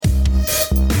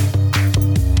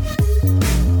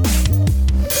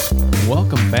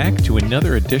back to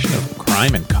another edition of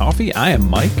Crime and Coffee. I am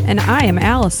Mike. And I am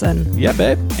Allison. Yeah,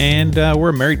 babe. And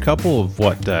we're a married couple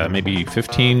of maybe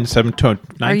 15, 17,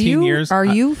 19 years? Are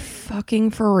you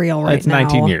fucking for real right it's now?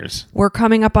 It's 19 years. We're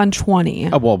coming up on 20.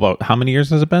 Well, about how many years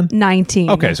has it been?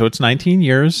 19. Okay, so it's 19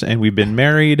 years, and we've been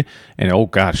married, and oh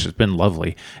gosh, it's been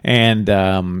lovely.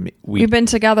 And we've been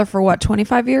together for what,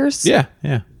 25 years? Yeah.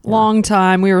 Long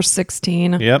time. We were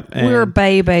 16. Yep. We were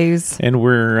babies. And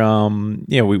we're,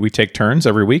 we take turns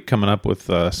every week coming up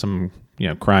with some,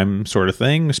 crime sort of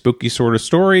thing, spooky sort of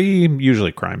story,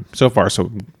 usually crime. So far, so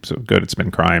good. It's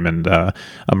been crime and a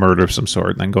murder of some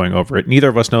sort, and then going over it. Neither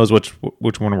of us knows which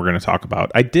one we're going to talk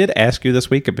about. I did ask you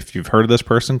this week if you've heard of this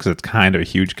person, because it's kind of a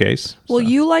huge case. Well,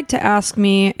 you like to ask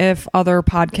me if other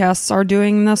podcasts are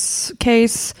doing this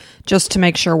case, just to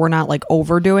make sure we're not like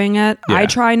overdoing it. Yeah. I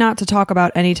try not to talk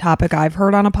about any topic I've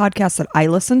heard on a podcast that I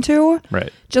listen to.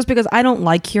 Right. Just because I don't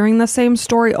like hearing the same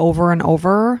story over and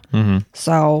over. Mm-hmm.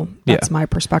 So that's my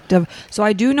perspective. So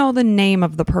I do know the name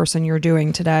of the person you're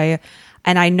doing today.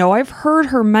 And I know I've heard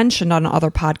her mentioned on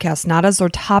other podcasts, not as their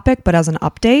topic, but as an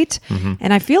update. Mm-hmm.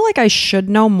 And I feel like I should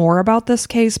know more about this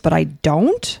case, but I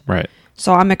don't. Right.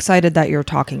 So I'm excited that you're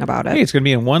talking about it. Hey, it's going to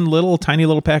be in one tiny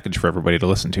little package for everybody to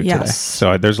listen to today.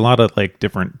 So there's a lot of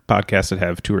different podcasts that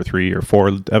have 2 or 3 or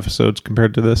 4 episodes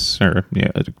compared to this, or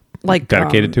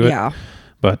dedicated to it. Yeah.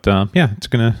 But it's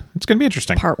gonna be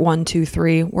interesting. Part 1, 2,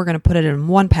 3. We're gonna put it in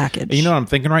one package. You know what I'm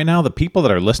thinking right now? The people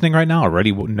that are listening right now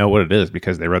already know what it is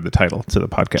because they read the title to the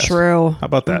podcast. True. How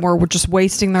about that? We're just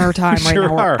wasting their time right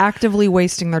now. We're actively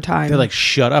wasting their time. They're like,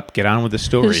 shut up, get on with the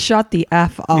story. Just shut the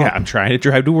F up. Yeah, I'm trying to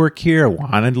drive to work here. I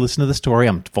want to listen to the story.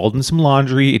 I'm folding some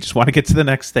laundry. I just want to get to the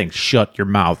next thing. Shut your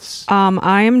mouths.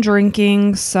 I am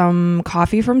drinking some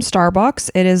coffee from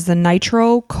Starbucks. It is the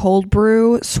Nitro Cold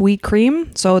Brew Sweet Cream.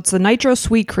 So it's the Nitro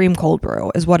Sweet Cream Cold Brew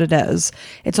is what it is.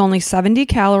 It's only 70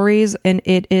 calories and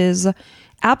it is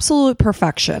absolute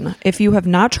perfection. If you have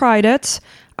not tried it,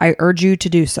 I urge you to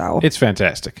do so. It's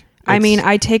fantastic.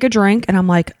 I take a drink and I'm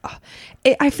like,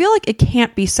 I feel like it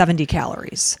can't be 70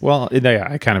 calories. Well, yeah,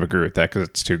 I kind of agree with that because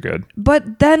it's too good.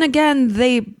 But then again,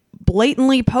 they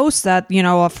blatantly post that, a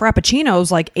Frappuccino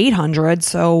is like 800,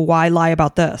 so why lie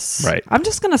about this? Right. I'm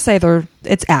just going to say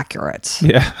it's accurate.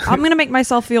 Yeah. I'm going to make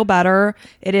myself feel better.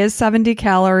 It is 70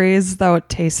 calories, though it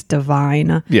tastes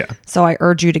divine. Yeah. So I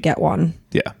urge you to get one.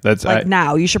 Yeah, that's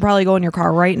now. You should probably go in your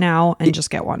car right now and just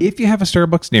get one. If you have a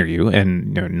Starbucks near you,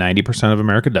 and 90% of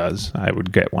America does, I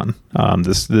would get one.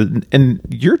 And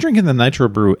you're drinking the Nitro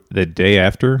Brew the day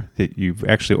after that you've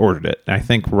actually ordered it. And I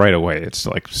think right away it's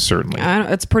certainly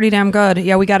it's pretty damn good.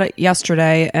 Yeah, we got it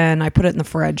yesterday, and I put it in the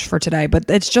fridge for today. But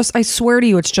it's just, I swear to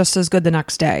you, it's just as good the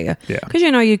next day. Yeah, because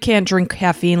you can't drink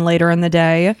caffeine later in the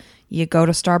day. You go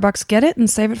to Starbucks, get it, and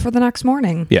save it for the next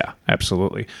morning. Yeah,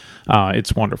 absolutely.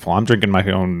 It's wonderful. I'm drinking my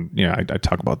own, I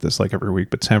talk about this every week,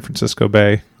 but San Francisco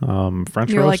Bay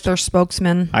French You're roast. like their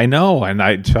spokesman. I know, and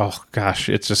oh gosh,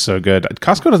 it's just so good.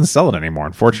 Costco doesn't sell it anymore,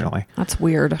 unfortunately. That's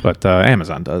weird. But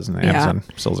Amazon does, and Amazon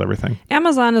sells everything.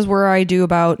 Amazon is where I do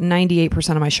about 98%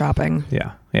 of my shopping.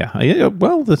 Yeah.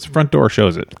 Well, this front door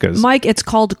shows it because Mike, it's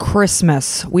called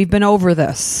Christmas. We've been over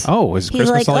this. Oh, is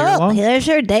Christmas He's like, all year long? Here's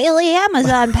your daily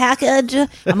Amazon package.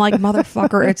 I'm like,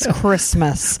 motherfucker, it's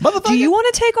Christmas. Do you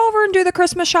want to take over and do the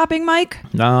Christmas shopping, Mike?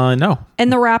 No.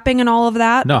 And the wrapping and all of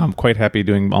that? No, I'm quite happy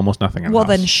doing almost nothing in the house.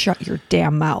 Then shut your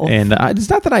damn mouth. And it's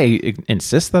not that I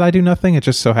insist that I do nothing. It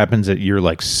just so happens that you're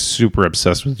super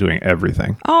obsessed with doing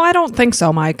everything. Oh, I don't think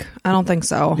so, Mike. I don't think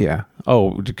so. Yeah.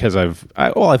 Oh, because I've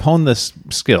honed this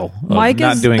skill of Mike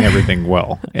not doing everything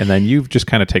well, and then you've just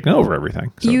kind of taken over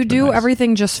everything. So you do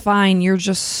everything just fine. You're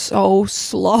just so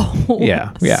slow.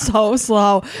 Yeah. So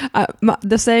slow.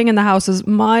 The saying in the house is,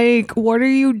 Mike, what are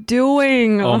you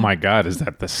doing? Oh my God, is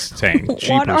that the saying?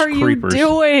 What are you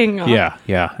doing?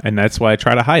 Yeah, and that's why I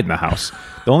try to hide in the house.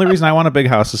 The only reason I want a big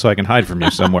house is so I can hide from you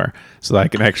somewhere, so that I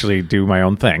can actually do my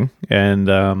own thing and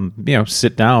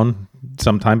sit down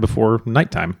sometime before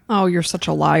nighttime. Oh, you're such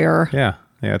a liar. Yeah,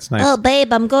 it's nice. Oh,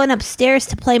 babe, I'm going upstairs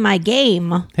to play my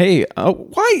game. Hey,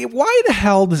 why the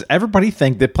hell does everybody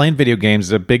think that playing video games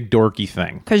is a big dorky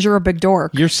thing? Because you're a big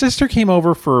dork. Your sister came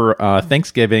over for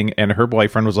Thanksgiving, and her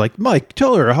boyfriend was like, Mike,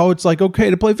 tell her how it's okay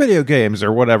to play video games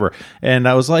or whatever. And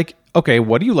I was like, okay,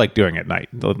 what do you like doing at night?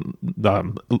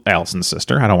 Allison's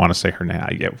sister. I don't want to say her name.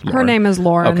 Yeah, Her name is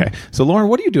Lauren. Okay. So, Lauren,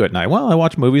 what do you do at night? Well, I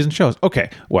watch movies and shows. Okay.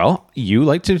 Well, you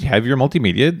like to have your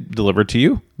multimedia delivered to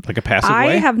you like a passive way?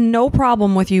 I have no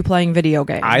problem with you playing video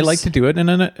games. I like to do it in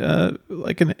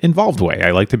an involved way.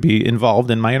 I like to be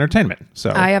involved in my entertainment.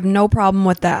 So I have no problem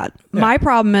with that. Yeah. My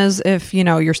problem is if,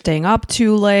 you're staying up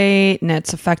too late and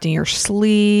it's affecting your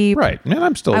sleep. right. And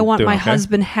I'm still I want doing my okay.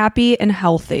 husband happy and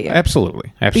healthy.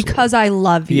 Absolutely. Because I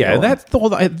love you. Yeah, that's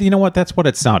you know what? That's what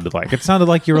it sounded like. It sounded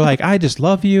like you were like, I just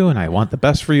love you and I want the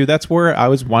best for you. That's where I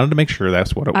wanted to make sure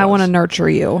that's what it was. I want to nurture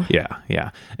you. Yeah.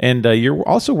 And you're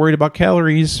also worried about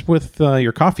calories with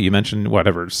your coffee. You mentioned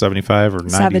 75 or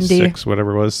 96, 70.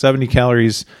 whatever it was, 70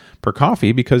 calories per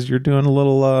coffee because you're doing a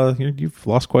little, you've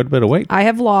lost quite a bit of weight. I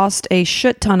have lost a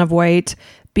shit ton of weight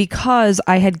because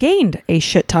I had gained a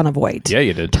shit ton of weight. Yeah,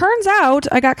 you did. Turns out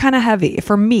I got kind of heavy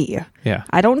for me. Yeah.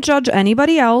 I don't judge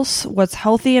anybody else. What's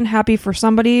healthy and happy for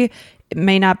somebody, it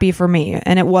may not be for me.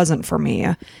 And it wasn't for me.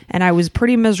 And I was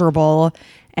pretty miserable.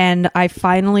 And I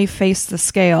finally faced the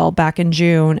scale back in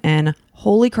June. And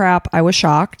holy crap, I was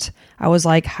shocked. I was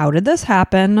like, how did this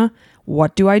happen?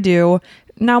 What do I do?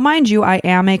 Now, mind you, I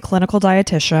am a clinical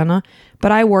dietitian,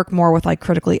 but I work more with like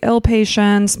critically ill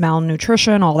patients,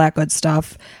 malnutrition, all that good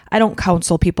stuff. I don't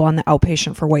counsel people on the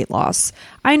outpatient for weight loss.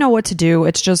 I know what to do.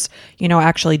 It's just,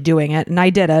 actually doing it. And I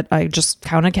did it. I just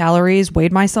counted calories,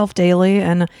 weighed myself daily.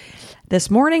 And this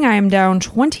morning I am down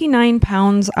 29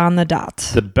 pounds on the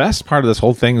dot. The best part of this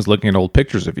whole thing is looking at old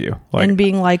pictures of you. And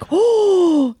being like,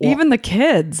 oh, even the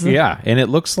kids. Yeah. And it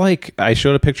looks like I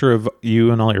showed a picture of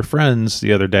you and all your friends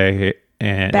the other day.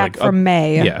 And back from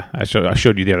May. Yeah, I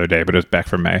showed you the other day, but it was back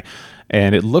from May.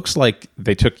 And it looks like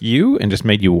they took you and just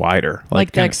made you wider.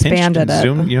 Like they kinda pinched expanded and it.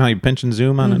 zoomed. You know how you pinch and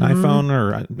zoom on an iPhone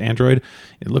or Android?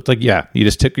 It looked like, you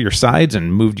just took your sides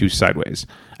and moved you sideways.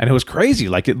 And it was crazy.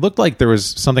 Like, it looked like there was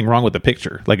something wrong with the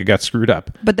picture. Like, it got screwed up.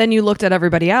 But then you looked at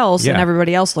everybody else, and Yeah.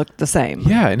 everybody else looked the same.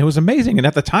 Yeah, and it was amazing. And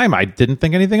at the time, I didn't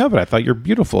think anything of it. I thought you're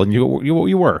beautiful, and you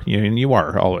were, and you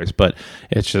are always. But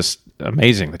it's just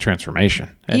amazing, the transformation.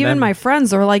 And Even then- my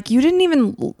friends are like, you didn't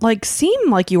even seem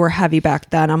like you were heavy back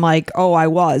then. I'm like, oh, I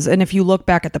was. And if you look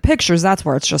back at the pictures, that's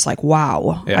where it's just like,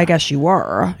 wow, Yeah. I guess you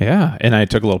were. Yeah, and I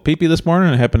took a little pee-pee this morning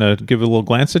and I happened to give a little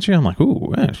glance at you. I'm like,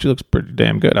 ooh, man, she looks pretty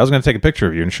damn good. I was going to take a picture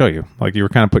of you and show you. Like, you were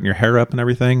kind of putting your hair up and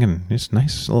everything, and just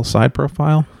nice little side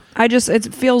profile.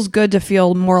 It feels good to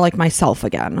feel more like myself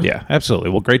again. Yeah, absolutely.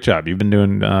 Well, great job. You've been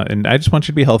doing, and I just want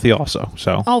you to be healthy also.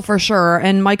 So, Oh, for sure.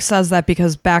 And Mike says that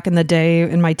because back in the day,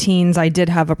 in my teens, I did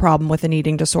have a problem with an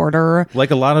eating disorder.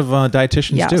 like a lot of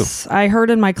dietitians do. Yes. I heard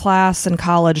in my class in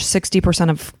college, 60%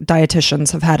 of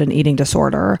dietitians have had an eating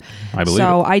disorder. I believe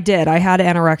So it. I did. I had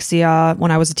anorexia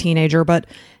when I was a teenager, but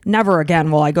never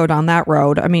again will I go down that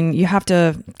road. I mean, you have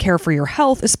to care for your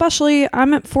health, especially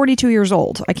I'm at 42 years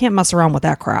old. I can't mess around with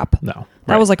that crap. No.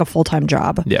 That right. was like a full-time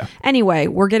job. Yeah. Anyway,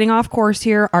 we're getting off course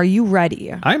here. Are you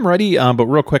ready? I'm ready, but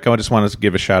real quick, I just wanted to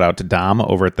give a shout out to Dom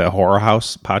over at the Horror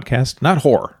House podcast. Not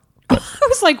horror. I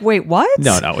was like, wait, what?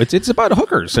 No, it's about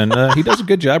hookers, and he does a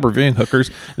good job reviewing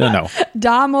hookers. No,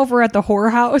 Dom over at the horror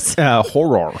house.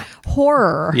 horror.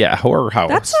 Horror. Yeah, Horror House.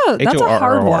 That's a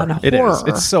hard one. It is. Horror.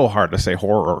 It's so hard to say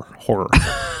horror.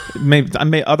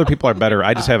 Maybe other people are better.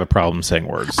 I just have a problem saying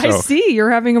words. So. I see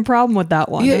you're having a problem with that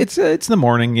one. Yeah, it's the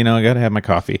morning. I got to have my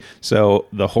coffee. So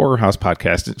the Horror House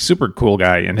podcast, super cool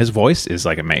guy, and his voice is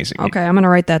like amazing. Okay, I'm gonna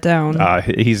write that down.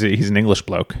 He's an English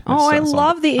bloke. Oh, I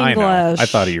love the I know. English. I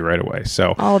thought of you right away.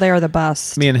 So Oh, they are the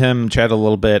best. me and him chatted a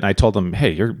little bit, and I told him,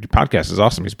 "Hey, your podcast is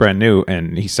awesome. He's brand new,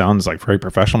 and he sounds like very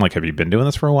professional. Like, have you been doing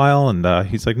this for a while?" And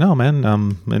he's like, "No, man.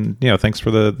 And thanks for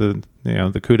the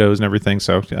kudos and everything."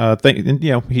 So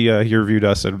he reviewed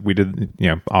us, and we did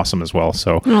awesome as well.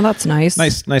 So Oh, that's nice.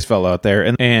 nice fellow out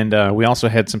there, and we also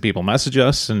had some people message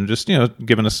us and just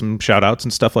giving us some shout outs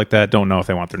and stuff like that. Don't know if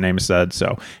they want their name said.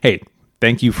 So hey,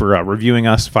 thank you for reviewing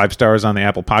us 5 stars on the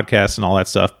Apple Podcast and all that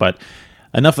stuff. But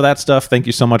enough of that stuff. Thank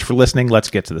you so much for listening. Let's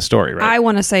get to the story, right? I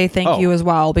want to say thank you as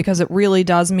well, because it really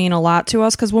does mean a lot to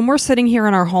us. Because when we're sitting here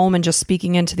in our home and just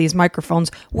speaking into these microphones,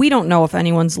 we don't know if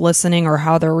anyone's listening or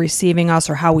how they're receiving us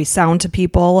or how we sound to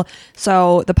people.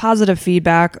 So the positive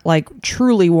feedback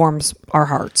truly warms our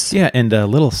hearts. Yeah, and a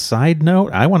little side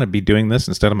note, I want to be doing this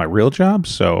instead of my real job.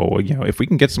 So, if we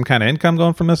can get some kind of income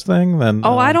going from this thing, then...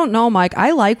 Oh, I don't know, Mike.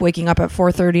 I like waking up at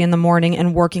 4:30 in the morning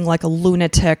and working like a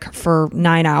lunatic for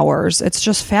 9 hours. It's it's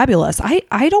just fabulous.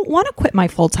 I don't want to quit my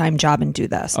full-time job and do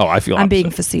this. Oh, I feel I'm opposite. being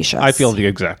facetious. I feel the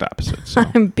exact opposite. So.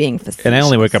 I'm being facetious. And I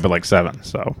only wake up at like 7,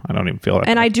 so I don't even feel that.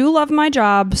 And I do love my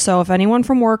job, so if anyone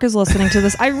from work is listening to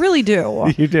this, I really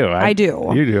do. You do. I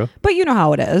do. You do. But you know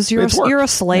how it is. It's work. You're a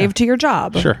slave to your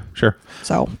job. Sure.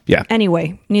 So, Yeah.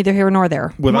 Anyway, neither here nor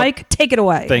there. Mike, take it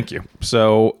away. Thank you.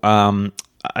 So,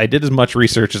 I did as much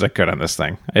research as I could on this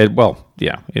thing.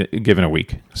 Given a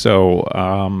week.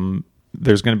 So,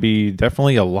 there's going to be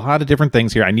definitely a lot of different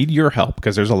things here. I need your help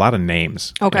because there's a lot of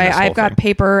names. Okay, I've got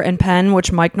paper and pen,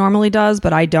 which Mike normally does,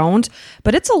 but I don't.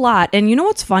 But it's a lot. And you know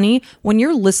what's funny? When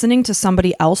you're listening to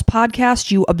somebody else podcast,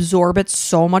 you absorb it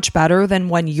so much better than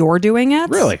when you're doing it.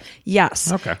 Really?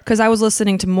 Yes. Okay. Because I was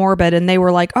listening to Morbid and they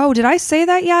were like, oh, did I say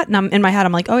that yet? And in my head,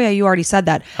 I'm like, oh, yeah, you already said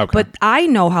that. Okay. But I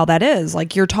know how that is.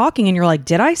 Like, you're talking and you're like,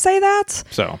 did I say that?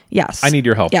 So, yes. I need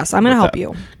your help. Yes, I'm going to with help that.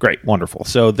 you. Great. Wonderful.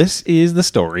 So, this is the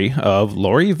story of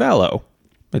Lori Vallow.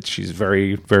 She's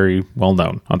very, very well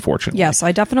known, unfortunately. Yes,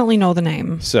 I definitely know the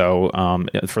name. So,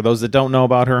 for those that don't know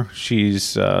about her,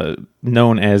 she's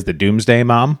known as the Doomsday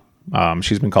Mom.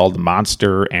 She's been called the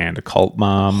Monster and a Cult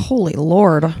Mom. Holy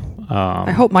Lord.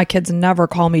 I hope my kids never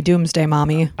call me Doomsday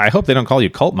Mommy. I hope they don't call you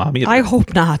Cult Mom either. I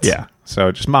hope not. Yeah.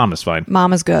 So, just Mom is fine.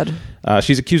 Mom is good.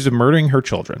 She's accused of murdering her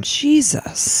children,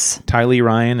 Jesus. Tylee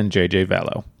Ryan and JJ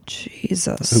Vallow,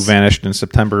 Jesus. who vanished in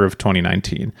September of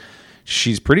 2019.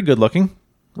 She's pretty good looking.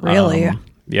 Really?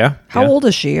 Yeah. How old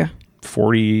is she?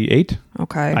 48.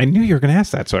 Okay. I knew you were going to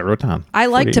ask that, so I wrote down. I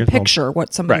like 48 to years old. picture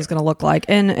what somebody's Right. going to look like.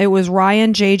 And it was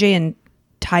Ryan, JJ, and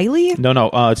Tylee? No.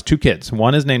 It's 2 kids.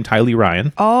 One is named Tylee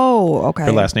Ryan. Oh, okay.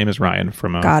 Her last name is Ryan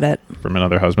from Got it. from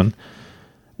another husband,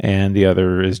 and the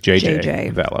other is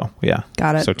JJ Vallow. Yeah,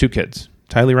 Got it. So 2 kids,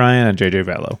 Tylee Ryan and JJ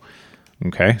Vallow.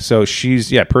 Okay, so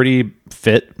she's pretty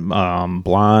fit,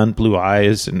 blonde, blue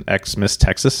eyes, an ex-Miss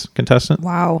Texas contestant.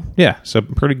 Wow. Yeah, so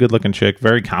pretty good-looking chick,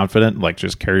 very confident, like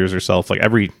just carries herself. Like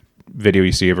every video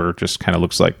you see of her, just kind of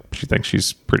looks like she thinks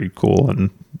she's pretty cool and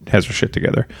has her shit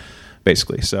together,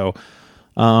 basically. So.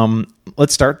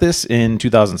 Let's start this in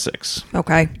 2006.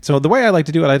 Okay. So the way I like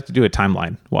to do it, I like to do it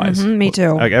timeline wise. Me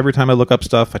too. Like every time I look up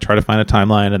stuff, I try to find a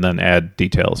timeline and then add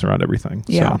details around everything.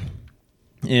 Yeah. So,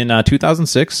 in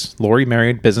 2006, Lori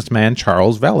married businessman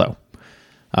Charles Vallow.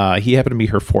 He happened to be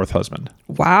her 4th husband.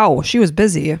 Wow. She was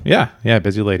busy. Yeah,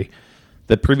 busy lady.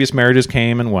 The previous marriages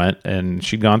came and went, and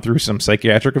she'd gone through some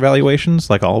psychiatric evaluations,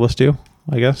 like all of us do,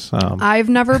 I guess. I've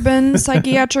never been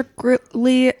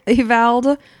psychiatrically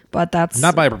evaled, but that's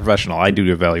Not by a professional. I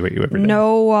do evaluate you every day.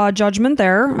 no judgment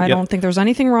there. I don't think there's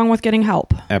anything wrong with getting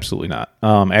help. Absolutely not.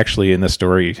 Actually, in this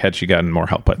story, had she gotten more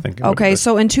help, I think. It would've Okay, been-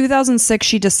 so in 2006,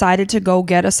 she decided to go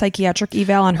get a psychiatric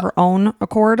eval on her own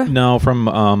accord. No,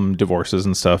 from divorces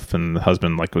and stuff, and the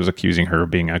husband was accusing her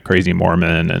of being a crazy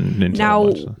Mormon and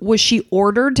Now, was she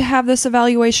ordered to have this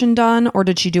evaluation done, or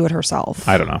did she do it herself?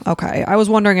 I don't know. Okay, I was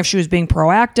wondering if she was being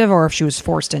proactive or if she was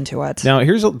forced into it. Now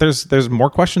there's more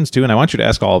questions too, and I want you to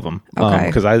ask all of them Okay.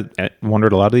 because I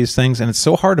wondered a lot of these things, and it's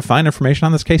so hard to find information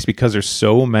on this case because there's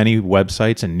so many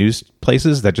websites and news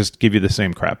places that just give you the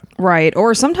same crap. Right,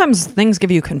 or sometimes things give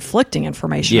you conflicting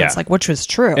information. Yeah. It's like, which was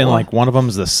true? And like one of them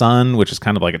is the Sun, which is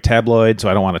kind of like a tabloid, so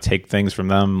I don't want to take things from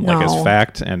them like as No.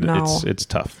 fact, and No. it's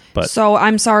tough. But So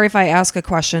I'm sorry if I ask a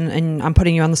question and I'm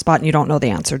putting you on the spot and you don't know the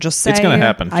answer. Just say it's going to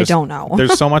happen. I don't know.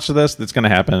 There's so much of this that's going to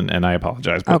happen, and I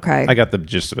apologize. But Okay. I got the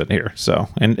gist of it here. So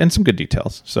and some good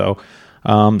details. So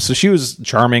so she was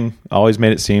charming. Always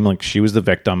made it seem like she was the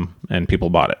victim, and people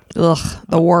bought it. Ugh,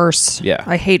 the worst. Yeah.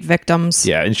 I hate victims.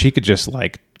 Yeah, and she could just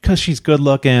because she's good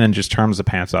looking and just charms the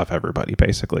pants off everybody.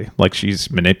 Basically, like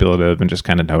she's manipulative and just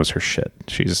kind of knows her shit.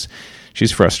 She's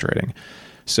frustrating.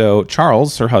 So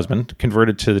Charles, her husband,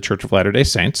 converted to the Church of Latter-day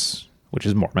Saints, which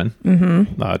is Mormon,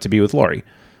 to be with Lori.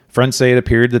 Friends say it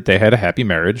appeared that they had a happy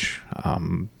marriage.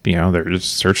 There's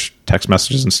search text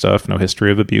messages and stuff, no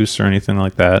history of abuse or anything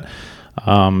like that.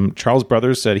 Charles'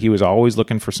 brothers said he was always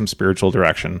looking for some spiritual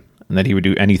direction and that he would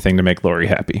do anything to make Lori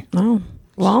happy. Oh,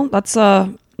 well, that's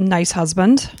a nice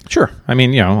husband. Sure. I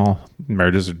mean, all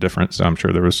marriages are different, so I'm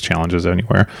sure there was challenges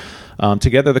anywhere.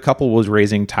 Together, the couple was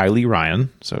raising Tylee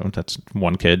Ryan. So that's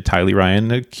one kid, Tylee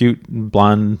Ryan, a cute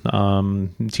blonde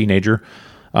teenager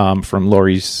from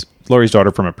Lori's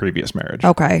daughter from a previous marriage.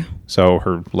 Okay, So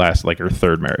her last, her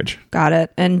 3rd marriage. got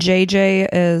it. And JJ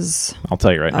is I'll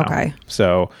tell you right now. Okay.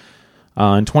 So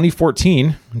in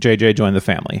 2014, JJ joined the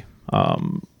family.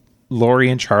 Lori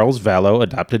and Charles Vallow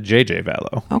adopted JJ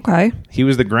Vallow. okay. He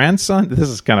was the grandson. This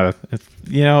is kind of,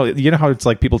 you know how it's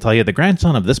like people tell you the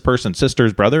grandson of this person's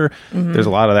sister's brother. There's a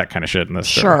lot of that kind of shit in this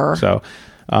story. Sure.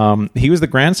 So he was the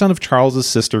grandson of Charles's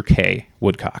sister, Kay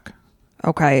Woodcock.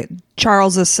 Okay.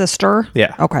 Charles's sister?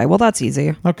 Yeah. Okay, well, that's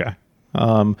easy. Okay.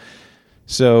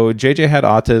 So JJ had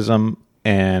autism,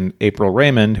 and April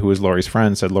Raymond, who was Lori's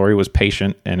friend, said Lori was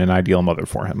patient and an ideal mother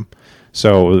for him.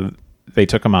 So they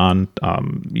took him on.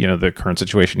 The current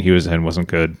situation he was in wasn't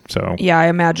good. So Yeah, I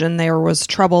imagine there was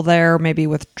trouble there, maybe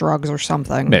with drugs or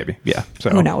something. maybe, yeah. So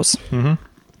Who knows?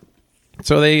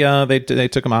 So they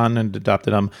took him on and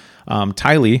adopted him.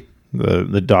 Tylee,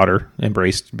 the daughter,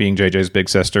 embraced being JJ's big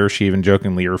sister. She even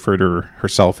jokingly referred to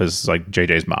herself as like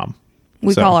JJ's mom.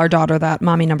 We call our daughter that,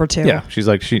 mommy number 2. Yeah, she's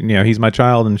like, he's my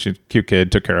child, and she's a cute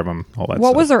kid, took care of him, all that What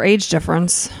stuff. was their age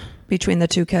difference between the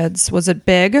two kids? Was it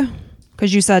big?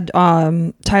 Because you said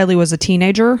Tylee was a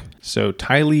teenager. So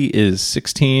Tylee is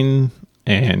 16,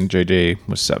 and JJ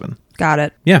was 7. Got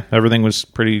it. Yeah, everything was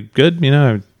pretty good.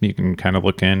 You can kind of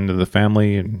look into the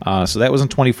family. And so that was in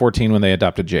 2014 when they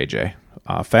adopted JJ.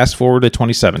 Fast forward to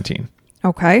 2017.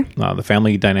 Okay. The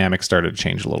family dynamic started to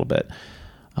change a little bit.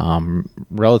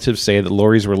 Relatives say that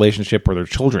Lori's relationship with her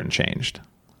children changed.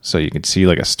 So you could see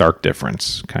like a stark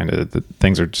difference. Kind of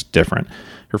things are just different.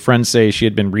 Her friends say she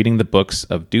had been reading the books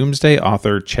of Doomsday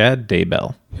author Chad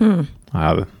Daybell.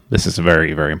 This is a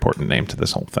very, very important name to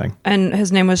this whole thing. And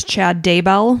his name was Chad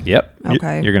Daybell? Yep.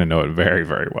 Okay. You're going to know it very,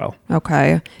 very well.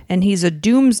 Okay. And he's a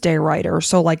doomsday writer,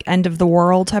 so like end of the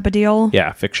world type of deal?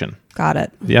 Yeah, fiction. Got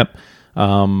it. Yep.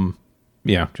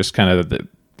 Just kind of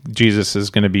Jesus is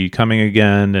going to be coming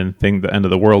again, and the end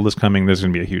of the world is coming. There's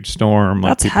going to be a huge storm.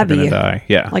 That's people are heavy. gonna die.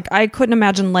 Yeah. Like, I couldn't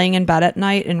imagine laying in bed at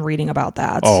night and reading about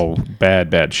that. Oh,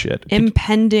 bad shit.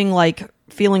 Impending, like,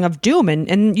 feeling of doom.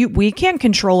 And we can't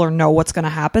control or know what's going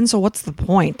to happen, so what's the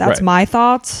point? That's Right. my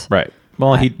thoughts. Right.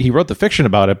 Well, he wrote the fiction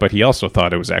about it, but he also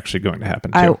thought it was actually going to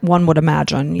happen too. One would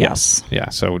imagine, yes. Yeah.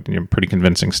 So pretty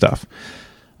convincing stuff.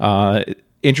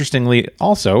 Interestingly,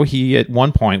 also, he at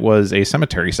one point was a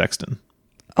cemetery sexton.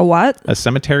 A what? A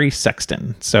cemetery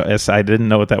sexton. So I didn't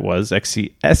know what that was.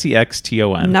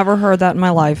 SEXTON. Never heard that in my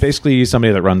life. Basically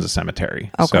somebody that runs a cemetery.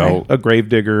 Okay. So a grave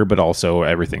digger, but also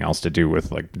everything else to do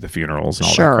with like the funerals and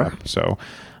all Sure. that crap. So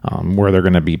where they're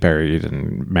going to be buried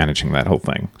and managing that whole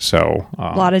thing. So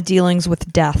A lot of dealings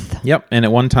with death. yep. And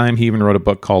at one time he even wrote a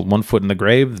book called One Foot in the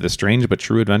Grave: The Strange but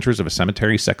True Adventures of a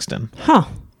Cemetery Sexton. Huh.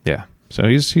 Yeah. So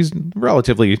he's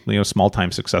relatively small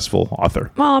time successful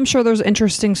author. Well, I'm sure there's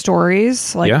interesting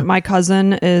stories. Like, Yeah. my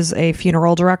cousin is a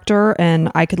funeral director, and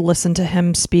I could listen to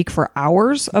him speak for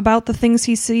hours about the things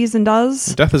he sees and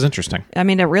does. Death is interesting. I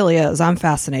mean, it really is. I'm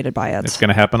fascinated by it. It's going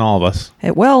to happen to all of us.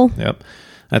 It will. Yep.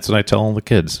 That's what I tell all the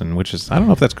kids, and which is, I don't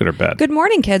know if that's good or bad. Good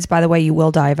morning, kids. By the way, you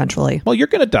will die eventually. Well, you're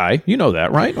going to die. You know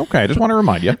that, right? Okay. I just want to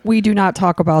remind you. We do not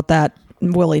talk about that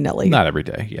willy-nilly. Not every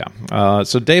day, yeah.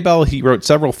 So Daybell, he wrote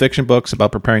several fiction books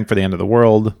about preparing for the end of the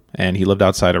world, and he lived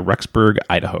outside of Rexburg,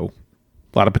 Idaho.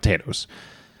 A lot of potatoes.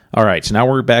 All right, so now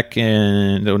we're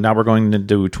going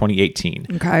into 2018.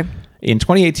 Okay. In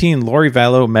 2018, Lori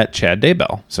Vallow met Chad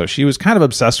Daybell. So she was kind of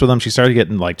obsessed with him. She started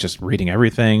getting like just reading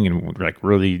everything and like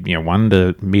really,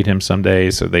 wanted to meet him someday.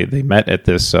 So they met at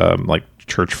this like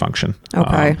church function.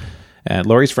 Okay. And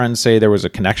Lori's friends say there was a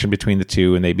connection between the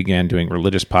two, and they began doing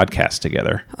religious podcasts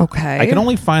together. Okay. I can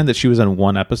only find that she was on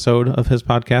one episode of his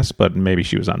podcast, but maybe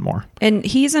she was on more. And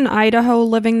he's in Idaho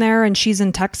living there, and she's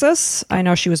in Texas. I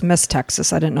know she was Miss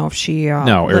Texas. I didn't know if she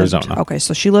No, lived. Arizona. Okay,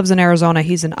 so she lives in Arizona.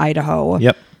 He's in Idaho.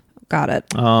 Yep. Got it.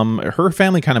 Her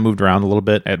family kind of moved around a little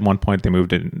bit. At one point, they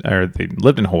lived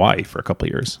in Hawaii for a couple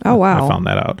of years. Oh, wow. I found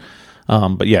that out.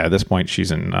 But yeah, at this point,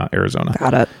 she's in Arizona.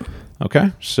 Got it.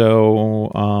 Okay. So,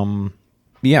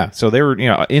 so they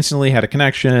were, instantly had a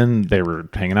connection. They were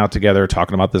hanging out together,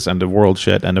 talking about this end of world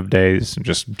shit, end of days,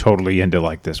 just totally into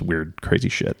like this weird, crazy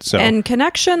shit. So, And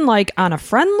connection, like on a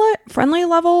friendly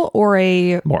level or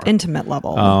a More. intimate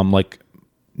level? like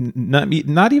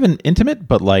not even intimate,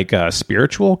 but like a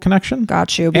spiritual connection.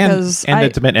 Got you. And, Because and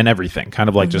intimate and everything. Kind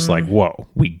of like just like, whoa,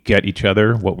 we get each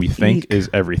other. What we think Eek. is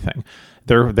everything.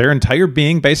 Their entire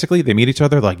being, basically, they meet each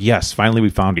other like, yes, finally we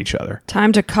found each other.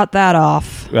 time to cut that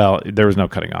off. Well, there was no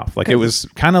cutting off. Like, it was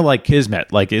kind of like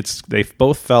kismet. Like, they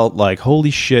both felt like,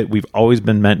 holy shit, we've always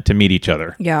been meant to meet each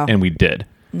other. Yeah. And we did.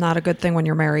 Not a good thing when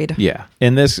you're married. Yeah.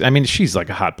 And this, I mean, she's like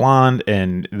a hot blonde,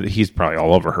 and he's probably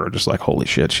all over her, just like, holy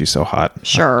shit, she's so hot.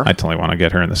 Sure. I totally want to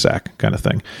get her in the sack, kind of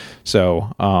thing. So,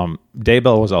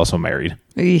 Daybell was also married,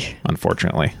 Eek.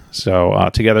 unfortunately. So,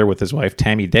 together with his wife,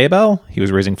 Tammy Daybell, he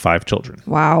was raising 5 children.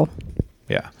 Wow.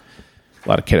 Yeah. A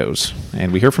lot of kiddos.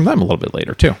 And we hear from them a little bit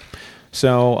later, too.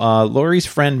 So, Lori's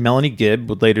friend Melanie Gibb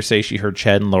would later say she heard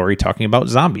Chad and Lori talking about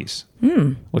zombies,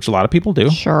 which a lot of people do.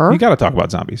 Sure. You got to talk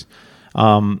about zombies.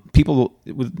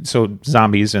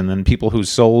 Zombies, and then people whose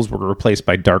souls were replaced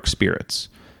by dark spirits.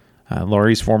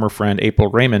 Lori's former friend April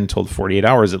Raymond told 48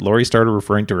 Hours that Lori started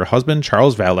referring to her husband,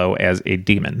 Charles Vallow, as a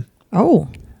demon. Oh.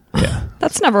 Yeah.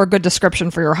 That's never a good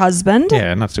description for your husband.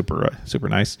 Yeah, not super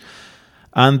nice.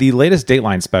 On the latest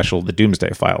Dateline special, The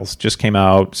Doomsday Files, just came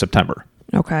out September.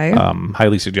 Okay.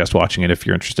 Highly suggest watching it if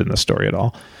you're interested in the story at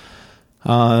all.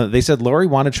 They said Lori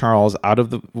wanted Charles out of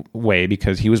the way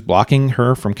because he was blocking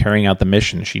her from carrying out the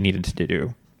mission she needed to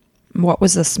do. What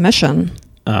was this mission?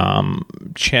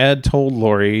 Chad told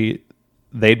Lori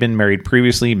they'd been married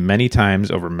previously many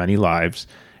times over many lives,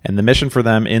 and the mission for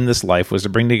them in this life was to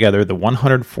bring together the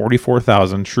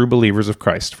 144,000 true believers of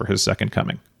Christ for his second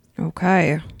coming.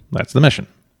 Okay. That's the mission.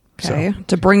 Okay.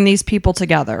 To bring these people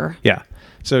together. Yeah.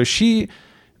 So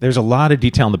there's a lot of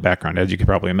detail in the background, as you can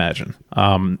probably imagine.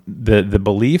 The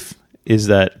belief is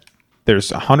that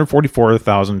there's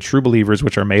 144,000 true believers,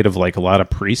 which are made of like a lot of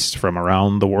priests from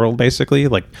around the world, basically,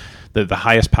 like the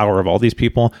highest power of all these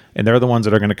people. And they're the ones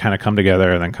that are going to kind of come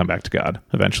together and then come back to God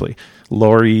eventually.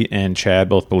 Lori and Chad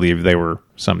both believe they were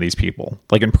some of these people,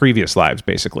 like in previous lives,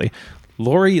 basically.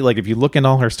 Lori, like if you look in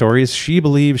all her stories, she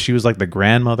believes she was like the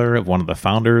grandmother of one of the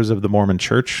founders of the Mormon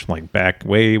Church, like back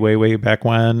way back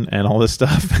when, and all this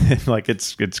stuff. Like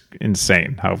it's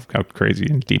insane how crazy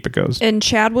and deep it goes. And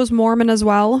Chad was Mormon as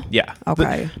well? Yeah.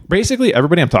 Okay. Basically,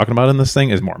 everybody I'm talking about in this thing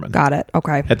is Mormon. Got it.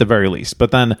 Okay. At the very least. But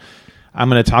then I'm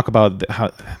going to talk about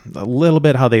a little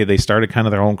bit how they started kind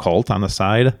of their own cult on the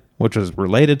side, which was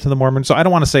related to the Mormon. So I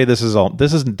don't want to say this is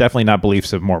definitely not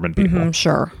beliefs of Mormon people.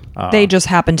 Sure. They just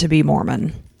happen to be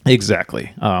Mormon.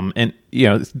 Exactly. And,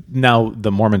 now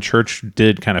the Mormon Church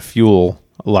did kind of fuel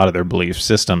a lot of their belief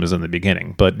systems in the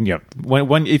beginning. But,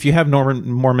 when if you have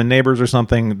Mormon neighbors or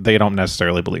something, they don't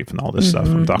necessarily believe in all this stuff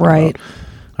I'm talking about.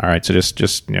 All right. So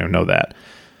just know that.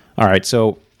 All right.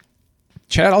 So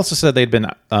Chad also said they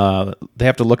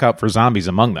have to look out for zombies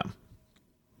among them.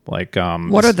 Like,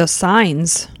 what are the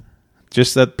signs?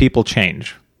 Just that people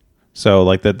change. So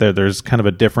like that there's kind of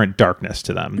a different darkness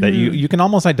to them that you can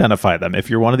almost identify them. If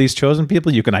you're one of these chosen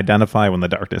people, you can identify when the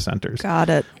darkness enters. Got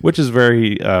it. Which is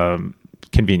very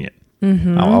convenient,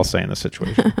 I'll say in this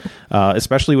situation,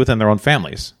 especially within their own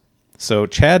families. So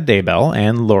Chad Daybell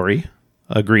and Lori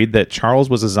agreed that Charles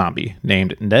was a zombie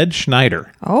named Ned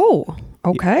Schneider. Oh,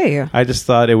 okay. I just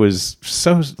thought it was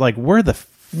so like, where the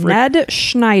frick? Ned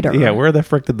Schneider. Yeah, where the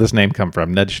frick did this name come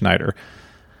from? Ned Schneider.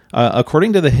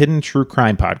 According to the Hidden True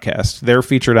Crime podcast, they're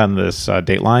featured on this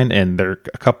Dateline, and they're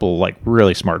a couple like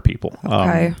really smart people.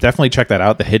 Okay. Definitely check that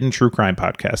out. The Hidden True Crime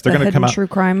podcast. They're going to come out. True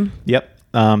Crime. Yep.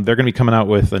 They're going to be coming out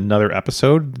with another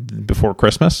episode before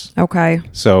Christmas. Okay.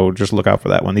 So just look out for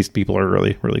that one. These people are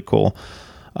really, really cool.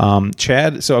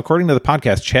 Chad. So according to the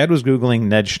podcast, Chad was Googling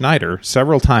Ned Schneider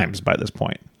several times by this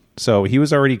point. So he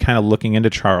was already kind of looking into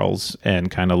Charles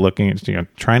and kind of looking,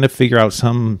 trying to figure out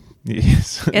some.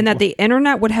 And that the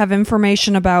internet would have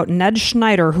information about Ned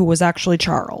Schneider, who was actually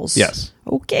Charles. Yes.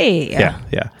 Okay.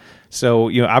 Yeah.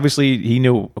 So, obviously he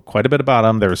knew quite a bit about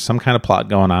him. There was some kind of plot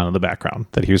going on in the background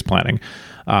that he was planning.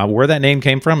 Where that name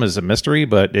came from is a mystery,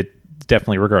 but it's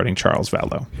definitely regarding Charles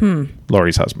Vallow,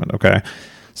 Lori's husband. Okay.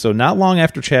 So not long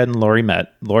after Chad and Lori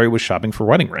met, Lori was shopping for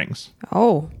wedding rings.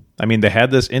 Oh. I mean, they had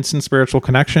this instant spiritual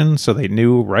connection, so they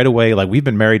knew right away, like, we've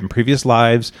been married in previous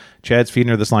lives. Chad's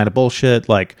feeding her this line of bullshit,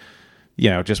 like,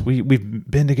 just we've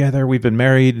been together, we've been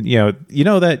married.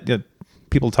 That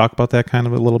people talk about that kind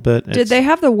of a little bit. Did they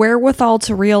have the wherewithal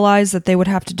to realize that they would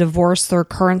have to divorce their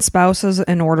current spouses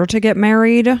in order to get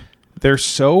married? They're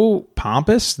so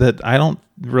pompous that I don't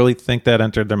really think that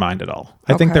entered their mind at all.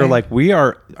 I think they're like,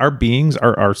 our beings,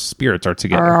 our spirits are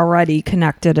together. Are already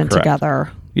connected and Correct.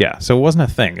 Together. Yeah, so it wasn't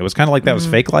a thing. It was kind of like that was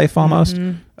fake life almost.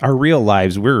 Our real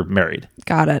lives, we're married.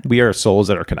 Got it. We are souls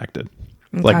that are connected.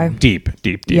 Okay. Like deep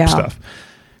stuff.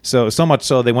 So much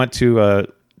so they went to,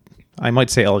 I might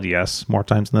say LDS more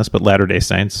times than this, but Latter-day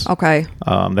Saints. Okay.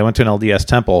 They went to an LDS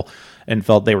temple and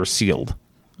felt they were sealed,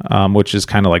 which is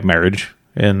kind of like marriage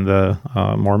in the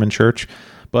Mormon church.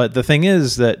 But the thing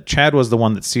is that Chad was the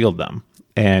one that sealed them.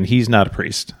 And he's not a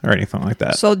priest or anything like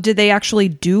that. So did they actually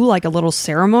do like a little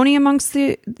ceremony amongst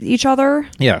each other?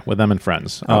 Yeah, with them and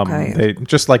friends. Okay. They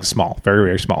just like small, very,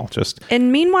 very small.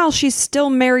 And meanwhile, she's still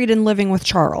married and living with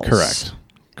Charles.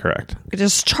 Correct.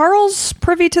 Is Charles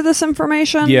privy to this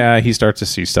information? Yeah, he starts to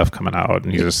see stuff coming out,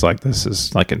 and he's just like, "This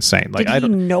is like insane." Like, Did he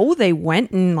know they went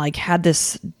and like had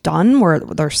this done where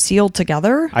they're sealed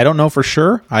together? I don't know for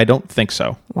sure. I don't think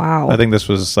so. Wow. I think this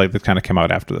was like that kind of came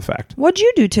out after the fact. What'd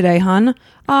you do today, hun?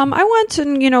 I went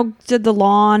and did the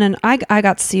lawn, and I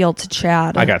got sealed to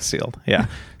Chad. I got sealed. Yeah.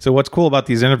 So what's cool about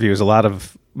these interviews? A lot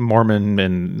of Mormon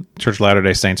and Church of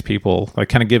Latter-day Saints people like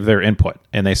kind of give their input,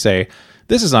 and they say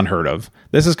This is unheard of.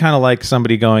 This is kind of like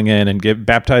somebody going in and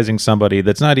baptizing somebody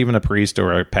that's not even a priest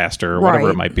or a pastor or whatever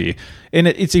Right. it might be. And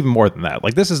it's even more than that.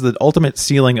 Like, this is the ultimate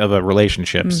sealing of a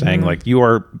relationship, saying like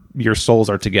your souls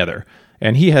are together.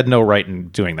 And he had no right in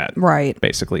doing that, Right.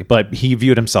 basically. But he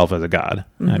viewed himself as a god,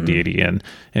 a deity, and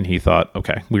he thought,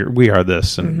 okay, we are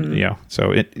this, and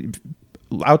so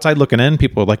outside looking in,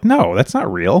 people were like, no, that's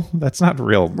not real. That's not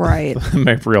real, Right.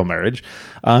 real marriage.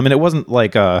 And it wasn't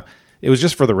like it was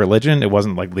just for the religion. It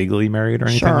wasn't like legally married or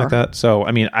anything Sure. like that. So,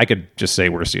 I mean, I could just say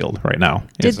we're sealed right now.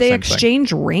 Did It's the they same thing.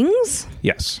 exchange rings?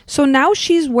 Yes. So now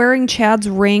she's wearing Chad's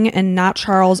ring and not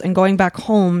Charles and going back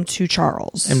home to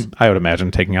Charles. And I would imagine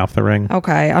taking off the ring.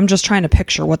 Okay, I'm just trying to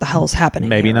picture what the hell's happening.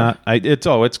 Maybe here. not.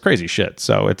 It's crazy shit.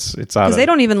 So it's out Because of, they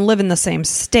don't even live in the same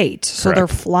state. So they're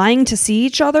Correct. flying to see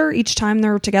each other each time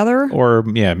they're together. or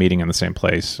meeting in the same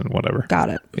place and whatever. Got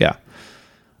it. Yeah.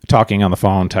 Talking on the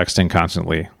phone, texting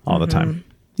constantly all the time.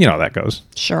 You know how that goes.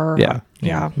 Sure. Yeah.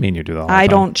 Yeah. Me and you do that all the I time.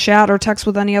 don't chat or text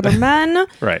with any other men.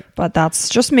 Right. But that's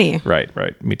just me. Right.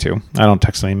 Me too. I don't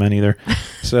text any men either.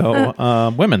 So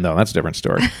women, though, that's a different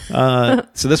story.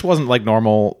 So this wasn't like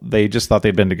normal. They just thought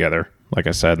they'd been together, like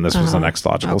I said, and this was the next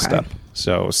logical Okay. step.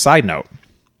 So side note,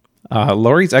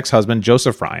 Lori's ex-husband,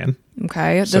 Joseph Ryan.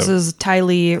 Okay. This So- is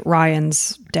Tylee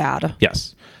Ryan's dad.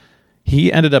 Yes.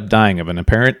 He ended up dying of an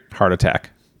apparent heart attack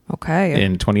Okay.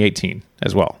 in 2018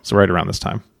 as well. So right around this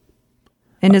time.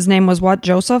 And his name was what?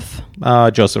 Joseph?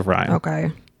 Joseph Ryan.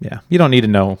 Okay. Yeah. You don't need to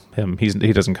know him. He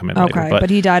doesn't come in Okay. later. But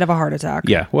he died of a heart attack.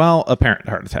 Yeah, well, apparent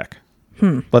heart attack.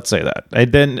 Let's say that.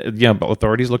 And then,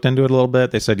 authorities looked into it a little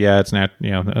bit. They said, yeah, it's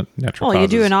natural Well, you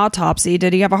do causes. an autopsy.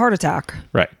 Did he have a heart attack?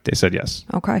 Right. They said yes.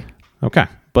 Okay. Okay.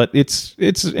 But it's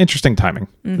interesting timing.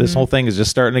 This whole thing is just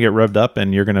starting to get revved up,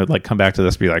 and you're going to come back to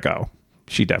this and be like, oh,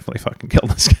 she definitely fucking killed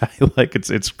this guy.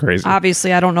 It's crazy.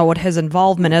 Obviously, I don't know what his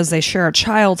involvement is. They share a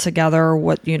child together.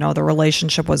 What, the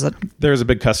relationship was it? There was a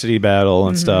big custody battle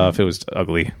and stuff. It was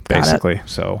ugly, Got it. basically.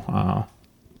 So,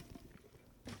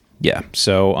 yeah.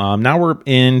 So now we're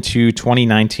into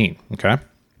 2019. Okay.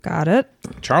 Got it.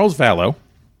 Charles Vallow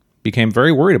became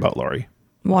very worried about Lori.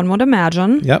 One would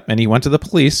imagine. Yep, and he went to the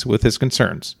police with his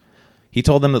concerns. He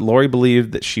told them that Lori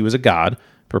believed that she was a god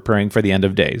preparing for the end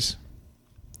of days,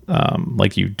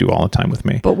 like you do all the time with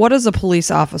me. But what does a police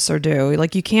officer do?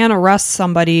 Like, you can't arrest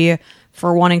somebody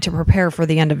for wanting to prepare for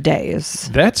the end of days.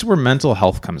 That's where mental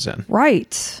health comes in.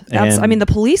 Right. And- the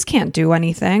police can't do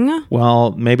anything.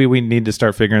 Well, maybe we need to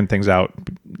start figuring things out.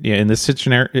 Yeah, in this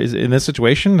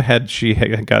situation, had she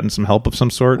had gotten some help of some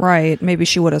sort? Right. Maybe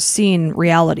she would have seen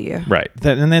reality. Right.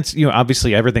 And that's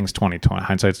obviously everything's 2020.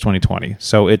 Hindsight's 2020.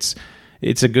 So it's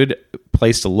a good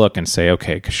place to look and say,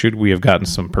 okay, should we have gotten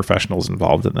some professionals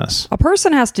involved in this? A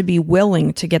person has to be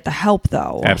willing to get the help,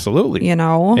 though. Absolutely. And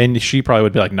And she probably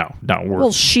would be like, no,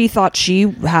 well, she thought she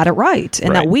had it right and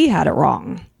Right. that we had it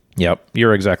wrong. Yep,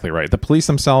 you're exactly right. The police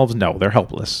themselves, no, they're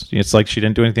helpless. It's like she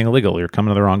didn't do anything illegal. You're coming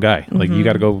to the wrong guy. Like, you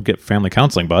got to go get family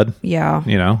counseling, bud. Yeah.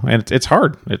 And it's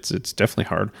hard. It's definitely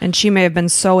hard. And she may have been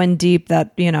so in deep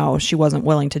that, she wasn't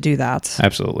willing to do that.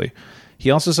 Absolutely. He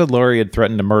also said Lori had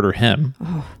threatened to murder him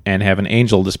and have an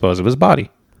angel dispose of his body.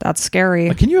 That's scary.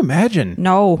 Like, can you imagine?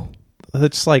 No.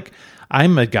 It's like,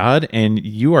 I'm a god and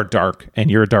you are dark and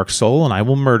you're a dark soul and I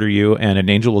will murder you and an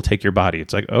angel will take your body.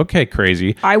 It's like, okay,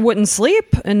 crazy. I wouldn't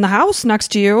sleep in the house next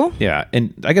to you. Yeah.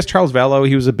 And I guess Charles Vallow,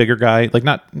 he was a bigger guy, like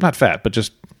not fat, but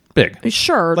just big.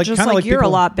 Sure, Like, just kinda like like you're a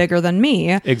people- lot bigger than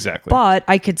me. Exactly. But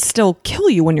I could still kill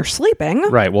you when you're sleeping.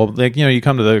 Right. Well, like, you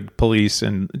come to the police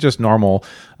and just normal.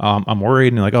 I'm worried,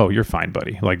 and you're like, oh, you're fine,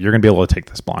 buddy. Like, you're gonna be able to take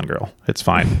this blonde girl. It's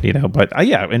fine, But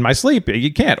yeah, in my sleep,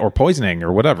 you can't, or poisoning,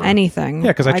 or whatever. Anything.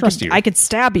 Yeah, because I trust could, you. I could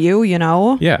stab you,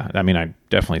 Yeah, I mean, I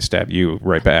definitely stab you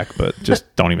right back, but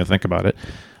just don't even think about it.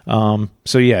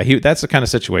 So yeah, that's the kind of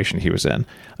situation he was in.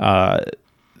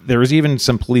 There was even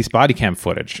some police body cam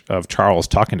footage of Charles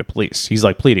talking to police. He's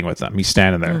like pleading with them. He's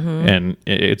standing there, and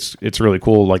it's really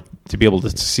cool, like to be able to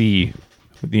see,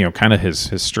 kind of his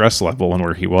stress level and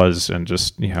where he was, and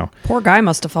just Poor guy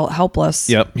must have felt helpless.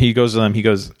 Yep. He goes to them. He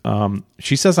goes,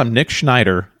 she says, I'm Nick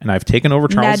Schneider, and I've taken over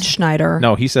Charles. Ned Schneider.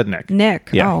 No, he said Nick. Nick.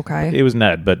 Yeah. Oh, okay. It was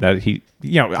Ned, but that he,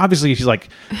 obviously she's like,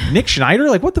 Nick Schneider?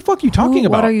 Like, what the fuck are you talking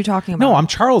about? What are you talking about? No, I'm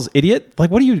Charles, idiot.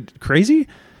 Like, what are you, crazy?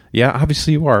 Yeah,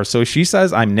 obviously you are. So she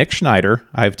says, I'm Nick Schneider.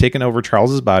 I've taken over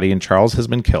Charles's body, and Charles has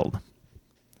been killed.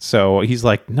 So he's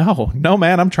like, no,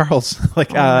 man, I'm Charles.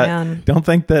 Like, man. don't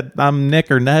think that I'm Nick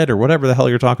or Ned or whatever the hell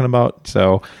you're talking about.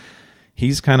 So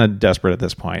he's kind of desperate at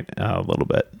this point, a little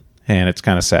bit. And it's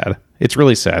kind of sad. It's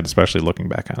really sad, especially looking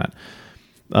back on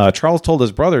it. Charles told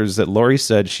his brothers that Lori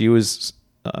said she was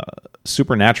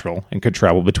supernatural and could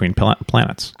travel between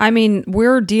planets. I mean,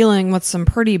 we're dealing with some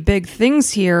pretty big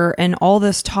things here, and all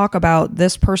this talk about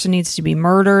this person needs to be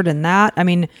murdered and that. I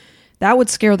mean, that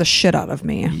would scare the shit out of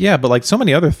me. Yeah, but like so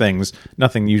many other things,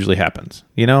 nothing usually happens.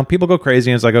 You know, people go crazy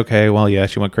and it's like, okay, well, yeah,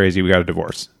 she went crazy. We got a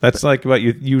divorce. That's like what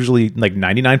you usually, like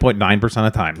 99.9%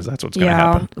 of times, that's what's going to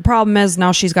happen. The problem is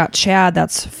now she's got Chad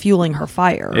that's fueling her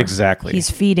fire. Exactly. He's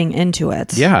feeding into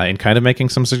it. Yeah, and kind of making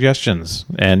some suggestions.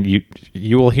 And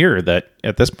you will hear that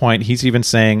at this point, he's even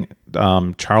saying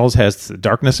Charles has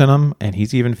darkness in him, and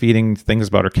he's even feeding things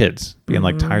about her kids, being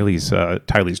like,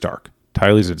 Tylee's dark.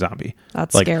 Tylee's a zombie.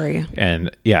 That's like, scary.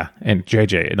 And yeah, and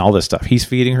JJ and all this stuff. He's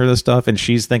feeding her this stuff, and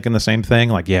she's thinking the same thing.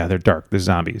 Like, yeah, they're dark. They're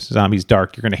zombies. Zombies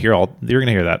dark. You're gonna hear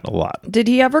that a lot. Did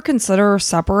he ever consider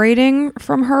separating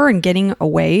from her and getting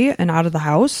away and out of the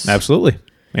house? Absolutely.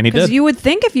 And he did. Because you would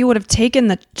think if you would have taken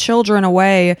the children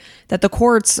away, that the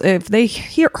courts, if they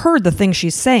heard the thing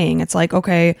she's saying, it's like,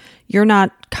 okay, you're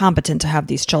not competent to have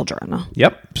these children.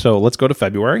 Yep. So let's go to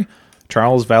February.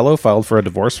 Charles Vallow filed for a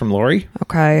divorce from Lori.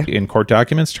 Okay. In court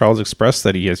documents, Charles expressed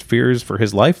that he has fears for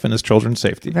his life and his children's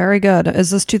safety. Very good. Is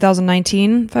this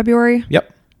 2019 February?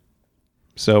 Yep.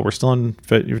 So we're still in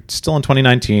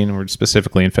 2019. We're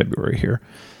specifically in February here.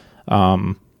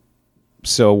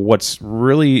 So what's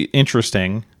really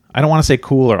interesting, I don't want to say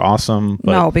cool or awesome.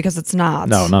 But No, because it's not.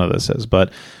 No, none of this is.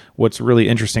 But what's really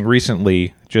interesting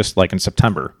recently, just like in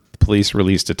September, police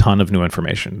released a ton of new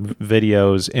information,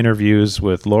 videos, interviews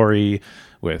with Lori,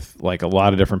 with like a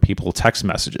lot of different people, text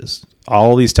messages.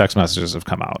 All these text messages have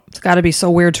come out. It's got to be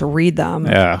so weird to read them.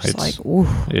 Yeah,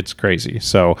 it's crazy.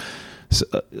 So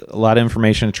a lot of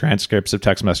information, transcripts of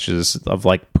text messages of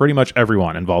like pretty much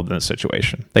everyone involved in this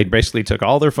situation. They basically took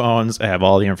all their phones and have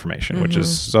all the information, which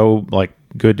is so like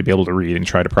good to be able to read and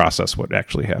try to process what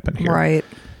actually happened here. Right.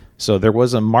 So there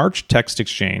was a March text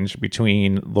exchange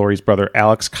between Lori's brother,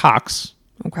 Alex Cox.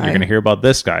 Okay. You're going to hear about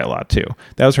this guy a lot, too.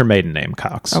 That was her maiden name,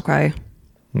 Cox. Okay.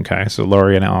 Okay, so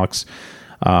Lori and Alex.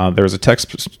 There was a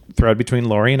text thread between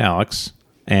Lori and Alex,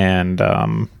 and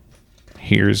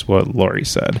here's what Lori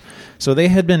said. So they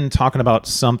had been talking about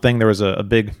something. There was a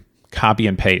big copy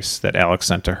and paste that Alex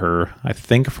sent to her, I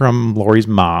think from Lori's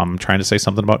mom, trying to say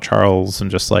something about Charles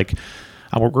and just like,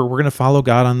 we're going to follow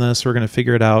God on this. We're going to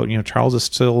figure it out. You know, Charles is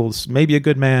still maybe a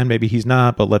good man. Maybe he's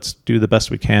not, but let's do the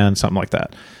best we can. Something like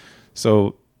that.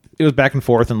 So it was back and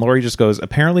forth. And Lori just goes,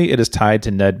 apparently it is tied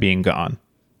to Ned being gone.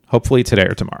 Hopefully today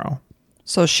or tomorrow.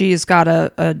 So she's got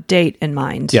a date in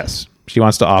mind. Yes. She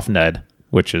wants to off Ned,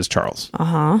 which is Charles.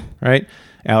 Uh-huh. Right?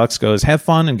 Alex goes, have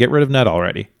fun and get rid of Ned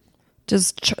already.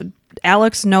 Does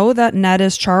Alex know that Ned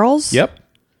is Charles? Yep.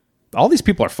 All these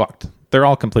people are fucked. They're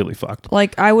all completely fucked.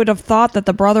 Like, I would have thought that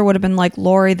the brother would have been like,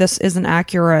 Lori, this isn't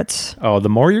accurate. Oh, the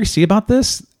more you see about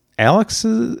this, Alex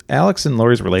and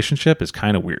Lori's relationship is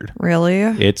kind of weird. Really?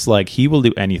 It's like he will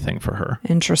do anything for her.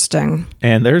 Interesting.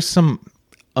 And there's some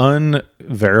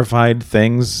unverified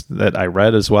things that I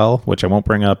read as well, which I won't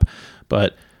bring up,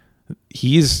 but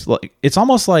he's like, it's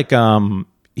almost like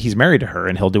he's married to her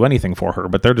and he'll do anything for her,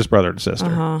 but they're just brother and sister.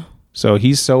 Uh-huh. So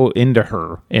he's so into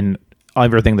her and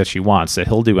everything that she wants that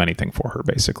he'll do anything for her,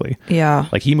 basically. Yeah.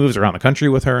 Like he moves around the country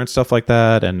with her and stuff like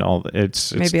that, and all.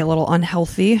 It's maybe a little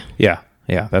unhealthy. Yeah,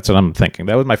 that's what I'm thinking.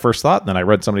 That was my first thought. And then I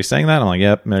read somebody saying that. I'm like,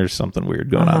 yep, there's something weird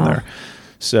going on there.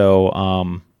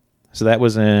 So, so that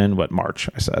was in March,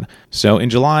 I said. So in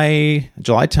July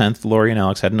 10th, Lori and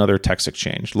Alex had another text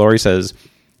exchange. Lori says,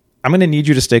 I'm going to need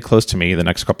you to stay close to me the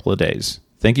next couple of days.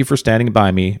 Thank you for standing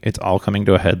by me. It's all coming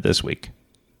to a head this week.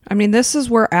 I mean, this is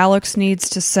where Alex needs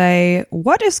to say,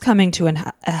 what is coming to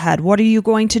a head? What are you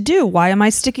going to do? Why am I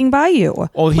sticking by you?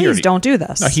 Well, Please don't do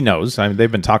this. No, he knows. I mean,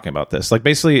 they've been talking about this. Like,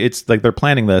 basically, it's like they're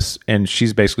planning this, and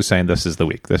she's basically saying this is the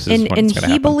week. This is when it's going to happen.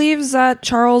 And he believes that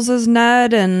Charles is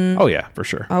Ned, and... Oh, yeah, for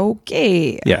sure.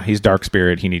 Okay. Yeah, he's dark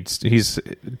spirit.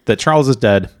 That Charles is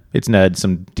dead. It's Ned,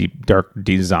 some deep, dark,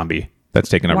 zombie that's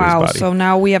taken over his body. So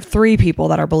now we have 3 people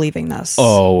that are believing this.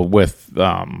 Oh, with...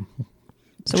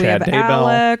 So we have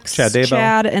Alex,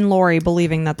 Chad, and Lori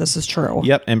believing that this is true.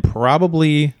 Yep, and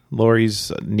probably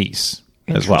Lori's niece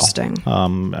as well. Interesting.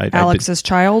 Alex's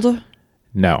child?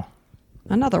 No.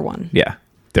 Another one. Yeah,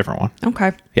 different one.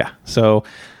 Okay. Yeah, so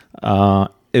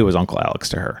it was Uncle Alex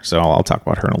to her. So I'll talk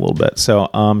about her in a little bit. So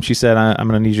she said, I'm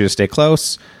going to need you to stay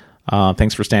close.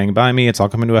 Thanks for standing by me. It's all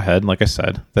coming to a head, like I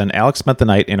said. Then Alex spent the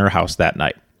night in her house that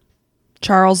night.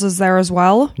 Charles is there as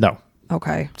well? No.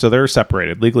 Okay. So they're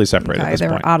separated, legally separated at this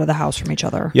point. They're out of the house from each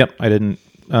other. Yep. I didn't,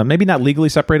 maybe not legally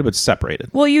separated, but separated.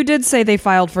 Well, you did say they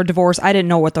filed for divorce. I didn't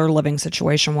know what their living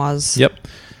situation was. Yep.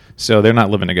 So they're not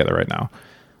living together right now.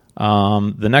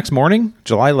 The next morning,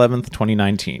 July 11th,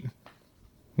 2019.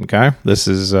 Okay, this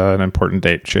is an important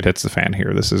date. Shit hits the fan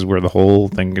here. This is where the whole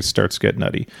thing starts to get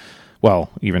nutty. Well,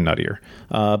 even nuttier.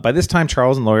 By this time,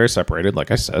 Charles and Lori are separated,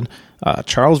 like I said.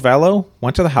 Charles Vallow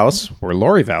went to the house where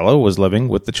Lori Vallow was living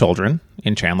with the children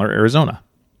in Chandler, Arizona.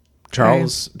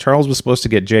 Charles was supposed to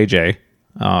get JJ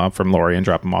from Lori and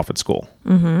drop him off at school.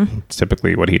 Mm-hmm. It's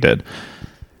typically what he did.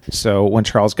 So when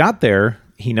Charles got there,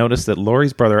 he noticed that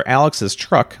Lori's brother Alex's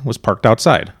truck was parked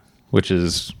outside, which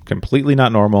is completely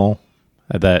not normal.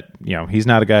 That, he's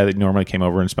not a guy that normally came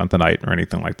over and spent the night or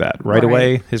anything like that. Right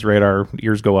away, his radar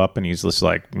ears go up and he's just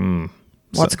like,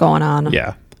 what's going on?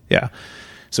 Yeah.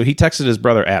 So he texted his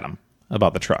brother Adam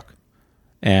about the truck.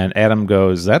 And Adam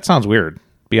goes, that sounds weird.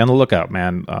 Be on the lookout,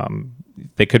 man.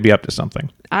 They could be up to something.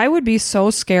 I would be so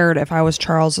scared if I was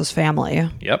Charles's family.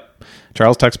 Yep.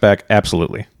 Charles texts back,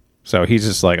 absolutely. So he's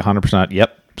just like 100%,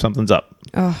 yep, something's up.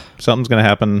 Ugh. Something's going to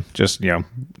happen. Just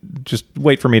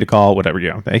wait for me to call, whatever.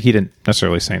 He didn't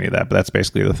necessarily say any of that, but that's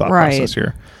basically the thought process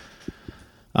here.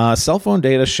 Cell phone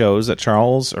data shows that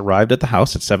Charles arrived at the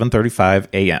house at 7:35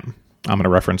 a.m. I'm going to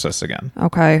reference this again.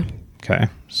 Okay.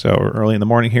 So early in the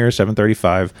morning here,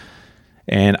 7:35.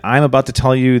 And I'm about to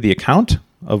tell you the account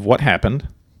of what happened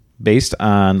based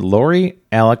on Lori,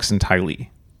 Alex, and Tylee.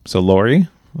 So Lori,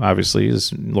 obviously,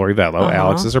 is Lori Vallow. Uh-huh.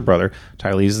 Alex is her brother.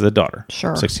 Tylee is the daughter.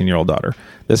 Sure. 16-year-old daughter.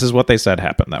 This is what they said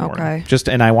happened that morning.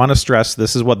 Okay. And I want to stress,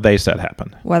 this is what they said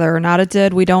happened. Whether or not it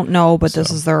did, we don't know, but this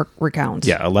is their recount.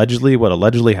 Yeah, what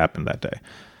allegedly happened that day.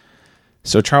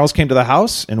 So Charles came to the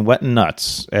house and went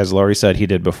nuts, as Lori said he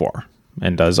did before,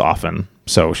 and does often.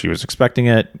 So she was expecting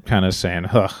it, kind of saying,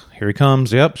 here he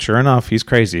comes. Yep, sure enough, he's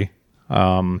crazy.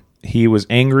 He was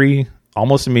angry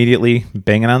almost immediately,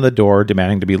 banging on the door,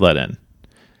 demanding to be let in.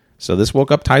 So this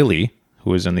woke up Tylee, who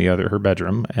was in her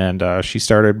bedroom, and she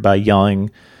started by yelling.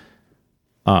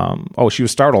 She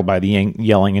was startled by the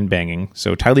yelling and banging.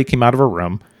 So Tylee came out of her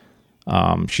room.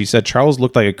 She said Charles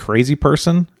looked like a crazy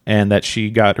person, and that she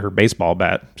got her baseball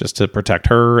bat just to protect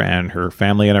her and her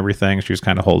family and everything. She was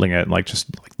kind of holding it and just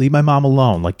leave my mom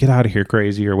alone, get out of here,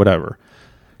 crazy, or whatever.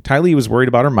 Tylee was worried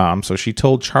about her mom, so she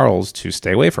told Charles to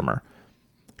stay away from her.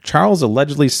 Charles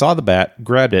allegedly saw the bat,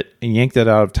 grabbed it, and yanked it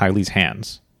out of Tylee's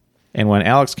hands. And when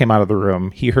Alex came out of the room,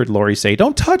 he heard Lori say,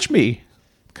 "Don't touch me!"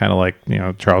 Kind of like,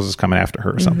 Charles is coming after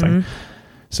her or something.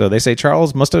 So they say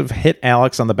Charles must have hit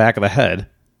Alex on the back of the head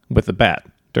with the bat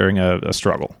during a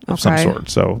struggle of some sort.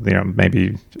 So,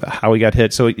 maybe how he got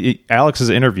hit. So Alex is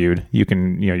interviewed. You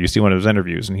can, you see one of his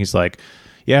interviews, and he's like,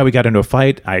 yeah, we got into a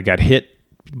fight. I got hit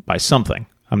by something.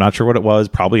 I'm not sure what it was.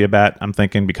 Probably a bat. I'm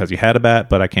thinking because he had a bat,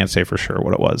 but I can't say for sure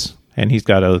what it was. And he's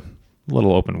got a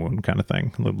little open wound kind of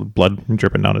thing, a little blood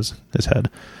dripping down his head.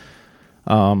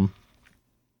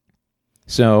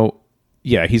 So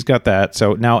yeah, he's got that.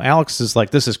 So now Alex is like,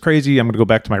 this is crazy. I'm going to go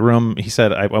back to my room. He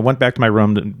said, I went back to my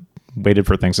room and waited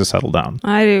for things to settle down.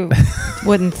 I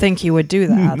wouldn't think he would do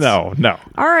that. No.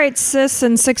 All right, sis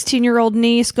and 16-year-old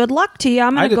niece, good luck to you.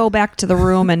 I'm going to go back to the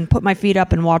room and put my feet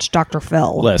up and watch Dr.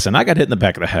 Phil. Listen, I got hit in the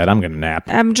back of the head. I'm going to nap.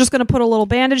 I'm just going to put a little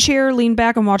bandage here, lean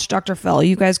back, and watch Dr. Phil.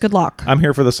 You guys, good luck. I'm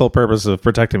here for the sole purpose of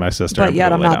protecting my sister. But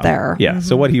yet I'm not there. Yeah,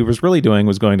 So what he was really doing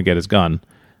was going to get his gun,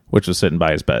 which was sitting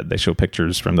by his bed. They show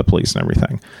pictures from the police and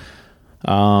everything.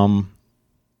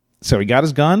 So he got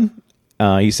his gun.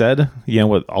 He said,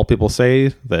 what all people say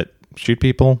that shoot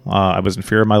people. I was in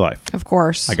fear of my life. Of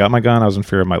course. I got my gun. I was in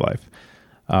fear of my life.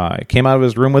 He came out of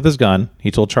his room with his gun.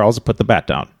 He told Charles to put the bat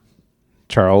down.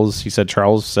 Charles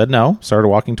said no, started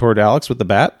walking toward Alex with the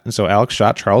bat. And so Alex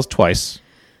shot Charles twice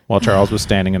while Charles was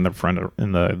standing in the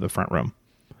front room.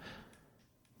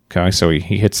 Okay. So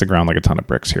he hits the ground like a ton of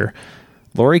bricks here.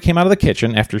 Lori came out of the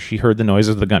kitchen after she heard the noise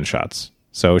of the gunshots.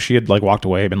 So she had walked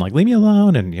away, been like, leave me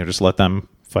alone. And just let them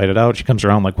fight it out. She comes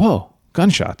around like, whoa,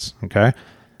 gunshots. Okay.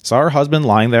 Saw her husband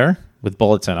lying there with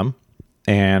bullets in him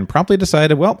and promptly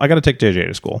decided, well, I got to take JJ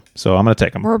to school. So I'm going to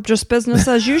take him. We're just business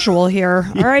as usual here.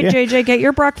 All right, yeah. JJ, get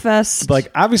your breakfast.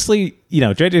 Obviously,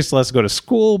 JJ still has to go to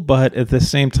school, but at the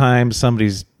same time,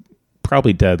 somebody's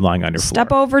probably dead lying on your floor.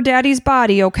 Step over daddy's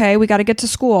body. Okay. We got to get to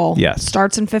school. Yes.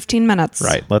 Starts in 15 minutes.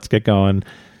 Right. Let's get going.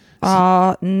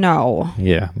 No.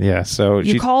 Yeah. So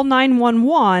you call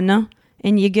 911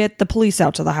 and you get the police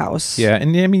out to the house. Yeah,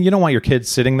 and you don't want your kids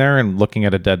sitting there and looking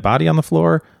at a dead body on the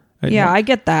floor. Yeah, I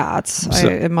get that.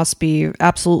 It must be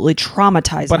absolutely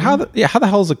traumatizing. But how the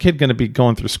hell is a kid going to be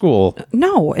going through school?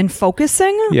 No, and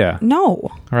focusing? Yeah. No.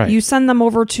 Right. You send them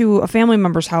over to a family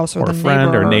member's house or the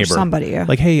friend neighbor or neighbor. Somebody.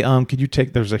 Like, hey, could you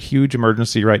there's a huge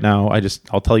emergency right now.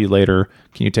 I'll tell you later.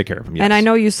 Can you take care of him? Yes. And I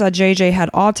know you said JJ had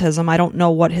autism. I don't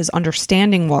know what his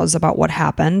understanding was about what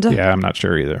happened. Yeah, I'm not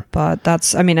sure either. But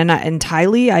that's, and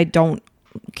Tylee,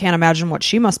 can't imagine what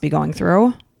she must be going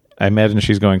through. I imagine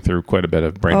she's going through quite a bit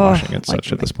of brainwashing and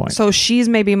such at this point. So she's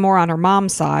maybe more on her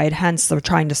mom's side, hence they're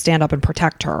trying to stand up and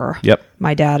protect her. Yep.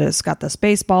 My dad has got this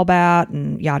baseball bat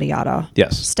and yada yada.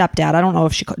 Yes. Stepdad. I don't know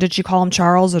if did she call him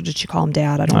Charles or did she call him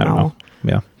Dad? I don't know.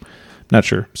 Yeah. Not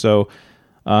sure. So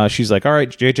she's like, all right,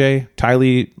 JJ,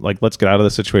 Tylee, like, let's get out of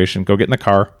the situation. Go get in the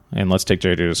car and let's take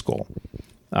JJ to school.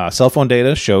 Cell phone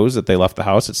data shows that they left the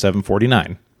house at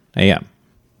 7:49 a.m.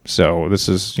 So this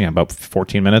is about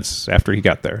 14 minutes after he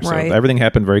got there. So Right. everything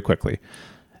happened very quickly.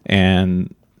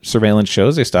 And surveillance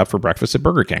shows they stopped for breakfast at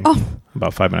Burger King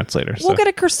about 5 minutes later. We'll get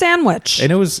a Kerr sandwich.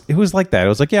 And it was like that. It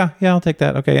was like, yeah, I'll take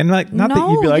that. Okay. And like, not that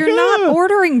you'd be like, you're not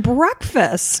ordering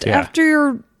breakfast after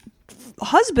your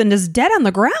husband is dead on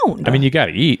the ground. I mean, you got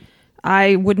to eat.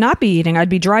 I would not be eating. I'd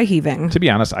be dry heaving. To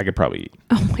be honest, I could probably eat.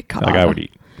 Oh my God. Like I would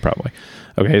eat, probably.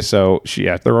 Okay, so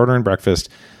they're ordering breakfast.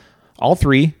 All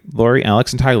three, Lori,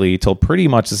 Alex, and Tylee, told pretty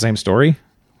much the same story,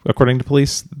 according to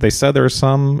police. They said there were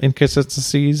some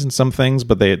inconsistencies and some things,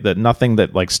 but that nothing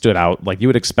that like stood out. Like you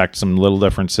would expect some little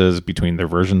differences between their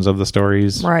versions of the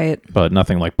stories. Right. But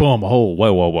nothing like, boom,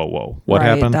 whoa. What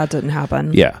happened? That didn't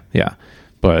happen. Yeah.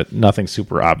 But nothing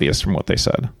super obvious from what they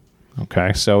said.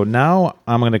 Okay, so now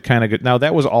I'm going to kind of get... Now,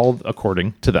 that was all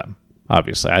according to them,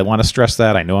 obviously. I want to stress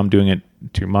that. I know I'm doing it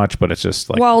too much, but it's just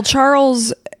like... Well,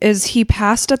 Charles, is he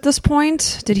passed at this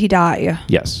point? Did he die?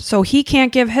 Yes. So he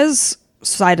can't give his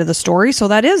side of the story, so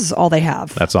that is all they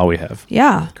have. That's all we have.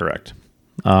 Yeah. Correct.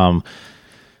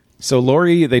 So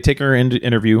Lori, they take her into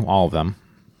interview, all of them.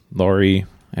 Lori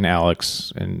and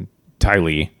Alex and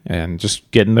Tylee, and just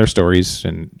getting their stories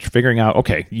and figuring out,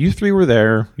 okay, you three were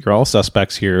there. You're all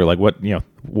suspects here. Like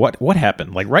what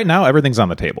happened? Like right now, everything's on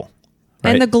the table.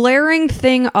 Right? And the glaring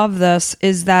thing of this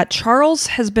is that Charles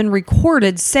has been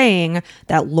recorded saying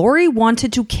that Lori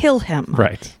wanted to kill him.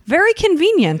 Right. Very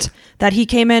convenient that he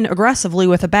came in aggressively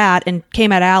with a bat and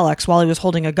came at Alex while he was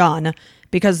holding a gun,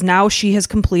 because now she has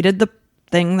completed the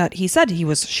thing that he said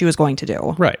she was going to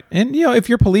do. Right. And if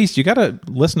you're police, you got to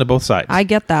listen to both sides. I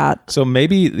get that. So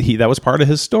maybe that was part of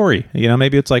his story.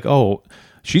 Maybe it's like, oh,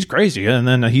 she's crazy, and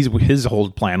then his whole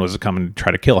plan was to come and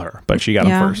try to kill her, but she got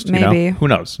him first. Maybe. Who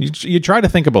knows? You try to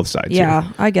think of both sides. Yeah,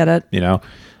 here, I get it.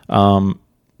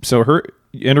 So her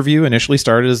interview initially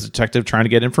started as a detective trying to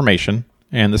get information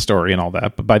and the story and all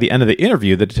that, but by the end of the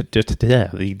interview, the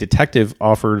detective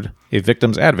offered a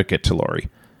victim's advocate to Lori.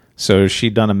 So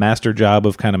she'd done a master job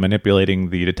of kind of manipulating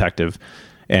the detective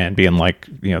and being like,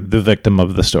 the victim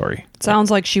of the story. Sounds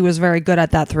like she was very good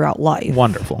at that throughout life.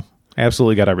 Wonderful.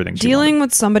 Absolutely got everything. Dealing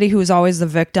with somebody who is always the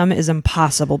victim is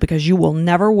impossible, because you will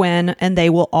never win and they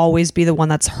will always be the one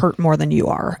that's hurt more than you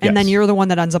are. And then you're the one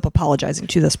that ends up apologizing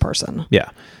to this person. Yeah.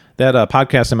 That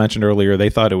podcast I mentioned earlier,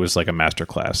 they thought it was like a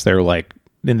masterclass. They were like,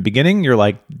 in the beginning, you're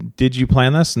like, did you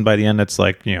plan this? And by the end, it's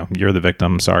like, you're the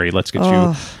victim. Sorry, let's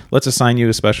assign you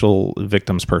a special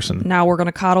victims person. Now we're going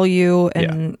to coddle you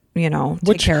and,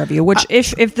 take care of you. Which,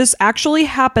 if this actually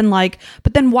happened,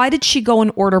 but then why did she go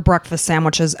and order breakfast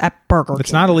sandwiches at Burger King?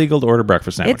 It's not illegal to order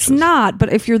breakfast sandwiches. It's not.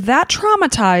 But if you're that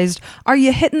traumatized, are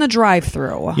you hitting the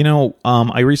drive-thru?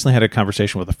 I recently had a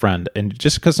conversation with a friend, and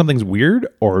just because something's weird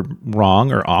or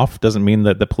wrong or off doesn't mean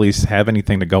that the police have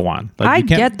anything to go on. I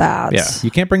get that. Yeah.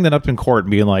 You can't bring that up in court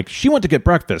and be like, she went to get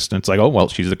breakfast. And it's like, oh, well,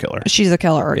 she's a killer. She's a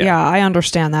killer. Yeah, I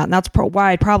understand that. And that's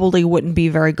why I probably wouldn't be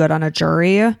very good on a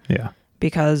jury. Yeah.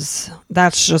 Because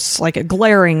that's just like a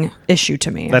glaring issue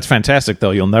to me. That's fantastic, though.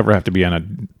 You'll never have to be on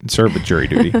a serve with jury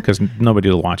duty because nobody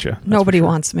will want you. Nobody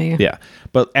wants me. Yeah.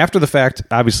 But after the fact,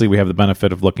 obviously, we have the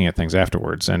benefit of looking at things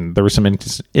afterwards. And there were some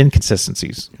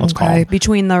inconsistencies, let's call them.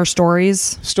 Between their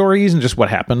stories? Stories and just what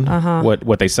happened.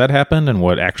 What they said happened and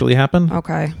what actually happened.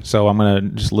 Okay. So I'm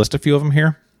going to just list a few of them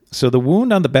here. So the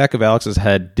wound on the back of Alex's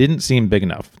head didn't seem big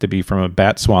enough to be from a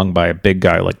bat swung by a big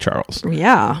guy like Charles.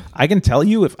 Yeah. I can tell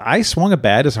you, if I swung a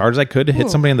bat as hard as I could to hit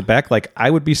somebody in the back,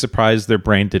 I would be surprised their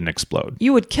brain didn't explode.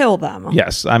 You would kill them.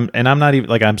 Yes. I'm not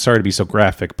even I'm sorry to be so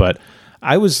graphic, but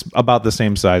I was about the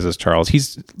same size as Charles.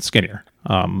 He's skinnier,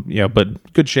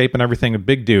 but good shape and everything. A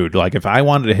big dude. If I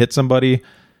wanted to hit somebody,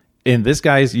 in this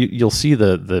guy's, you'll see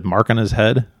the mark on his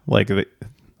head.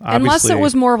 Unless it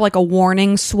was more of a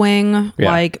warning swing,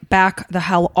 back the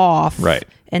hell off, right,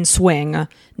 and swing,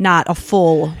 not a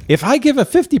full. If I give a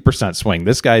 50% swing,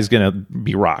 this guy's gonna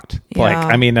be rocked.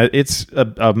 Yeah. It's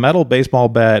a metal baseball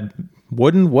bat,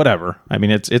 wooden, whatever.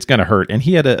 It's gonna hurt. And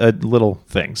he had a little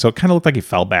thing, so it kind of looked like he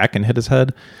fell back and hit his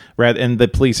head. And the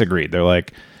police agreed. They're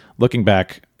like, looking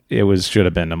back, it should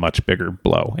have been a much bigger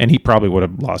blow, and he probably would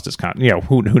have lost his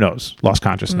who knows, lost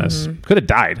consciousness, could have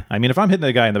died. If I'm hitting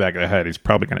the guy in the back of the head, he's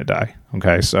probably going to die.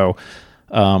 Okay, so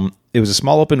it was a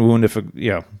small open wound.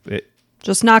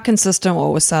 Just not consistent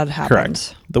what was said happened.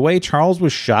 Correct. The way Charles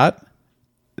was shot,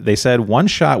 they said one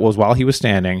shot was while he was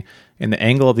standing, and the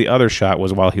angle of the other shot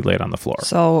was while he laid on the floor.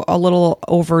 So a little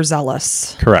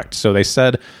overzealous. Correct. So they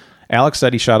said, Alex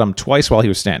said he shot him twice while he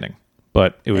was standing,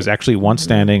 but it was actually once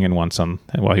standing and once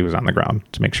while he was on the ground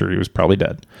to make sure he was probably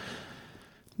dead.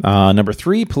 Number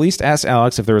 3, police asked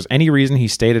Alex if there was any reason he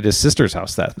stayed at his sister's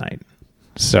house that night.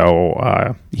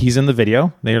 So he's in the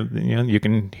video. You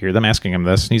can hear them asking him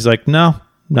this. And he's like, no,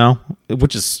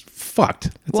 which is fucked.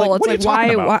 It's like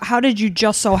why? How did you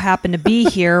just so happen to be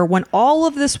here when all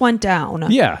of this went down?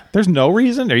 Yeah, there's no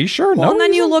reason. Are you sure? Well, and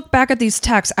then you look back at these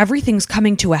texts. Everything's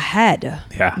coming to a head.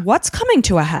 Yeah. What's coming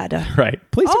to a head? Right.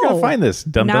 Police are going to find this.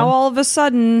 Now all of a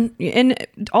sudden, and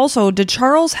also, did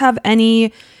Charles have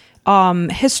any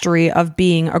history of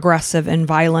being aggressive and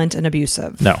violent and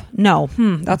abusive? No.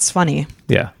 That's funny.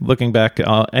 Yeah. Looking back,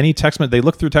 any they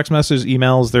looked through text messages,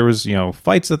 emails. There was,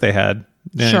 fights that they had.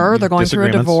 Sure, they're going through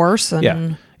a divorce.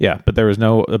 And yeah, but there was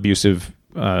no abusive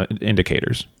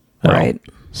indicators. Right.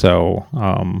 So,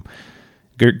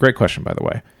 great question, by the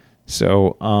way.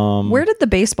 So, where did the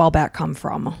baseball bat come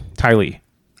from? Tylee.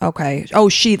 Okay. Oh,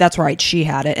 that's right. She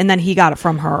had it. And then he got it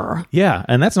from her. Yeah.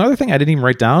 And that's another thing I didn't even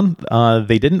write down.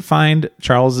 They didn't find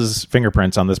Charles's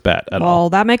fingerprints on this bat at all. Well,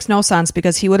 that makes no sense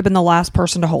because he would have been the last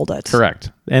person to hold it.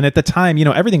 Correct. And at the time,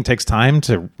 everything takes time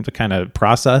to kind of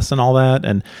process and all that.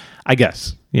 And I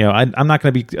guess, I'm not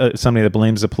going to be somebody that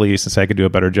blames the police and say I could do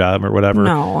a better job or whatever.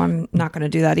 No, I'm not going to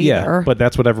do that either. Yeah, but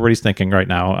that's what everybody's thinking right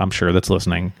now, I'm sure, that's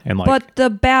listening. But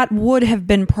the bat would have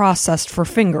been processed for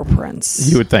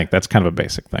fingerprints. You would think. That's kind of a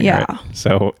basic thing, yeah. Right?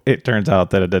 So it turns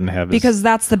out that it didn't have because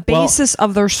that's the basis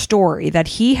of their story, that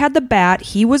he had the bat,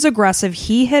 he was aggressive,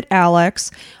 he hit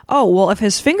Alex. Oh, well, if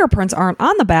his fingerprints aren't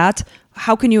on the bat,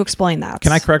 how can you explain that?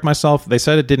 Can I correct myself? They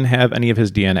said it didn't have any of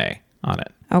his DNA on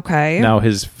it. Okay. Now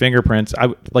his fingerprints,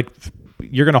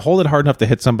 you're going to hold it hard enough to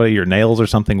hit somebody, your nails or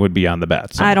something would be on the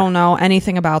bat somewhere. I don't know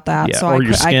anything about that. Yeah, so or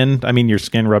your skin. Your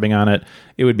skin rubbing on it,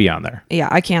 it would be on there. Yeah,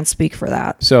 I can't speak for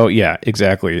that. So, yeah,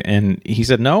 exactly. And he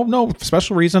said, no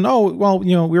special reason. Oh, well,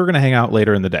 we were going to hang out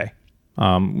later in the day.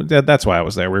 That's why I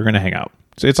was there. We were going to hang out.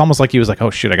 So it's almost like he was like, oh,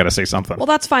 shit, I got to say something. Well,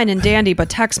 that's fine and dandy, but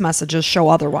text messages show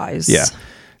otherwise. Yeah.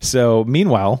 So,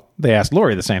 meanwhile, they asked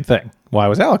Lori the same thing. Why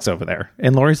was Alex over there?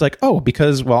 And Lori's like, oh,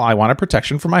 because, I wanted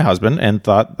protection for my husband and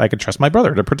thought I could trust my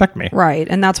brother to protect me. Right.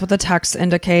 And that's what the texts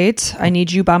indicate. I need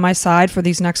you by my side for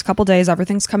these next couple days.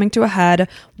 Everything's coming to a head.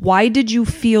 Why did you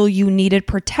feel you needed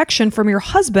protection from your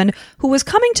husband who was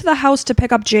coming to the house to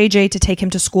pick up JJ to take him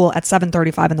to school at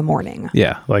 7:35 in the morning?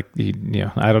 Yeah. I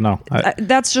don't know.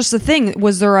 That's just the thing.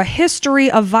 Was there a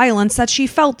history of violence that she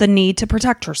felt the need to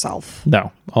protect herself?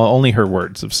 No. Only her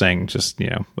words of saying just,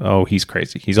 oh, he's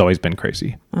crazy. He's always been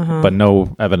crazy. But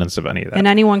no evidence of any of that. And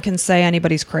anyone can say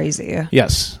anybody's crazy.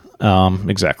 Yes,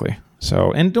 exactly.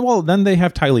 So, then they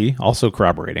have Tylee also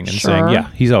corroborating and saying, yeah,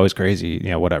 he's always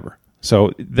crazy, whatever.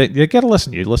 So they got to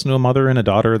listen. You listen to a mother and a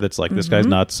daughter that's like, this guy's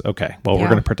nuts. Okay, well, we're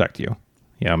going to protect you.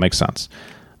 Yeah, it makes sense.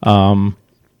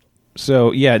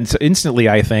 So instantly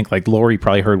I think like Lori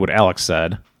probably heard what Alex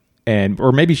said.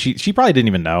 Or maybe she probably didn't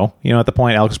even know. At the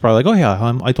point, Alex was probably like, oh,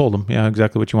 yeah, I told him. Yeah,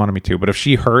 exactly what you wanted me to. But if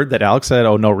she heard that Alex said,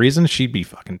 oh, no reason, she'd be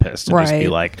fucking pissed. And just be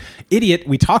like, idiot,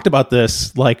 we talked about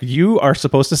this. Like, you are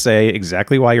supposed to say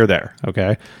exactly why you're there.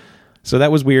 Okay? So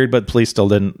that was weird, but police still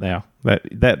didn't. Yeah,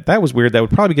 that was weird. That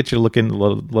would probably get you to look in a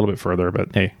little bit further.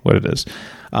 But hey, what it is.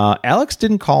 Alex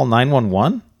didn't call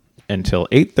 911 until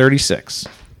 8:36.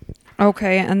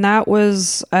 Okay, and that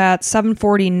was at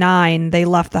 7:49. They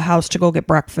left the house to go get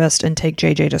breakfast and take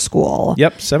JJ to school.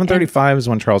 Yep, 7:35 is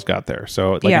when Charles got there.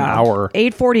 So an hour.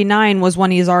 8:49 was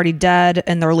when he's already dead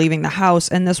and they're leaving the house.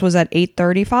 And this was at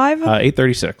 8:35?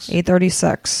 8:36.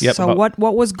 8:36. Yep, so what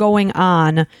was going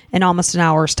on in almost an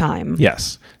hour's time?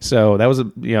 Yes. So that was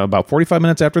about 45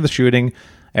 minutes after the shooting,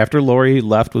 after Lori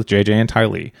left with JJ and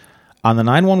Tylee. On the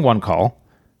 911 call,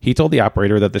 he told the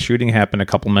operator that the shooting happened a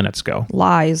couple minutes ago.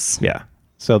 Lies. Yeah.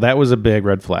 So that was a big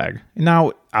red flag.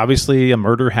 Now, obviously, a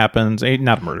murder happens.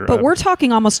 Not a murder. But we're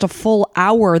talking almost a full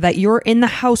hour that you're in the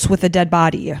house with a dead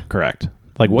body. Correct.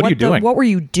 Like, what are you doing? What were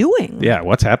you doing? Yeah,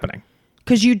 what's happening?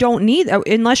 Because you don't need,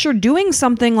 unless you're doing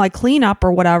something like cleanup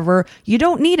or whatever, you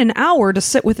don't need an hour to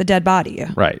sit with a dead body.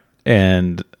 Right.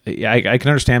 And I can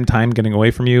understand time getting away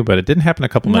from you, but it didn't happen a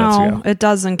couple minutes ago. No, it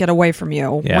doesn't get away from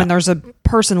you when there's a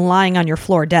person lying on your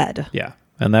floor dead. Yeah.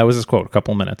 And that was his quote, a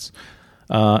couple minutes.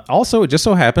 Also, it just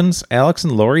so happens Alex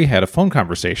and Lori had a phone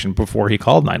conversation before he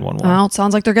called 911. Well, it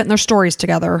sounds like they're getting their stories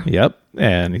together. Yep.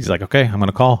 And he's like, okay, I'm going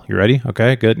to call. You ready?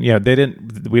 Okay, good. Yeah,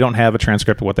 we don't have a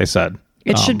transcript of what they said.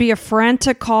 It should be a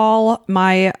frantic call.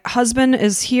 My husband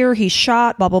is here. He's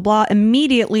shot, blah, blah, blah,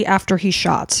 immediately after he's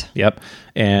shot. Yep.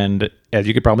 And as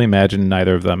you could probably imagine,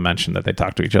 neither of them mentioned that they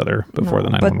talked to each other before the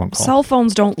 911 But call. cell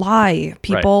phones don't lie,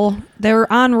 people. Right.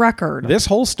 They're on record. This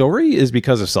whole story is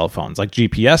because of cell phones, like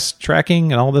GPS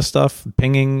tracking and all this stuff,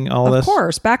 pinging, all this. Of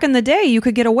course. Back in the day, you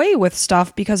could get away with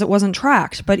stuff because it wasn't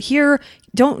tracked. But here,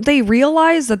 don't they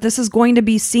realize that this is going to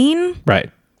be seen?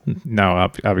 Right. No,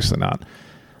 obviously not.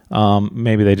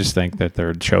 Maybe they just think that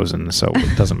they're chosen, so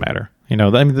it doesn't matter. I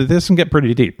mean, this can get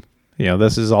pretty deep.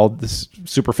 This is all this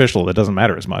superficial. It doesn't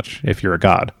matter as much if you're a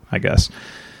god, I guess.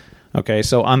 Okay,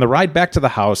 so on the ride back to the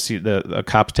house, the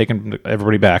cop's taking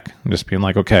everybody back, and just being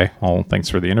like, okay, well, thanks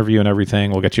for the interview and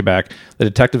everything. We'll get you back. The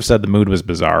detective said the mood was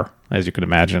bizarre, as you could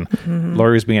imagine. Mm-hmm.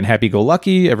 Lori was being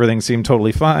happy-go-lucky. Everything seemed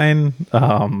totally fine.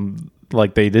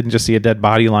 Like they didn't just see a dead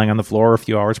body lying on the floor a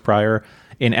few hours prior.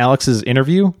 In Alex's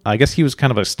interview, I guess he was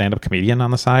kind of a stand-up comedian on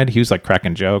the side. He was like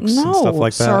cracking jokes and stuff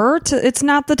like that. No, sir, it's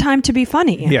not the time to be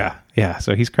funny. Yeah.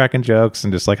 So he's cracking jokes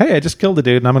and just like, hey, I just killed a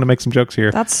dude and I'm going to make some jokes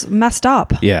here. That's messed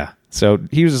up. Yeah. So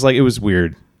he was just like, it was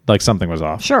weird. Like something was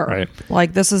off. Sure. Right.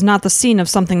 Like this is not the scene of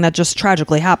something that just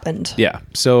tragically happened. Yeah.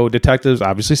 So detectives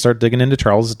obviously start digging into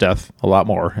Charles's death a lot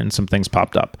more, and some things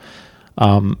popped up.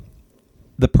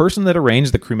 The person that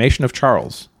arranged the cremation of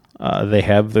Charles, they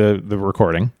have the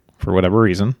recording for whatever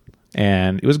reason.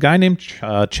 And it was a guy named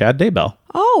Chad Daybell.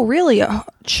 Oh, really?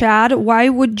 Chad, why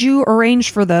would you arrange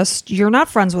for this? You're not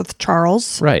friends with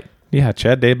Charles. Right. Yeah,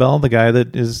 Chad Daybell, the guy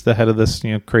that is the head of this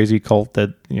crazy cult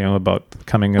that, about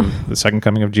the second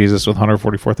coming of Jesus with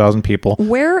 144,000 people.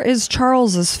 Where is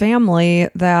Charles's family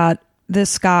that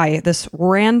this guy, this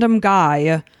random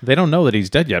guy... They don't know that he's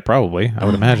dead yet, probably, I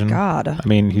would imagine. My God. I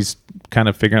mean, he's kind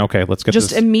of figuring, okay, let's get Just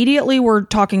this... immediately we're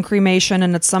talking cremation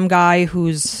and it's some guy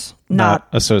who's not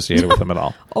associated with him at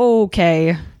all.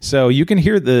 Okay. So you can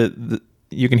hear the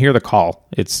call.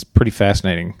 It's pretty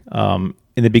fascinating.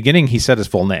 In the beginning, he said his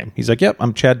full name. He's like, yep,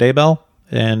 I'm Chad Daybell.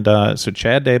 And so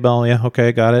Chad Daybell, yeah,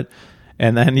 okay, got it.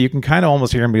 And then you can kind of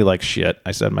almost hear him be like, shit,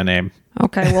 I said my name.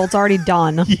 Okay, well, it's already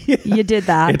done. Yeah. You did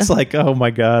that. It's like, oh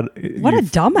my God. What a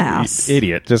dumbass.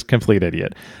 Idiot, just complete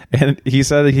idiot. And he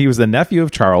said that he was the nephew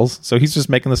of Charles, so he's just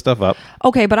making this stuff up.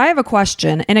 Okay, but I have a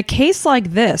question. In a case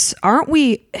like this, aren't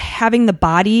we having the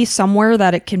body somewhere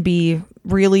that it can be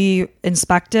really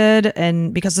inspected?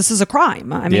 And because this is a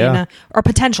crime, I mean, or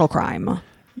potential crime.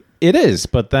 It is,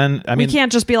 but then, I mean... We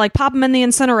can't just be like, pop him in the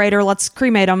incinerator, let's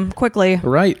cremate him quickly.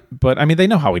 Right, but I mean, they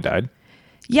know how he died.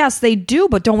 Yes, they do,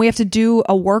 but don't we have to do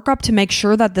a workup to make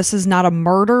sure that this is not a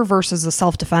murder versus a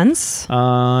self-defense?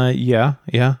 Yeah.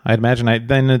 I'd imagine.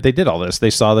 Then they did all this. They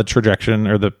saw the trajectory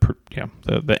or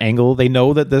the angle. They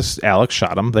know that this Alex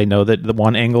shot him. They know that the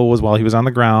one angle was while he was on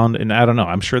the ground, and I don't know.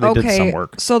 I'm sure they did some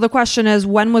work. So the question is,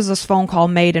 when was this phone call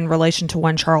made in relation to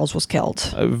when Charles was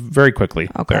killed? Very quickly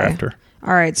thereafter.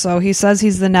 All right, so he says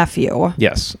he's the nephew.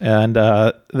 Yes, and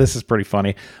this is pretty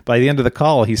funny. By the end of the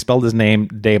call, he spelled his name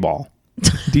Dayball.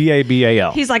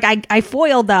 Dabal. He's like, I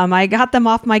foiled them. I got them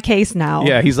off my case now.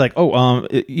 Yeah, he's like,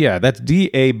 that's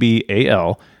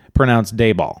Dabal, pronounced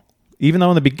Dayball. Even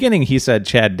though in the beginning he said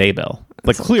Chad Daybell.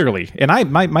 Like clearly.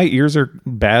 And my ears are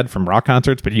bad from rock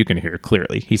concerts, but you can hear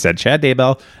clearly. He said Chad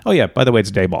Daybell. Oh yeah, by the way,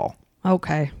 it's Dayball.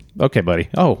 Okay. Okay, buddy.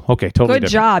 Oh, okay, totally Good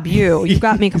different. job, you. You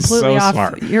got me completely So off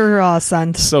smart. your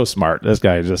scent. So smart. This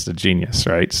guy is just a genius,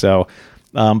 right? So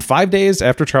 5 days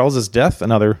after Charles's death,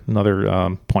 another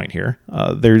point here,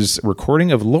 there's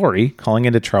recording of Lori calling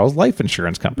into Charles' life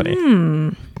insurance company.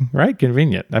 Right?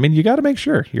 Convenient. I mean, you got to make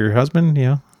sure your husband,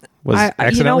 was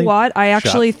accidentally You know what? I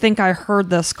actually shot. think I heard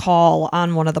this call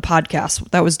on one of the podcasts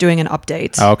that was doing an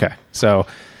update. Oh, okay. So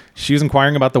she was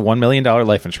inquiring about the $1 million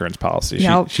life insurance policy.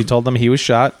 Yep. She told them he was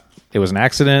shot, it was an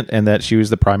accident, and that she was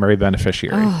the primary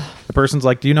beneficiary. The person's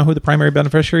like, do you know who the primary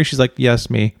beneficiary? She's like, yes,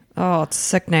 me. Oh, it's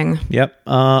sickening. Yep.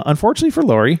 Unfortunately for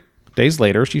Lori, days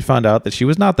later, she found out that she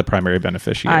was not the primary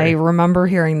beneficiary. I remember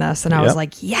hearing this, and I was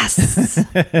like, yes.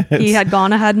 He had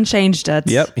gone ahead and changed it.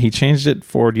 Yep. He changed it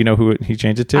for, do you know who he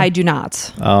changed it to? I do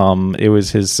not. It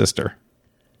was his sister,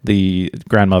 the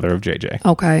grandmother of JJ.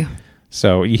 Okay.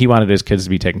 So he wanted his kids to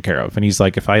be taken care of. And he's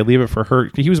like, if I leave it for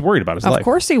her, he was worried about his life. Of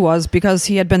course he was, because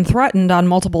he had been threatened on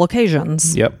multiple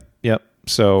occasions. Yep.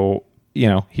 So,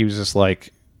 he was just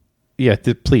like, yeah,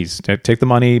 please take the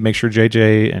money, make sure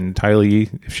JJ and Tylee,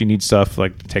 if she needs stuff,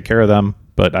 like take care of them.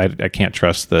 But I can't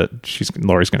trust that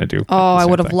Lori's going to do. Oh, I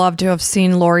would have loved to have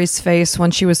seen Lori's face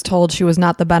when she was told she was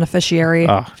not the beneficiary.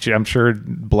 I'm sure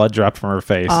blood dropped from her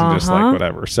face and just like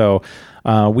whatever. So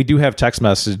we do have text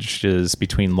messages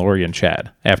between Lori and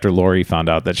Chad after Lori found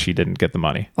out that she didn't get the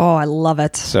money. Oh, I love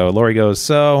it. So Lori goes,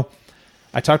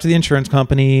 I talked to the insurance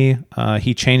company.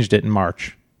 He changed it in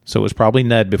March. So it was probably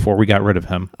Ned before we got rid of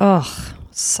him. Ugh,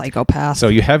 psychopath. So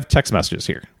you have text messages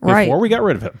here. Right. Before we got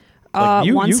rid of him.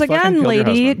 Like, Once you fucking again, killed your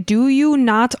lady, husband. do you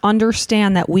not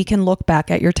understand that we can look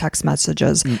back at your text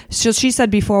messages? So she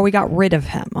said before we got rid of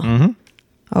him.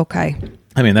 Mm-hmm. Okay.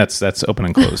 I mean, that's open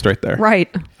and closed right there.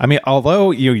 Right. I mean,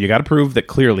 although you got to prove that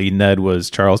clearly Ned was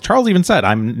Charles. Charles even said,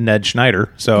 "I'm Ned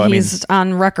Schneider." So He's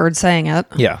on record saying it.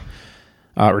 yeah,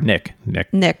 or Nick.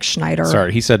 Nick Schneider.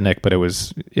 Sorry, he said Nick, but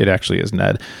it actually is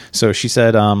Ned. So she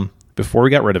said, before we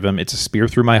got rid of him, it's a spear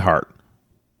through my heart.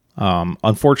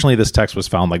 Unfortunately, this text was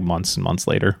found like months and months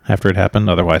later after it happened.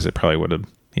 Otherwise, it probably would have,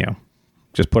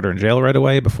 just put her in jail right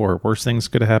away before worse things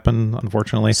could have happened,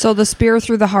 unfortunately. So the spear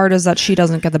through the heart is that she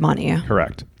doesn't get the money.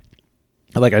 Correct.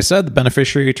 Like I said, the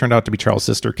beneficiary turned out to be Charles'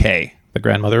 sister, Kay, the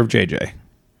grandmother of JJ.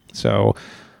 So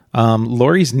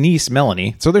Lori's niece,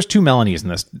 Melanie. So there's two Melanies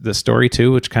in this story,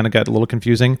 too, which kind of got a little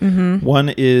confusing. Mm-hmm.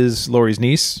 One is Lori's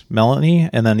niece, Melanie,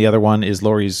 and then the other one is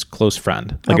Lori's close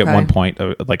friend. Like at one point,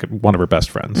 like one of her best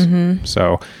friends. Mm-hmm.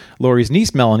 So Lori's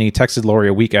niece, Melanie, texted Lori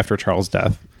a week after Charles'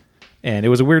 death. And it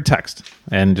was a weird text.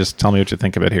 And just tell me what you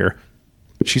think of it here.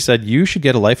 She said, "You should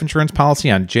get a life insurance policy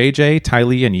on JJ,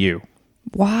 Tylee, and you."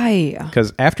 Why?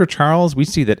 Because after Charles, we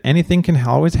see that anything can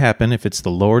always happen if it's the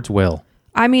Lord's will.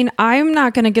 I mean, I'm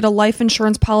not going to get a life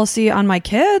insurance policy on my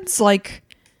kids. Like,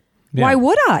 why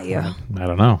would I? I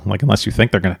don't know. Like, unless you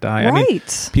think they're going to die. I mean,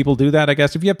 Right. people do that, I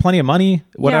guess. If you have plenty of money,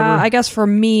 whatever. Yeah, I guess for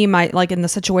me, in the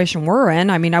situation we're in,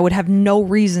 I mean, I would have no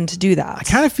reason to do that. I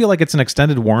kind of feel like it's an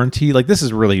extended warranty. Like, this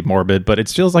is really morbid, but it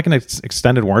feels like an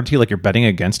extended warranty, like you're betting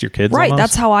against your kids. Right, almost.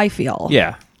 that's how I feel.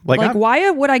 Yeah. Like why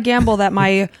would I gamble that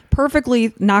my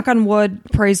perfectly, knock on wood,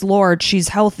 praise Lord, she's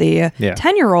healthy,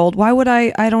 10-year-old, why would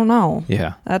I don't know.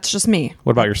 Yeah. That's just me.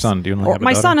 What about your son? Do you only have a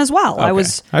my daughter? son as well. Okay.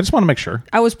 I just want to make sure.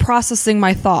 I was processing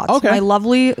my thoughts. Okay. My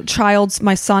lovely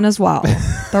my son as well.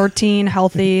 13,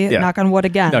 healthy, knock on wood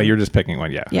again. No, you're just picking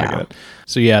one. Yeah. Yeah. I get it.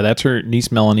 So yeah, that's her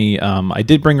niece, Melanie. I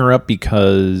did bring her up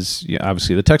because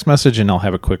obviously the text message, and I'll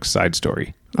have a quick side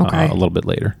story Okay. a little bit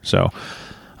later. So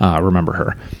remember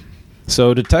her.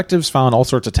 So detectives found all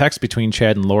sorts of texts between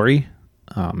Chad and Lori.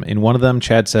 In one of them,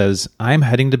 Chad says, "I'm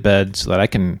heading to bed so that I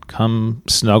can come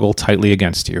snuggle tightly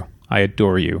against you. I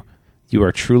adore you. You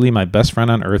are truly my best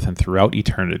friend on earth and throughout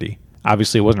eternity."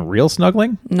 Obviously, it wasn't real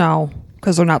snuggling. No,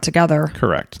 because they're not together.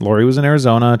 Correct. Lori was in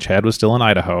Arizona. Chad was still in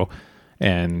Idaho.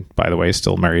 And by the way,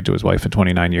 still married to his wife of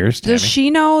 29 years. Tammy. Does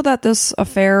she know that this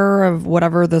affair of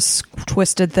whatever this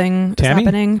twisted thing is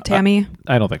happening? Tammy?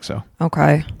 I don't think so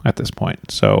Okay. at this point.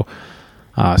 So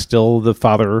still the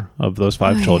father of those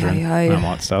 5 children and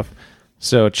all that stuff.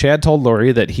 So Chad told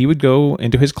Lori that he would go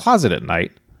into his closet at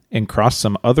night and cross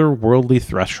some otherworldly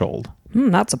threshold.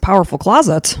 That's a powerful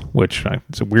closet. Which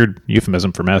it's a weird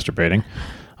euphemism for masturbating,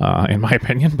 in my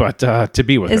opinion, but to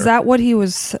be with her. Is that what he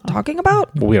was talking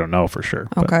about? Well, we don't know for sure.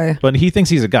 Okay. But he thinks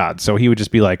he's a god, so he would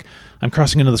just be like, "I'm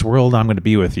crossing into this world, I'm going to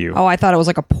be with you." Oh, I thought it was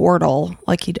like a portal.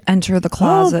 Like he'd enter the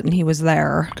closet and he was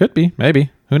there. Could be,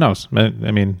 maybe. Who knows? I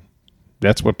mean,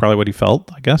 that's probably what he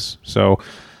felt, I guess. So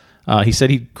he said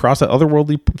he'd cross that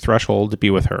otherworldly threshold to be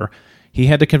with her. He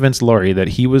had to convince Lori that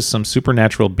he was some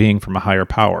supernatural being from a higher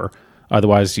power.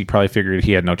 Otherwise, he probably figured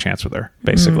he had no chance with her,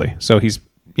 basically. So he's,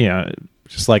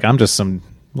 just like, I'm just some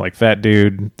like fat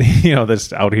dude,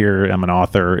 that's out here. I'm an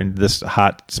author, and this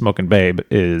hot smoking babe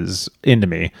is into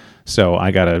me. So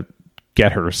I got to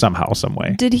get her somehow, some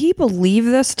way. Did he believe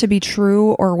this to be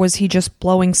true, or was he just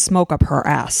blowing smoke up her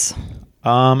ass?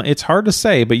 It's hard to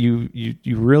say, but you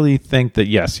really think that,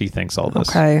 yes, he thinks all this.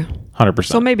 Okay. 100%.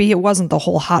 So maybe it wasn't the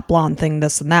whole hot blonde thing,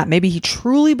 this and that. Maybe he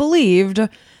truly believed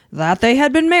that they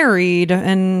had been married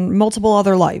in multiple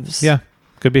other lives. Yeah,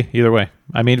 could be either way.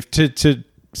 I mean, to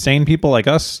sane people like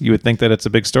us, you would think that it's a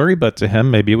big story, but to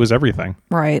him, maybe it was everything.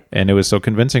 Right. And it was so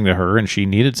convincing to her, and she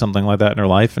needed something like that in her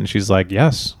life, and she's like,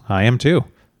 yes, I am too.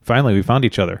 Finally, we found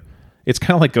each other. It's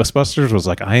kind of like Ghostbusters was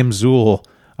like, I am Zool.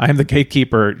 I am the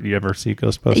gatekeeper. You ever see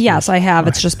Ghostbusters? Yes, I have.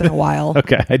 It's just been a while.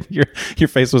 Okay. Your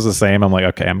face was the same. I'm like,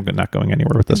 okay, I'm not going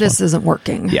anywhere with this one. This isn't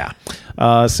working. Yeah.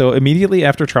 So immediately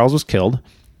after Charles was killed,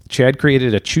 Chad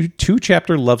created a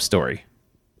 2-chapter love story.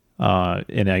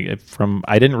 And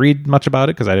I didn't read much about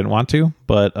it because I didn't want to,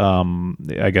 but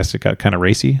I guess it got kind of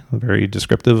racy, very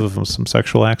descriptive of some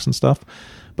sexual acts and stuff.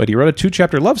 But he wrote a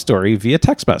 2-chapter love story via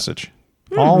text message.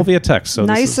 All via text. So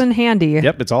nice and handy.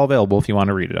 Yep, it's all available if you want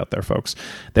to read it out there, folks.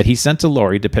 That he sent to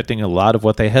Lori, depicting a lot of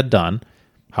what they had done,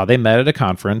 how they met at a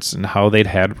conference, and how they'd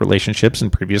had relationships in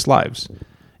previous lives.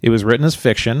 It was written as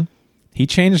fiction. He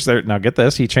changed their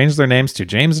names to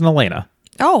James and Elena.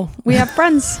 Oh, we have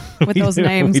friends with those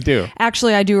names. We do.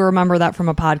 Actually, I do remember that from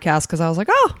a podcast because I was like,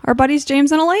 oh, our buddies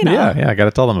James and Elena. Yeah, I got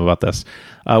to tell them about this.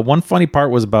 One funny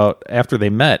part was about after they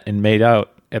met and made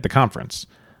out at the conference.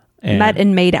 And, Met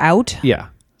and made out? Yeah.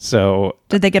 So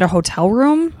Did they get a hotel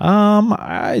room?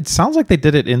 it sounds like they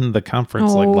did it in the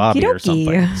conference lobby or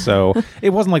something. So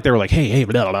it wasn't like they were like, hey,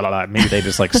 blah, blah, blah, blah. Maybe they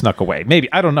just like snuck away.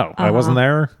 Maybe, I don't know. I wasn't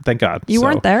there. Thank God. You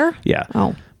weren't there? Yeah.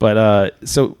 Oh. But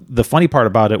so the funny part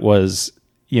about it was,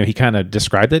 he kind of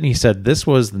described it and he said, this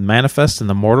was manifest in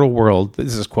the mortal world.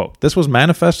 This is quote, this was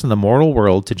manifest in the mortal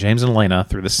world to James and Elena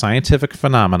through the scientific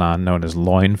phenomenon known as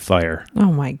loin fire.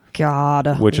 Oh my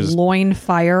God. Which is loin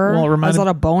fire? Well, it reminded- Is that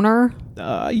a boner?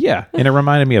 Yeah. And it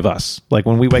reminded me of us. Like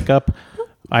when we wake up,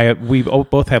 we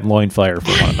both have loin fire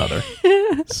for one another.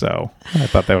 So I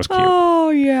thought that was cute. Oh,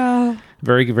 yeah.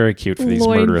 Very, very cute for these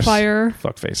Loin murderous fire.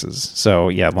 fuck faces. So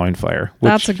yeah, loin fire.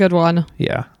 That's a good one.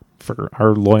 Yeah, for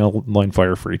our loyal loin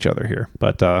fire for each other here.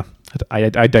 But I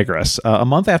digress. A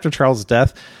month after Charles'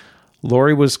 death,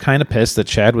 Lori was kind of pissed that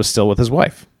Chad was still with his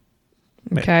wife.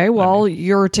 Okay, well,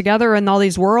 you're together in all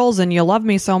these worlds and you love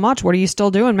me so much. What are you still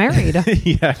doing married?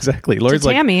 Yeah, exactly. Lori's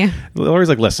Tammy. Lori's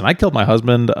like, listen, I killed my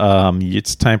husband.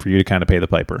 It's time for you to kind of pay the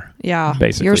piper. Yeah,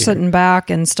 basically. You're sitting back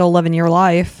and still living your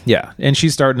life. Yeah, and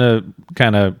she's starting to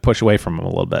kind of push away from him a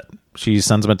little bit. She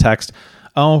sends him a text.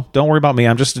 Oh, don't worry about me.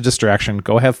 I'm just a distraction.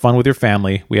 Go have fun with your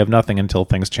family. We have nothing until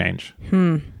things change.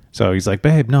 So he's like,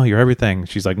 babe, no, you're everything.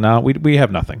 She's like, no, we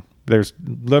have nothing. There's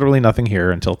literally nothing here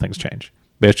until things change.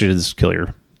 Bitches, kill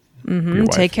your wife.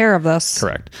 Take care of this.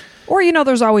 Correct. Or,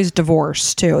 there's always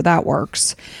divorce, too. That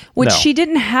works. Which No. she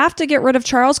didn't have to get rid of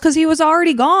Charles because he was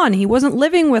already gone. He wasn't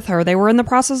living with her. They were in the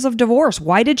process of divorce.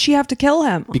 Why did she have to kill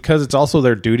him? Because it's also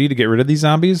their duty to get rid of these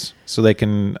zombies. So they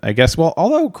can, I guess, well,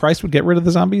 although Christ would get rid of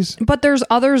the zombies. But there's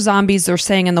other zombies they're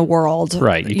saying in the world.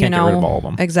 Right, you can't get rid of all of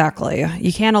them. Exactly.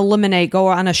 You can't go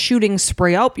on a shooting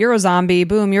spree. Oh, you're a zombie.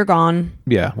 Boom, you're gone.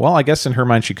 Yeah. Well, I guess in her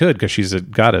mind she could because she's a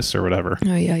goddess or whatever.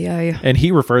 Oh, yeah. And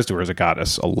he refers to her as a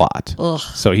goddess a lot. Ugh.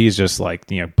 So he's just like,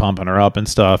 pumping her up and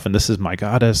stuff. And this is my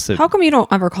goddess. How come you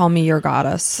don't ever call me your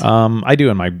goddess? I do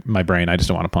in my brain. I just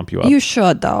don't want to pump you up. You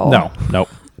should, though. No,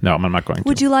 I'm not going to.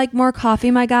 Would you like more coffee,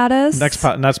 my goddess? Next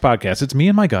podcast, it's me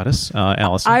and my goddess,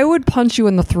 Allison. I would punch you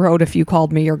in the throat if you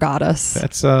called me your goddess.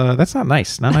 That's not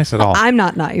nice. Not nice at all. I'm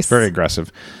not nice. Very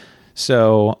aggressive.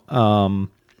 So,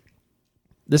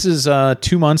 this is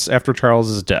 2 months after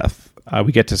Charles's death.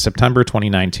 We get to September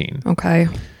 2019. Okay.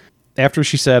 After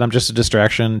she said, I'm just a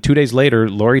distraction, 2 days later,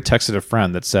 Lori texted a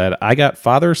friend that said, I got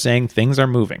father saying things are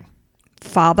moving.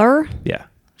 Father? Yeah.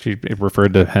 She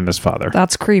referred to him as father.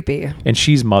 That's creepy. And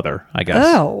she's mother, I guess.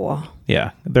 Oh.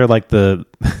 Yeah. They're like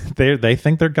they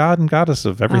think they're God and goddess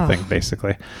of everything,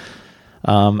 basically.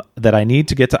 That I need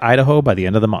to get to Idaho by the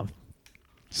end of the month.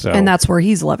 So, And that's where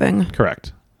he's living.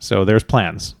 correct. So there's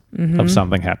plans of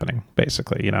something happening,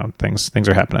 basically. Things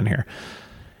are happening here.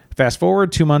 Fast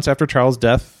forward 2 months after Charles'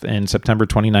 death in September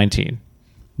 2019.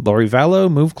 Lori Vallow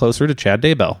moved closer to Chad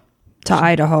Daybell. To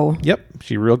Idaho. Yep.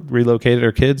 She relocated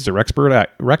her kids to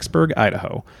Rexburg,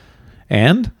 Idaho.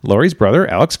 And Lori's brother,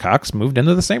 Alex Cox, moved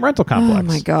into the same rental complex. Oh,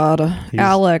 my God.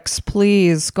 Alex,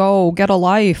 please go get a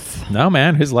life. No,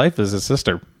 man. His life is his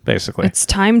sister, basically. It's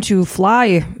time to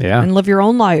fly and live your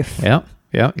own life. Yeah.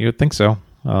 You would think so.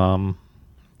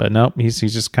 But no, he's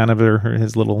just kind of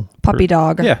his little... Puppy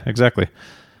dog. Yeah, exactly.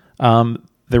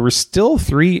 There were still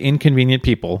 3 inconvenient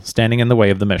people standing in the way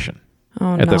of the mission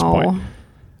at this point.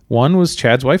 One was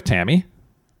Chad's wife, Tammy.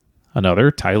 Another,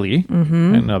 Ty Lee.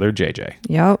 And another, JJ.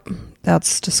 Yep.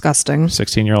 That's disgusting.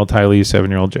 16-year-old Ty Lee,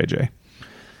 7-year-old JJ.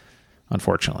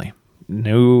 Unfortunately.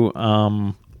 New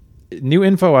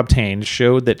info obtained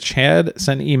showed that Chad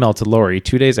sent an email to Lori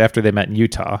 2 days after they met in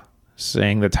Utah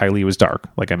saying that Ty Lee was dark,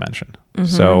 like I mentioned.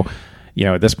 So,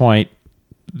 at this point,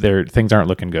 things aren't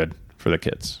looking good for the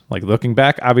kids. Like, looking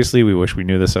back, obviously, we wish we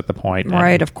knew this at the point.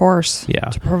 Right, of course. Yeah.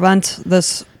 To prevent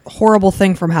this horrible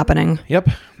thing from happening. Yep.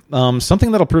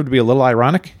 Something that'll prove to be a little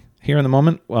ironic here in the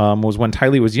moment was when Ty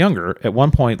Lee was younger. At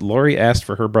one point, Lori asked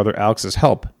for her brother Alex's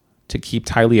help to keep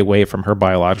Ty Lee away from her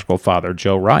biological father,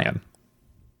 Joe Ryan.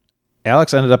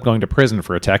 Alex ended up going to prison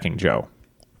for attacking Joe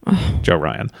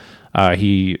Ryan.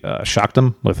 He shocked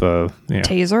him with a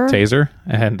taser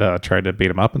and tried to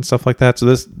beat him up and stuff like that. So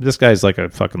this guy's like a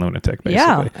fucking lunatic, basically.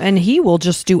 Yeah, and he will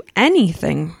just do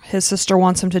anything his sister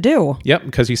wants him to do. Yep,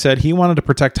 because he said he wanted to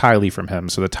protect Ty Lee from him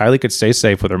so that Ty Lee could stay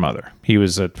safe with her mother. He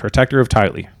was a protector of Ty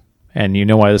Lee. And you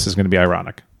know why this is going to be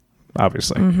ironic,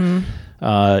 obviously.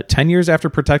 10 years after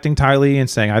protecting Ty Lee and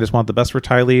saying, I just want the best for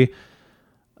Ty Lee,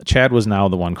 Chad was now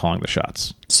the one calling the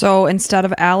shots. So instead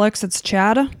of Alex, it's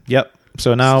Chad? Yep.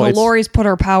 So now So Lori's put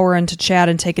her power into Chad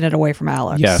and taken it away from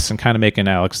Alex. Yes, and kind of making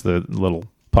Alex the little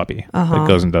puppy that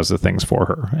goes and does the things for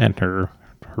her and her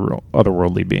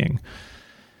otherworldly being.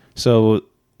 So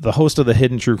the host of the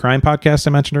Hidden True Crime podcast I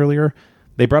mentioned earlier,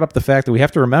 they brought up the fact that we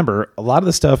have to remember a lot of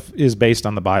the stuff is based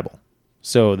on the Bible.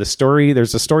 So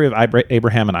there's a story of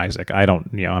Abraham and Isaac.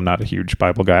 I'm not a huge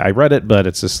Bible guy. I read it, but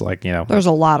it's just like, There's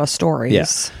a lot of stories.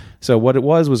 Yes. So what it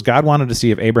was God wanted to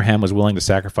see if Abraham was willing to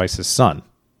sacrifice his son.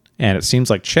 And it seems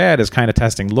like Chad is kind of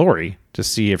testing Lori to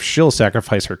see if she'll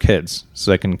sacrifice her kids so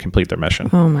they can complete their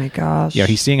mission. Oh my gosh. Yeah,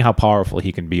 he's seeing how powerful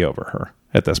he can be over her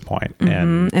at this point.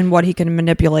 And what he can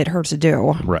manipulate her to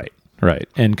do. Right.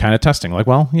 And kind of testing, like,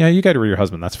 well, yeah, you got to rid of your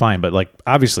husband. That's fine. But, like,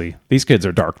 obviously, these kids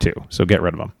are dark, too. So get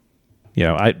rid of them.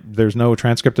 There's no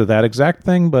transcript of that exact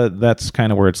thing, but that's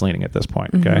kind of where it's leaning at this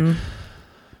point. Okay.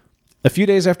 A few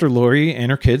days after Lori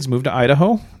and her kids moved to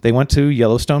Idaho, they went to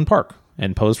Yellowstone Park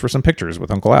and posed for some pictures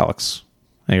with Uncle Alex.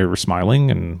 They were smiling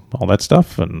and all that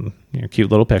stuff, and cute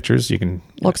little pictures.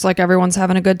 Looks like everyone's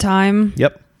having a good time.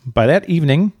 Yep. By that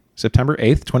evening, September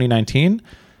 8th, 2019,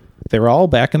 they were all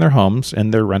back in their homes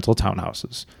in their rental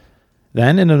townhouses.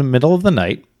 Then, in the middle of the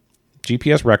night,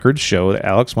 GPS records show that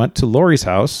Alex went to Lori's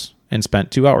house and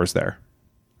spent 2 hours there.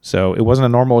 So it wasn't a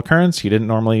normal occurrence. He didn't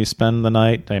normally spend the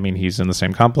night. I mean, he's in the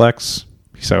same complex,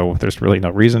 so there's really no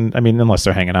reason. I mean, unless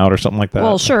they're hanging out or something like that.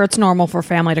 Well, sure, it's normal for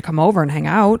family to come over and hang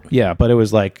out. Yeah, but it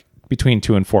was like between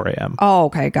 2 and 4 a.m. Oh,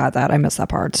 okay, got that. I missed that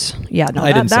part. Yeah, no,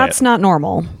 I didn't say that's it. not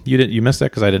normal. You missed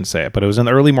that because I didn't say it, but it was in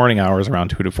the early morning hours around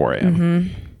 2 to 4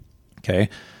 a.m. Okay.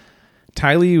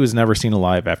 Tylee was never seen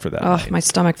alive after that. Oh, my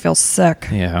stomach feels sick.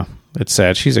 Yeah, it's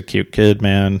sad. She's a cute kid,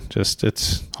 man.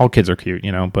 All kids are cute,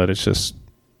 but it's just,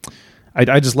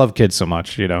 I just love kids so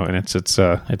much, and it's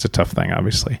a tough thing,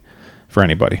 obviously, for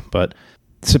anybody. But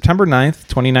September 9th,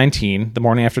 2019, the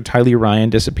morning after Tylee Ryan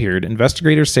disappeared,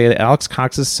 investigators say that Alex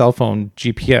Cox's cell phone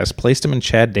GPS placed him in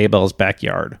Chad Daybell's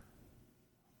backyard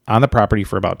on the property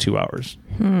for about 2 hours.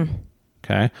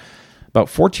 Okay. About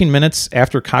 14 minutes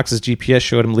after Cox's GPS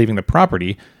showed him leaving the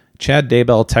property, Chad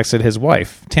Daybell texted his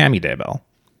wife, Tammy Daybell.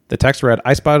 The text read,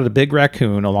 "I spotted a big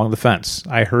raccoon along the fence.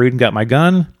 I hurried and got my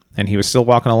gun, and he was still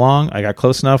walking along. I got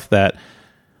close enough that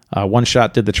one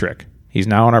shot did the trick. He's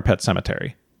now in our pet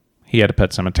cemetery." He had a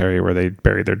pet cemetery where they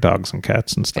buried their dogs and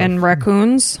cats and stuff. And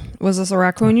raccoons? Was this a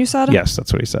raccoon you said? Yes,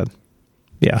 that's what he said.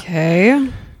 Yeah. Okay.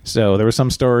 So there was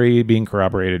some story being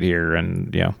corroborated here,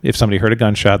 and if somebody heard a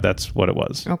gunshot, that's what it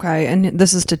was. Okay, and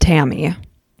this is to Tammy.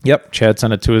 Yep, Chad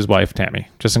sent it to his wife, Tammy,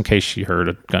 just in case she heard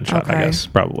a gunshot, I guess,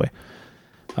 probably.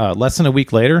 Less than a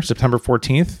week later, September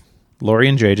 14th, Lori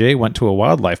and JJ went to a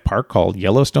wildlife park called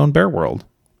Yellowstone Bear World.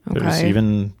 Okay. There's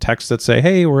even texts that say,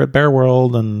 "Hey, we're at Bear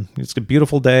World, and it's a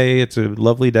beautiful day. It's a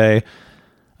lovely day."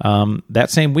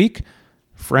 That same week,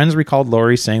 friends recalled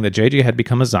Lori saying that JJ had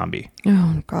become a zombie.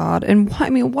 Oh, God. And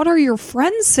what are your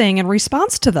friends saying in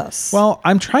response to this? Well,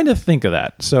 I'm trying to think of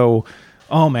that. So,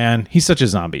 oh man, he's such a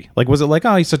zombie. Like, was it like,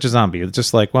 oh, he's such a zombie? It's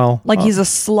just like, well, like he's a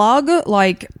slug.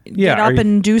 Like, get up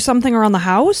and do something around the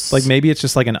house. Like maybe it's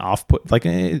just like an off-put, like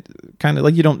kind of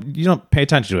like you don't pay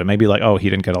attention to it. Maybe like, oh, he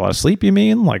didn't get a lot of sleep. You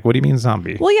mean? Like, what do you mean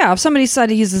zombie? Well, yeah. If somebody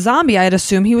said he's a zombie, I'd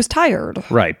assume he was tired.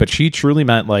 Right, but she truly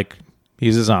meant like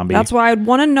he's a zombie. That's why I'd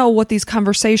want to know what these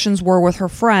conversations were with her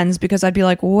friends, because I'd be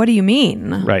like, well, what do you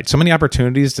mean? Right. So many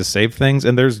opportunities to save things,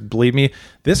 and believe me,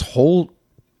 this whole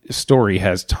story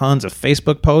has tons of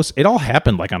Facebook posts. It all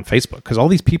happened like on Facebook because all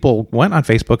these people went on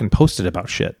Facebook and posted about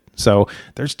shit. So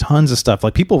there's tons of stuff.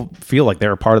 Like people feel like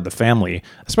they're a part of the family,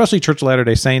 especially Church of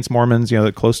Latter-day Saints, Mormons,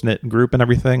 the close-knit group and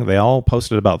everything. They all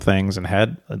posted about things and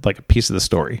had like a piece of the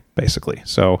story, basically.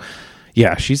 So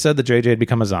yeah, she said that JJ had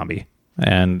become a zombie.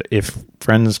 And if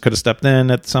friends could have stepped in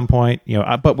at some point,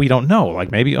 but we don't know. Like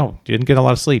maybe, you didn't get a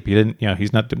lot of sleep. You didn't,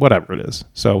 he's not, whatever it is.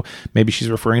 So maybe she's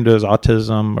referring to his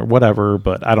autism or whatever,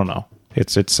 but I don't know.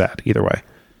 It's sad either way.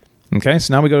 Okay,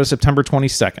 so now we go to September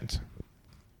 22nd.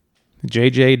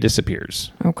 JJ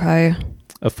disappears. Okay.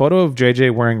 A photo of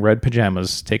JJ wearing red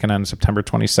pajamas taken on September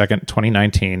 22nd,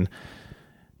 2019,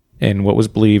 in what was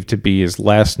believed to be his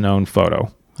last known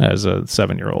photo as a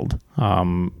 7-year-old.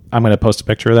 I'm going to post a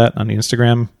picture of that on the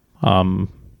Instagram.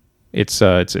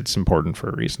 It's important for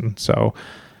a reason. So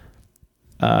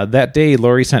that day,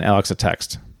 Lori sent Alex a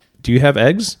text. "Do you have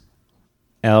eggs?"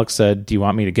 Alex said, "Do you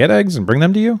want me to get eggs and bring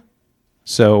them to you?"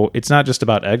 So it's not just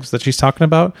about eggs that she's talking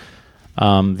about.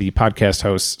 The podcast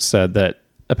host said that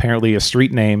apparently a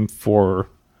street name for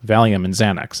Valium and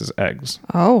Xanax is eggs.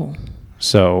 Oh.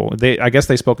 So I guess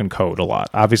they spoke in code a lot.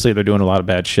 Obviously, they're doing a lot of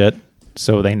bad shit.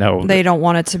 So they know they don't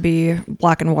want it to be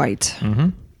black and white. Mm-hmm.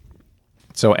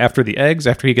 So after he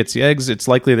gets the eggs, it's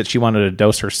likely that she wanted to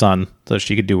dose her son so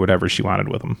she could do whatever she wanted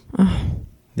with them.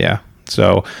 Yeah.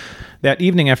 So that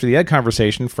evening after the egg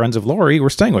conversation, friends of Lori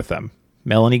were staying with them.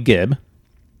 Melanie Gibb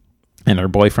and her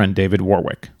boyfriend, David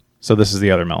Warwick. So this is the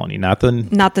other Melanie, not the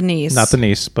niece. Not the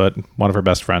niece, but one of her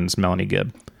best friends, Melanie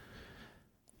Gibb.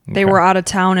 They were out of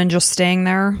town and just staying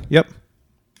there? Yep.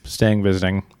 Staying,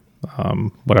 visiting,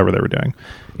 whatever they were doing.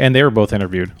 And they were both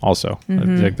interviewed also.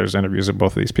 I think there's interviews of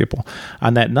both of these people.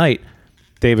 On that night,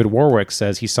 David Warwick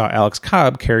says he saw Alex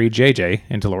Cobb carry JJ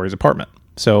into Lori's apartment.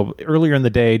 So earlier in the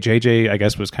day, JJ, I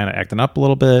guess, was kind of acting up a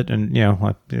little bit. And,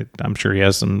 I'm sure he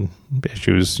has some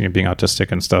issues, being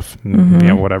autistic and stuff,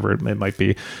 and, whatever it might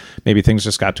be. Maybe things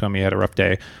just got to him. He had a rough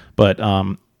day. But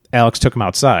Alex took him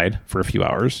outside for a few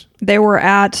hours. They were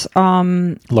at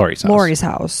Lori's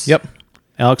house. Yep.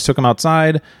 Alex took him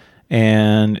outside,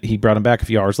 and he brought him back a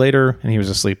few hours later, and he was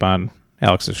asleep on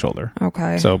Alex's shoulder.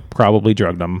 Okay. So probably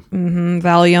drugged him.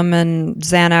 Valium and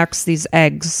Xanax, these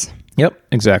eggs. Yep,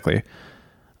 exactly.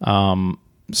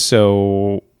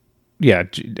 So, yeah,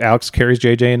 Alex carries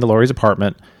JJ into Lori's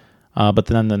apartment. But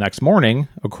then the next morning,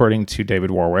 according to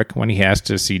David Warwick, when he asked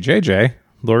to see JJ,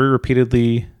 Lori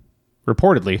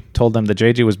reportedly told them that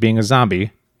JJ was being a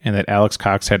zombie and that Alex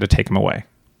Cox had to take him away.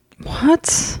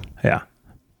 What? Yeah.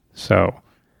 So,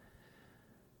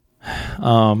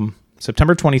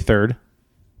 September 23rd,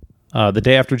 the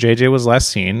day after JJ was last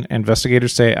seen,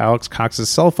 investigators say Alex Cox's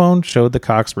cell phone showed the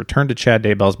Cox returned to Chad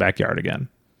Daybell's backyard again.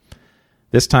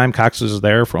 This time, Cox was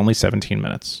there for only 17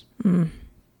 minutes.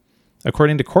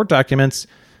 According to court documents,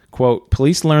 quote,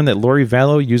 police learned that Lori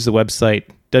Vallow used the website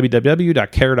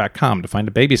www.care.com to find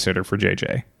a babysitter for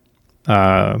JJ.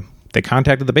 They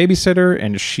contacted the babysitter,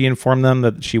 and she informed them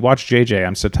that she watched JJ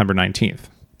on September 19th.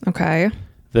 Okay.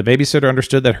 The babysitter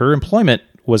understood that her employment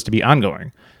was to be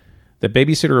ongoing. The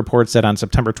babysitter reports that on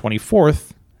September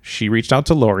 24th, she reached out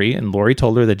to Lori, and Lori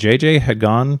told her that JJ had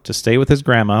gone to stay with his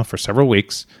grandma for several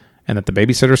weeks, and that the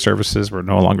babysitter services were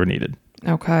no longer needed.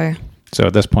 Okay. So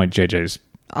at this point, JJ's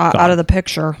out of the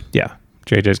picture. Yeah,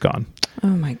 JJ's gone. Oh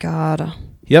my God.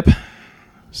 Yep.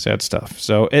 Sad stuff.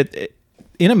 So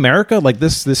in America, like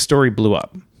this story blew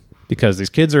up because these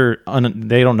kids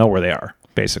they don't know where they are,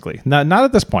 basically. Not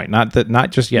at this point. Not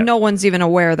just yet. No one's even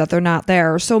aware that they're not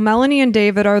there. So Melanie and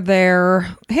David are there.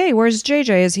 Hey, where's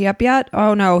JJ? Is he up yet?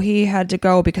 Oh no, he had to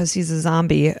go because he's a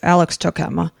zombie. Alex took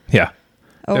him. Yeah.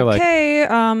 Okay,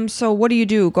 so what do you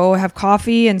do? Go have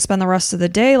coffee and spend the rest of the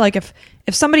day? Like, if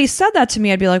somebody said that to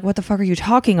me, I'd be like, what the fuck are you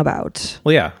talking about?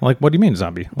 Well, yeah. Like, what do you mean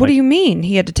zombie? What do you mean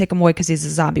he had to take him away because he's a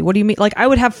zombie? What do you mean? Like, I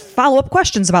would have follow-up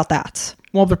questions about that.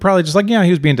 Well, they're probably just like, he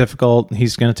was being difficult.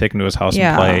 He's going to take him to his house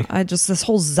and play. This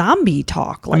whole zombie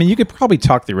talk. Like, I mean, you could probably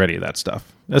talk through any of that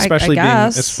stuff.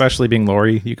 Especially being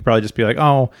Lori. You could probably just be like,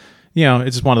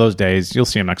 it's just one of those days. You'll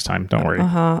see him next time. Don't worry.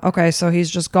 Okay, so he's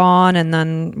just gone and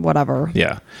then whatever.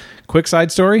 Yeah. Quick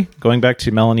side story, going back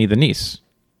to Melanie the niece,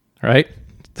 right?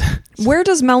 Where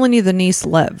does Melanie the niece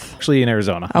live? Actually in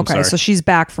Arizona. Okay, so she's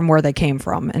back from where they came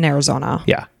from in Arizona.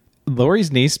 Yeah.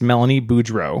 Lori's niece, Melanie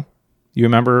Boudreau. You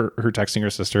remember her texting her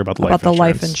sister about the life insurance? About the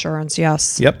life insurance,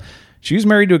 yes. Yep. She was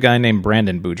married to a guy named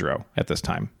Brandon Boudreau at this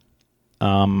time.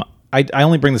 I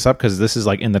only bring this up because this is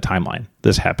like in the timeline.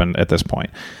 This happened at this point.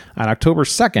 On October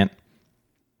 2nd,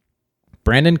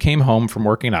 Brandon came home from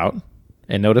working out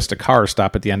and noticed a car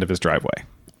stop at the end of his driveway.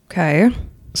 Okay.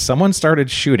 Someone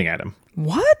started shooting at him.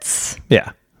 What?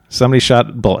 Yeah. Somebody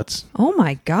shot bullets. Oh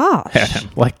my gosh. At him.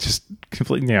 Like just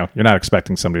completely, you're not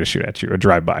expecting somebody to shoot at you or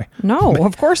drive by. No,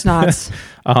 of course not.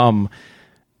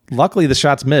 Luckily, the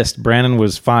shots missed. Brandon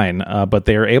was fine, but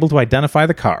they were able to identify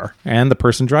the car and the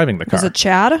person driving the car. Was it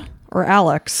Chad or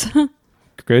Alex?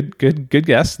 Good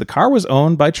guess. The car was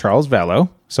owned by Charles Vallow,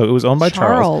 so it was owned by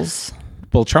Charles.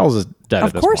 Well, Charles is dead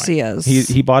at this point. Of course he is.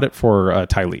 He bought it for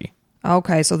Ty Lee.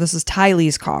 Okay, so this is Ty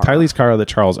Lee's car. Ty Lee's car that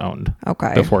Charles owned.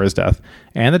 Okay. Before his death.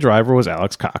 And the driver was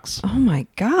Alex Cox. Oh my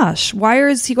gosh. Why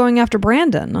is he going after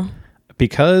Brandon?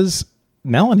 Because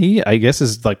Melanie, I guess,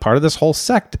 is like part of this whole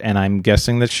sect, and I'm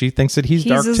guessing that she thinks that he's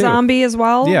dark too. He's a zombie as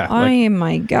well? Yeah. Oh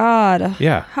my God.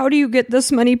 Yeah. How do you get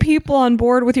this many people on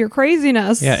board with your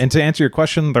craziness? Yeah, and to answer your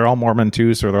question, they're all Mormon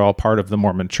too, so they're all part of the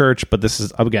Mormon church, but this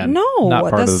is, again, not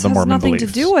part of the Mormon nothing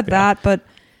beliefs. To do with that, but...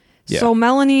 Yeah. So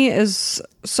Melanie is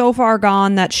so far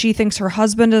gone that she thinks her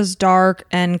husband is dark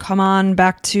and come on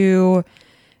back to...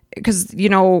 Because,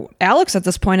 Alex at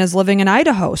this point is living in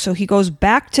Idaho, so he goes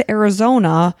back to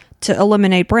Arizona to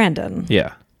eliminate Brandon.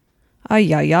 Yeah.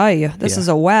 Ay. This is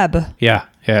a web. Yeah,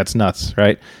 it's nuts,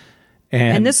 right?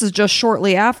 And this is just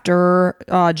shortly after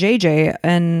JJ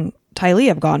and Tylee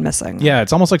have gone missing. Yeah,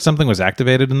 it's almost like something was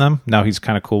activated in them. Now he's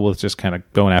kind of cool with just kind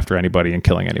of going after anybody and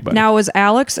killing anybody. Now, is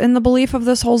Alex in the belief of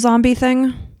this whole zombie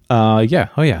thing? Yeah.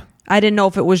 Oh, yeah. I didn't know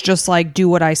if it was just like, do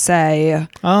what I say.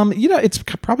 It's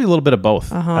probably a little bit of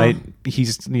both.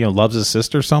 He's loves his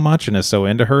sister so much and is so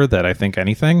into her that I think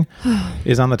anything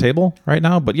is on the table right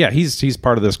now. But yeah, he's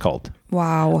part of this cult.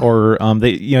 Wow. Or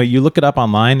you look it up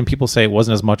online and people say it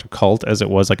wasn't as much a cult as it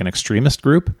was like an extremist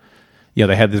group.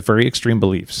 They had these very extreme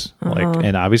beliefs.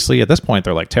 And obviously at this point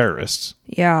they're like terrorists.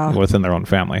 Yeah. Within their own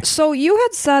family. So you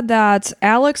had said that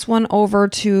Alex went over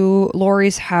to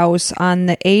Lori's house on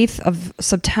the 8th of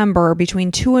September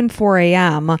between 2 and 4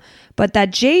 a.m., but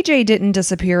that JJ didn't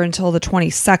disappear until the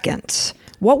 22nd.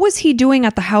 What was he doing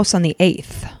at the house on the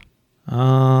 8th?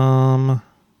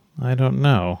 I don't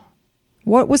know.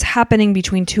 What was happening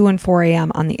between 2 and 4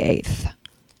 a.m. on the 8th?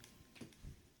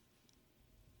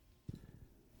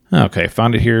 Okay,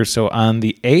 found it here. So on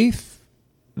the 8th,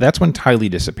 that's when Tylee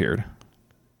disappeared.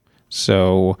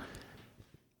 So,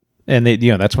 and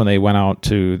that's when they went out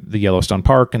to the Yellowstone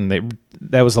Park, and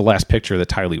that was the last picture that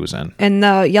Tylee was in. And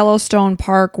the Yellowstone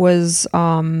Park was,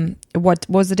 what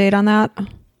was the date on that?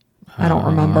 I don't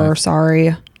remember.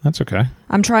 Sorry. That's okay.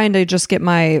 I'm trying to just get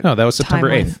my... No, that was September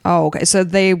timeline. 8th. Oh, okay. So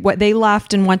they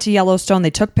left and went to Yellowstone. They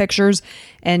took pictures,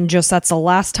 and just that's the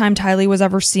last time Tylee was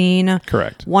ever seen.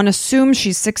 Correct. One assumes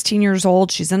she's 16 years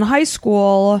old. She's in high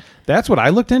school. That's what I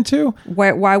looked into.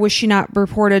 Why was she not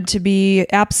reported to be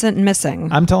absent and missing?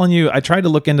 I'm telling you, I tried to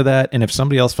look into that, and if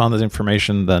somebody else found this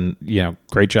information, then,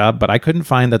 great job. But I couldn't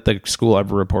find that the school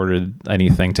ever reported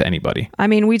anything to anybody. I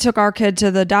mean, we took our kid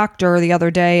to the doctor the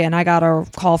other day, and I got a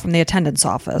call from the attendance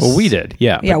office. Well, we did,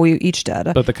 yeah. Yeah, we each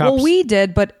did. But the cops... Well, we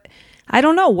did, but I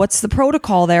don't know. What's the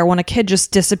protocol there when a kid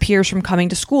just disappears from coming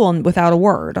to school and without a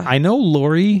word? I know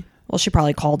Lori... Well, she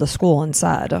probably called the school and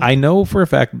said. I know for a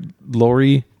fact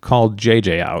Lori called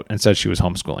JJ out and said she was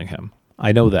homeschooling him.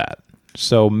 I know that.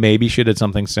 So maybe she did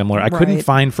something similar. I couldn't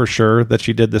find for sure that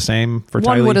she did the same for Tylee.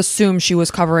 One would assume she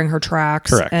was covering her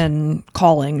tracks and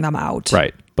calling them out.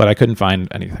 Right. But I couldn't find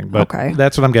anything. But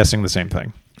that's what I'm guessing, the same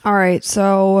thing. All right.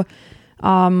 So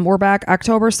we're back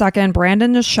October 2nd.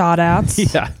 Brandon is shot at.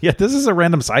 Yeah. This is a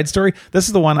random side story. This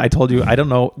is the one I told you. I don't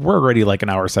know. We're already like an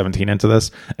hour 17 into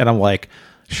this. And I'm like,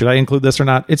 should I include this or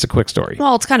not? It's a quick story.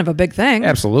 Well, it's kind of a big thing.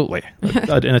 Absolutely.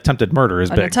 An attempted murder is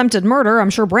big. An attempted murder. I'm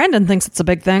sure Brandon thinks it's a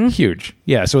big thing. Huge.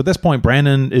 Yeah. So at this point,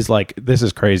 Brandon is like, this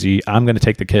is crazy. I'm going to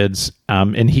take the kids.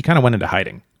 And he kind of went into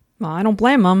hiding. Well, I don't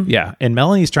blame him. Yeah. And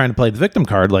Melanie's trying to play the victim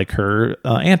card like her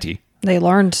auntie. They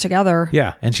learned together.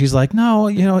 Yeah. And she's like,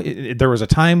 no, there was a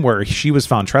time where she was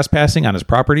found trespassing on his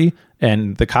property.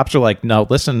 And the cops are like, no,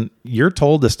 listen, you're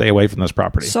told to stay away from this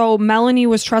property. So Melanie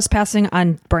was trespassing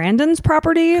on Brandon's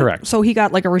property? Correct. So he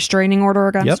got like a restraining order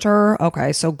against her?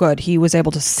 Okay, so good. He was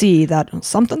able to see that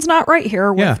something's not right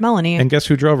here with Melanie. And guess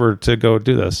who drove her to go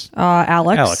do this?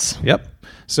 Alex. Yep.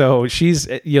 So she's,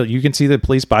 you can see the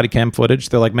police body cam footage.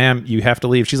 They're like, ma'am, you have to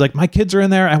leave. She's like, my kids are in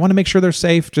there. I want to make sure they're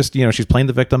safe. Just, she's playing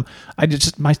the victim.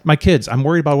 My kids, I'm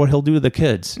worried about what he'll do to the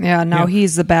kids. Yeah, now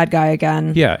he's the bad guy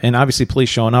again. Yeah. And obviously police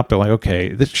showing up. They're like,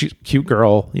 okay, this cute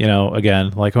girl,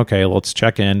 again, like, okay, let's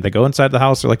check in. They go inside the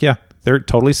house. They're like, yeah, they're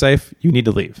totally safe. You need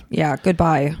to leave. Yeah.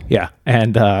 Goodbye. Yeah.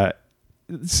 And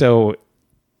so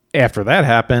after that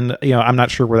happened, I'm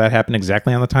not sure where that happened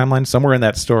exactly on the timeline, somewhere in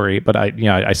that story, but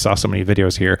I saw so many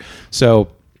videos here. So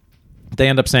they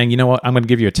end up saying, you know what, I'm going to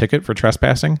give you a ticket for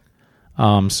trespassing.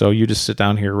 So you just sit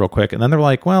down here real quick. And then they're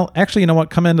like, well, actually, you know what,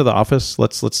 come into the office.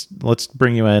 Let's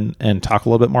bring you in and talk a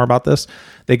little bit more about this.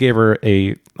 They gave her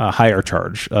a higher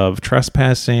charge of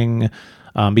trespassing.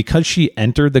 Because she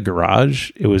entered the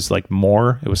garage, it was like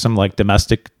more, it was some like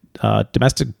domestic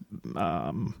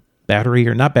battery,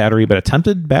 or not battery, but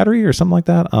attempted battery or something like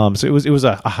that. So it was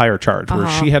a higher charge where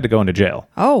she had to go into jail.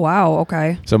 Oh, wow.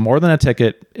 Okay. So more than a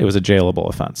ticket, it was a jailable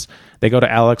offense. They go to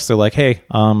Alex. They're like, hey,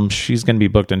 she's going to be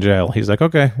booked in jail. He's like,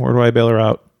 okay, where do I bail her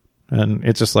out? And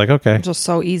it's just like, okay. Just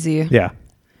so easy. Yeah.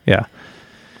 Yeah.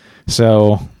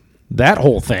 So that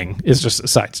whole thing is just a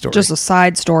side story. Just a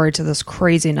side story to this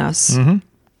craziness. Mm-hmm.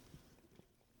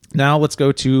 Now let's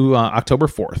go to October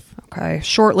 4th. Okay.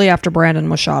 Shortly after Brandon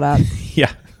was shot at.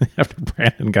 Yeah. After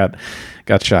Brandon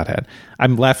got shot at.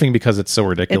 I'm laughing because it's so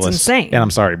ridiculous. It's insane. And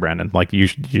I'm sorry, Brandon. Like you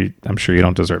I'm sure you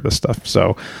don't deserve this stuff.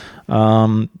 So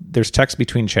there's text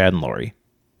between Chad and Lori.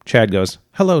 Chad goes,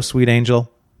 hello, sweet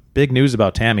angel. Big news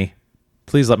about Tammy.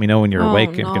 Please let me know when you're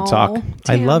awake and can talk.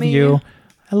 Tammy. I love you.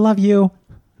 I love you.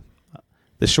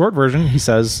 The short version, he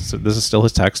says, so this is still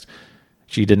his text.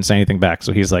 She didn't say anything back.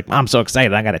 So he's like, I'm so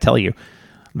excited. I got to tell you.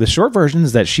 The short version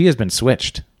is that she has been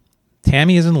switched.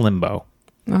 Tammy is in limbo.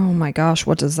 Oh my gosh,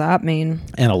 what does that mean?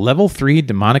 And a level 3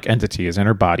 demonic entity is in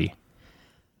her body.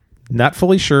 Not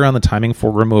fully sure on the timing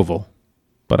for removal,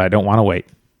 but I don't want to wait.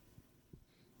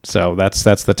 So that's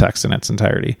the text in its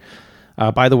entirety.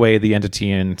 By the way, the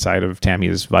entity inside of Tammy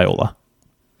is Viola.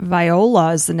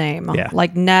 Viola is the name. Yeah.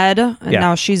 Like Ned, and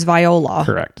now she's Viola.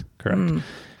 Correct.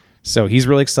 So he's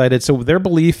really excited. So their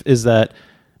belief is that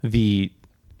the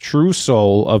true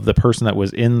soul of the person that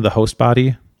was in the host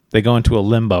body, they go into a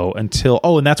limbo until...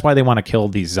 Oh, and that's why they want to kill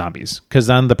these zombies. Because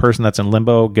then the person that's in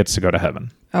limbo gets to go to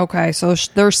heaven. Okay, so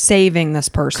they're saving this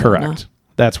person. Correct.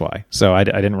 That's why. So I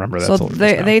didn't remember that. So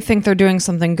they think they're doing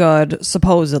something good,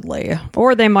 supposedly.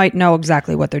 Or they might know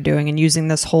exactly what they're doing and using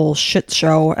this whole shit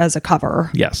show as a cover.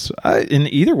 Yes. In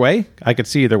either way, I could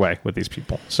see either way with these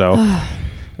people. So,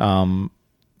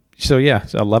 so yeah,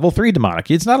 a level 3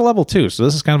 demonic. It's not a level 2, so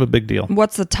this is kind of a big deal.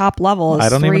 What's the top level? Is I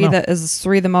don't even know. Is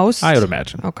 3 the most? I would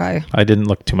imagine. Okay. I didn't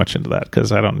look too much into that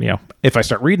because I don't, if I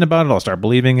start reading about it, I'll start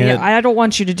believing it. Yeah, I don't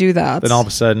want you to do that. Then all of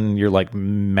a sudden you're like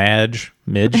Midge.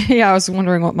 Yeah, I was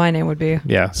wondering what my name would be.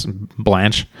 Yeah,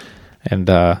 Blanche. And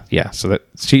so that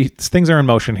things are in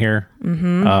motion here.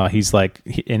 Mm-hmm. He's like,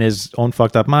 in his own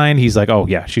fucked up mind, he's like, oh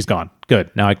yeah, she's gone.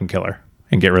 Good. Now I can kill her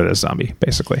and get rid of this zombie,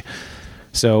 basically.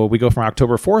 So we go from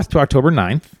October 4th to October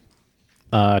 9th.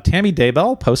 Tammy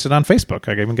Daybell posted on Facebook.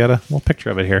 I even got a little picture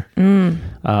of it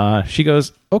here. She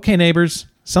goes, okay, neighbors,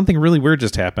 something really weird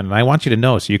just happened, and I want you to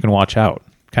know so you can watch out.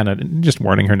 Kind of just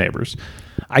warning her neighbors.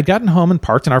 I'd gotten home and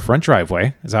parked in our front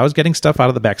driveway. As I was getting stuff out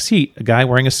of the back seat, a guy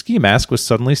wearing a ski mask was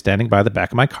suddenly standing by the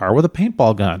back of my car with a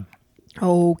paintball gun.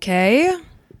 Okay.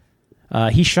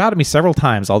 He shot at me several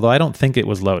times, although I don't think it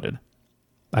was loaded.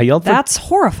 I yelled That's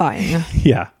horrifying.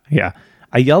 Yeah.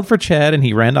 I yelled for Chad, and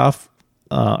he ran off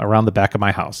around the back of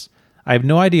my house. I have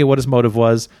no idea what his motive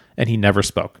was, and he never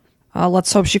spoke.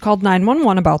 Let's hope she called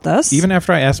 911 about this. Even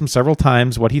after I asked him several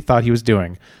times what he thought he was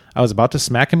doing, I was about to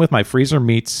smack him with my freezer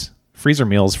meals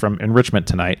from enrichment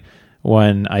tonight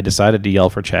when I decided to yell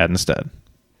for Chad instead.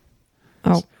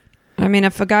 Oh, I mean,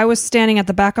 if a guy was standing at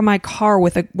the back of my car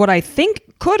with what I think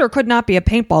could or could not be a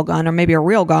paintball gun or maybe a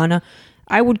real gun,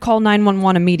 I would call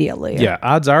 911 immediately. Yeah,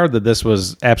 odds are that this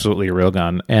was absolutely a real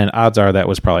gun, and odds are that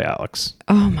was probably Alex.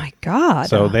 Oh my God.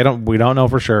 So we don't know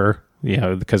for sure.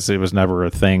 Because it was never a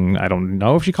thing. I don't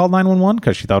know if she called 911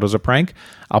 because she thought it was a prank.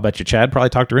 I'll bet you Chad probably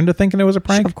talked her into thinking it was a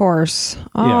prank. Of course.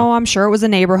 Oh, I'm sure it was a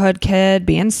neighborhood kid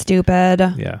being stupid.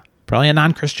 Yeah. Probably a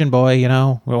non-Christian boy,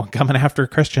 coming after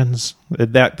Christians.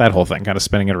 That whole thing, kind of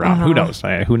spinning it around. Who knows?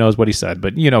 Who knows what he said?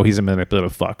 But he's a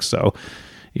manipulative fuck. So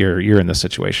you're in this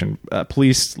situation.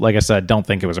 Police, like I said, don't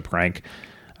think it was a prank.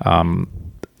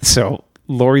 So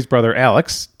Lori's brother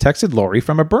Alex texted Lori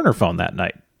from a burner phone that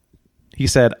night. He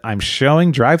said, I'm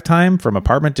showing drive time from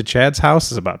apartment to Chad's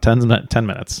house is about 10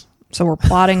 minutes. So we're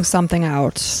plotting something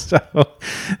out.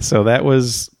 So that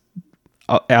was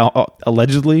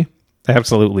allegedly,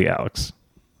 absolutely Alex.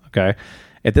 Okay.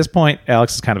 At this point,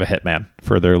 Alex is kind of a hitman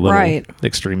for their little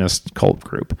extremist cult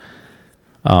group.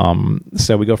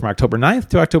 So we go from October 9th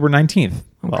to October 19th. Okay.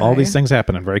 Well, all these things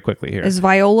happening very quickly here. Is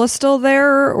Viola still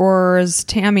there or is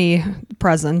Tammy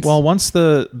present? Well, once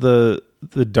the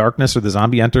darkness or the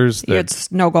zombie enters,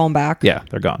 it's no going back. Yeah,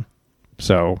 they're gone.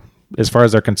 So as far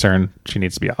as they're concerned, she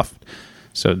needs to be off.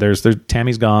 So there's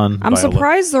Tammy's gone. I'm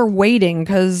surprised they're waiting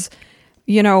because,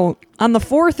 on the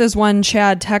 4th is when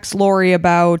Chad texts Lori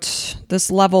about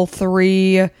this level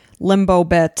 3 limbo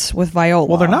bit with Viola.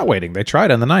 Well, they're not waiting. They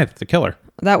tried on the 9th to kill her.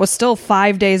 That was still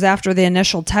 5 days after the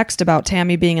initial text about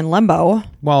Tammy being in limbo.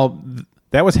 Well,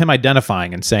 that was him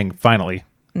identifying and saying, finally.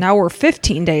 Now we're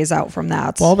 15 days out from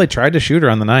that. Well, they tried to shoot her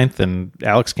on the 9th, and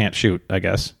Alex can't shoot, I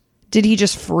guess. Did he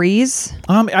just freeze?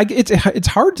 It's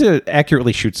hard to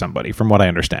accurately shoot somebody, from what I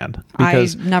understand.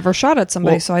 Because, I never shot at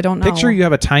somebody, so I don't know. Picture you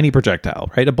have a tiny projectile,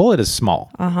 right? A bullet is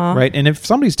small, right? And if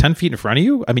somebody's 10 feet in front of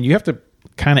you, you have to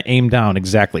kind of aim down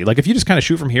exactly. Like if you just kind of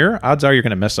shoot from here, odds are you're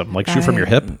going to miss them. Like shoot from your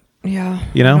hip. Yeah.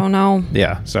 I don't know.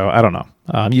 Yeah. So I don't know.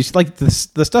 You like the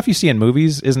stuff you see in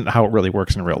movies isn't how it really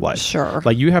works in real life. Sure.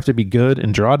 Like you have to be good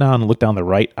and draw down and look down the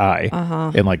right eye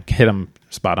and like hit them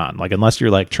spot on. Like unless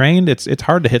you're like trained, it's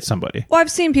hard to hit somebody. Well,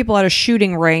 I've seen people at a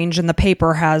shooting range and the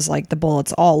paper has like the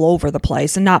bullets all over the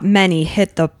place and not many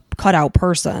hit the cutout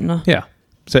person. Yeah.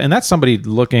 So, and that's somebody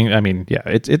looking,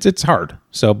 it's hard.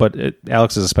 So, but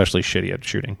Alex is especially shitty at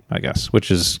shooting, I guess, which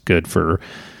is good for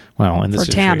in this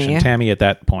situation, Tammy at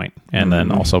that point, and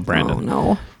then also Brandon.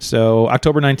 Oh, no. So,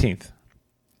 October 19th,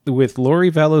 with Lori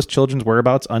Vallow's children's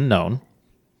whereabouts unknown,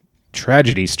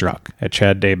 tragedy struck at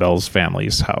Chad Daybell's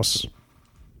family's house.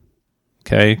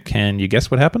 Okay, can you guess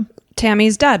what happened?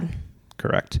 Tammy's dead.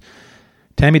 Correct.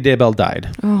 Tammy Daybell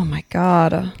died. Oh my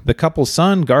God. The couple's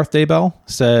son, Garth Daybell,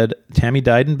 said Tammy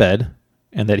died in bed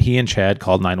and that he and Chad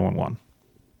called 911.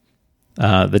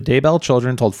 The Daybell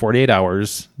children told 48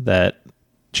 Hours that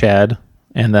Chad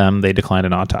and them, they declined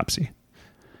an autopsy.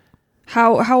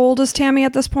 How old is Tammy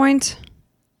at this point?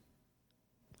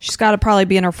 She's got to probably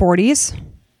be in her 40s.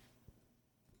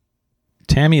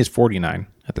 Tammy is 49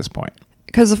 at this point.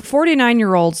 Because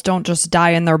 49-year-olds don't just die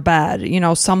in their bed. You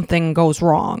know, something goes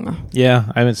wrong. Yeah,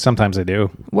 I mean, sometimes they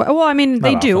do. Well, I mean,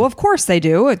 they Not do. often. Of course they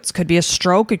do. It could be a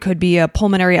stroke. It could be a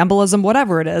pulmonary embolism,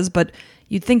 whatever it is. But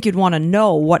you'd think you'd want to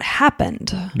know what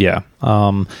happened. Yeah.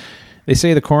 They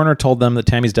say the coroner told them that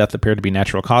Tammy's death appeared to be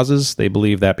natural causes. They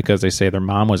believe that because they say their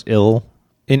mom was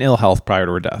in ill health prior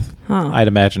to her death. I'd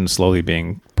imagine slowly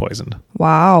being poisoned.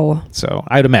 Wow. So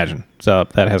I'd imagine. So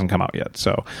that hasn't come out yet.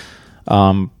 So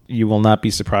you will not be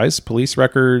surprised. Police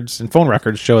records and phone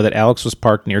records show that Alex was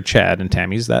parked near Chad and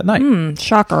Tammy's that night.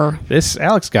 Shocker. This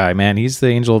Alex guy, man, he's the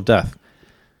angel of death.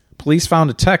 Police found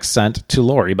a text sent to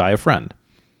Lori by a friend.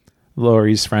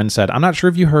 Lori's friend said, "I'm not sure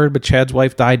if you heard, but Chad's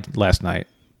wife died last night."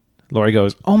 Lori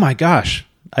goes, "Oh my gosh,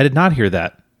 I did not hear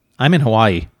that. I'm in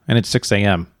Hawaii and it's 6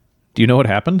 a.m. Do you know what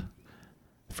happened?"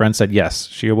 The friend said, "Yes.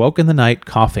 She awoke in the night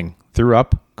coughing, threw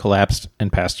up, collapsed,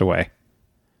 and passed away."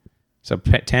 So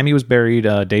Tammy was buried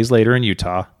days later in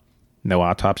Utah. No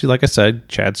autopsy, like I said,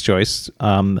 Chad's choice.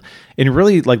 And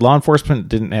really, like, law enforcement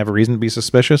didn't have a reason to be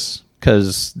suspicious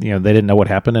because, you know, they didn't know what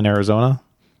happened in Arizona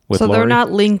with So Lori. they're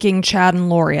not linking Chad and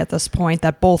Lori at this point,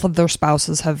 that both of their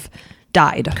spouses have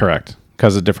died. Correct,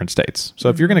 because of different states. So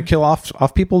if you're going to kill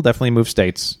off people, definitely move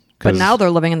states. But now they're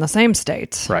living in the same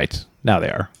state. Right, now they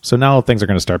are. So now things are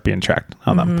going to start being checked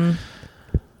on them.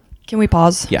 Can we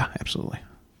pause? Yeah, absolutely.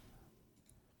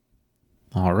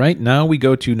 All right, now we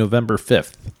go to November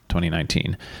 5th,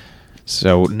 2019.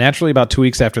 So naturally, about 2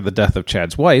 weeks after the death of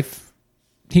Chad's wife,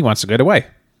 he wants to get away.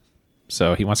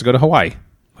 So he wants to go to Hawaii.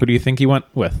 Who do you think he went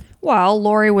with? Well,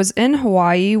 Lori was in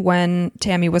Hawaii when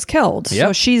Tammy was killed. So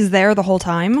Yep. she's there the whole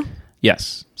time.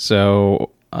 Yes. So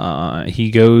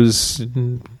he goes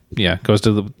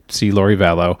to see Lori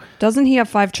Vallow. Doesn't he have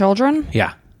 5 children?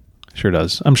 Yeah, sure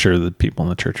does. I'm sure the people in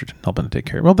the church are helping to take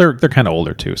care of. Well, they're kind of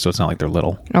older too, so it's not like they're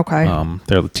little. Okay.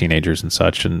 They're teenagers and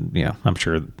such, and yeah, I'm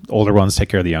sure older ones take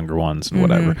care of the younger ones and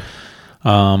whatever.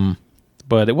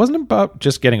 But it wasn't about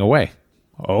just getting away.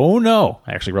 Oh no!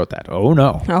 I actually wrote that. Oh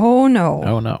no! Oh, no.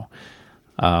 Oh no!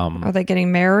 Are they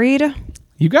getting married?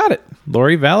 You got it.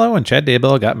 Lori Vallow and Chad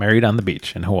Daybell got married on the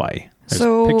beach in Hawaii. There's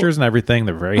So- pictures and everything.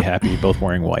 They're very happy, both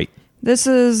wearing white. This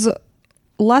is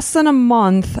less than a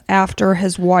month after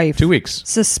his wife 2 weeks.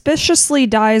 suspiciously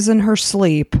dies in her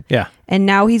sleep. Yeah. And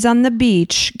now he's on the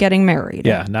beach getting married.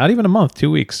 Yeah. Not even a month. 2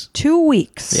 weeks. 2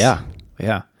 weeks. Yeah.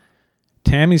 Yeah.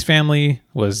 Tammy's family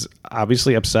was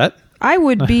obviously upset. I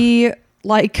would be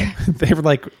like, They were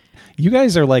like, "You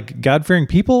guys are like God-fearing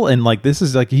people, and like this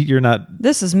is like you're not."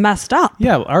 this is messed up.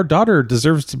 Yeah, our daughter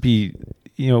deserves to be,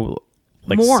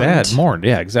 like Mourned. mourned.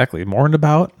 Yeah, exactly, mourned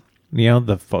about.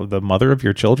 The mother of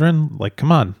your children. Like,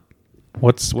 come on,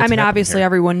 what's I mean, happening obviously, here?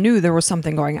 everyone knew there was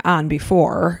something going on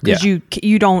before because Yeah.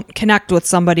 you don't connect with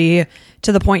somebody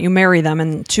to the point you marry them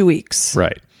in 2 weeks.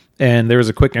 Right. And there was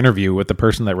a quick interview with the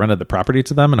person that rented the property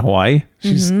to them in Hawaii.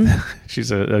 She's she's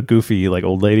a goofy like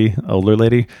older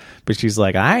lady, but she's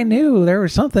like, "I knew there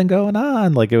was something going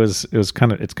on." Like it's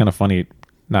kind of funny,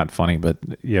 not funny, but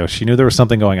she knew there was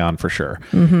something going on for sure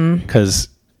because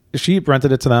she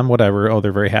rented it to them. Whatever. Oh,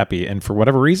 they're very happy, and for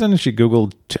whatever reason, she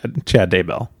Googled Chad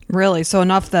Daybell. Really? So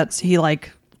enough that he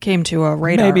like came to a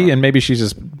radar. Maybe she's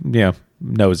just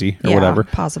nosy or Yeah, whatever.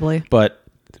 possibly. But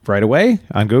right away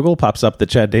on Google pops up that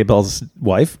Chad Daybell's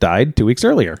wife died 2 weeks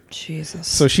earlier. Jesus.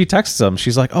 So she texts him.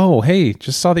 She's like, "Oh, hey,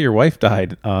 just saw that your wife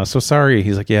died. So sorry."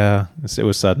 He's like, "Yeah, it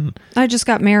was sudden." I just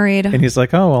got married. And he's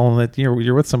like, "Oh, well,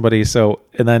 you're with somebody." So,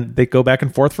 and then they go back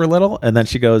and forth for a little. And then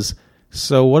she goes,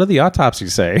 "So what did the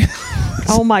autopsies say?"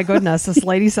 Oh my goodness, this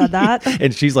lady said that.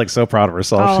 And she's like so proud of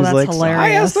herself. Oh, She's that's like, hilarious. "I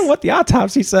asked him what the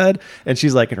autopsy said." And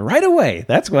she's like, and right away,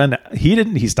 that's when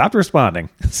he stopped responding.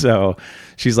 So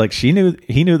she's like, he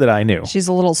knew that I knew. She's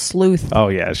a little sleuth. Oh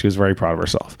yeah, she was very proud of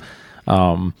herself.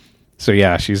 So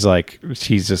yeah, she's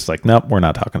just like, "Nope, we're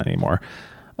not talking anymore."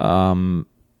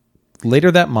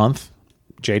 Later that month,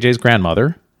 JJ's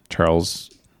grandmother, Charles'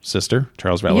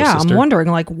 Vallow's Yeah, sister. I'm wondering,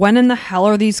 like, when in the hell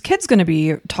are these kids going to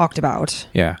be talked about?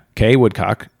 Yeah, Kay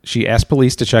Woodcock. She asked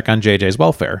police to check on JJ's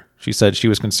welfare. She said she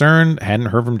was concerned, hadn't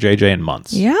heard from JJ in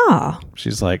months. Yeah.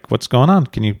 She's like, "What's going on?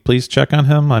 Can you please check on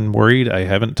him? I'm worried. I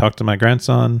haven't talked to my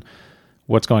grandson.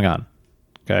 What's going on?"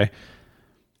 Okay.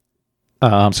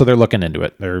 So they're looking into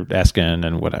it. They're asking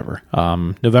and whatever.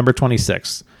 November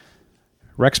 26th,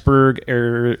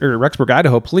 Rexburg,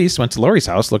 Idaho police went to Lori's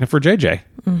house looking for JJ.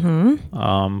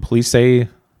 Police say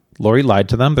Lori lied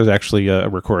to them. There's actually a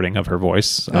recording of her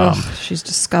voice. She's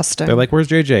disgusting. They're like, "Where's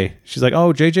JJ?" She's like,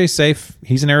 "Oh, JJ's safe.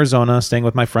 He's in Arizona, staying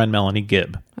with my friend Melanie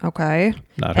Gibb." Okay.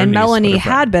 Not her And niece, Melanie but her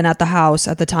friend. had been at the house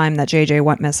at the time that JJ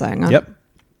went missing. Yep.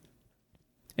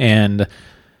 And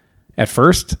at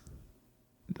first,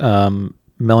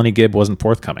 Melanie Gibb wasn't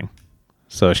forthcoming,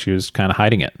 so she was kind of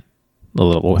hiding it a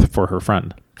little for her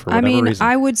friend. For whatever reason.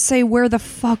 I would say, where the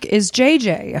fuck is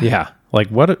JJ? Yeah. Like,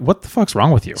 what the fuck's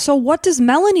wrong with you? So what does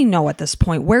Melanie know at this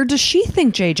point? Where does she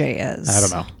think JJ is? I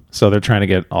don't know. So they're trying to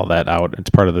get all that out. It's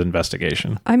part of the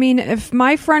investigation. I mean, if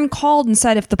my friend called and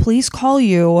said, if the police call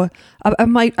you,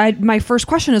 my first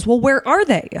question is, well, where are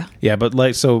they? Yeah,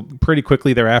 but so pretty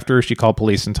quickly thereafter, she called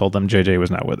police and told them JJ was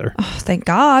not with her. Oh, thank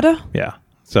God. Yeah.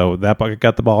 So that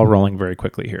got the ball rolling very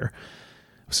quickly here.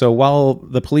 So while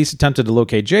the police attempted to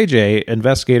locate JJ,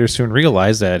 investigators soon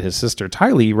realized that his sister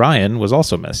Tylee Ryan was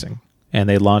also missing. And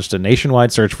they launched a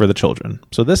nationwide search for the children.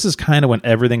 So this is kind of when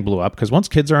everything blew up, because once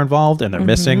kids are involved and they're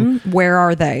missing, Where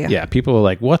are they? yeah, people are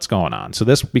like, what's going on? So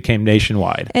this became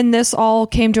nationwide. And this all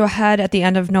came to a head at the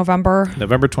end of November?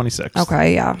 November 26th.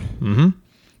 Okay, yeah.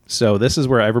 So this is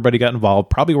where everybody got involved,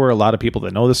 probably where a lot of people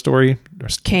that know the story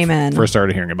Came in. first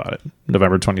started hearing about it.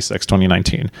 November 26th,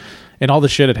 2019. And all the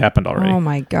shit had happened already. Oh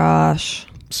my gosh.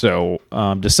 So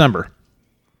December.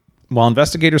 While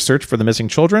investigators searched for the missing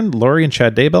children, Lori and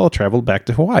Chad Daybell traveled back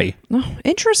to Hawaii. Oh,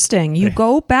 interesting. You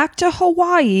go back to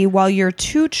Hawaii while your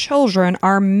two children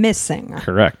are missing.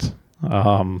 Correct.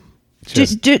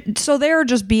 So they're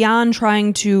just beyond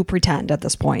trying to pretend at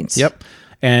this point. Yep.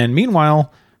 And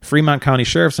meanwhile, Fremont County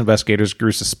Sheriff's investigators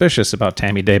grew suspicious about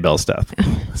Tammy Daybell's death.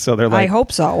 So they're like, I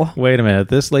hope so. wait a minute,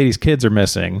 this lady's kids are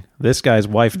missing. This guy's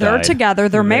wife died. They're together.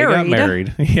 They're They married. got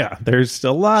married. Yeah, there's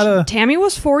still a lot of... Tammy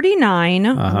was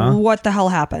 49. What the hell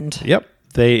happened? Yep.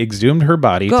 They exhumed her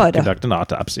body Good. to conduct an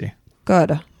autopsy.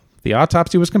 Good. The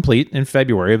autopsy was complete in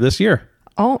February of this year.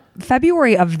 Oh,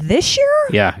 February of this year?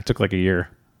 Yeah, it took like a year.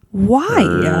 Why?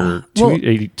 Or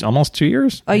almost 2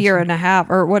 years? A year and a half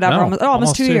or whatever. No, almost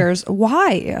almost 2 two. years.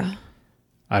 Why?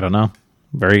 I don't know.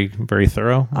 Very, very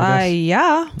thorough, I guess.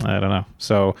 Yeah. I don't know.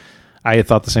 So I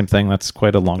thought the same thing. That's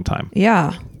quite a long time.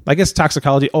 Yeah. I guess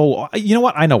toxicology. Oh, you know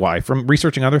what? I know why. From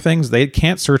researching other things, they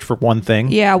can't search for one thing.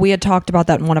 Yeah, we had talked about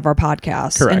that in one of our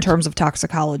podcasts in Correct. terms of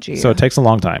toxicology. So it takes a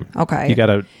long time. Okay. You got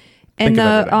to and think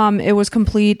of everything. it was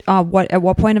complete at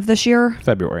what point of this year?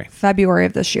 February. February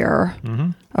of this year.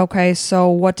 Okay, so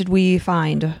what did we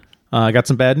find? I got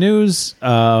some bad news.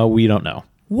 We don't know.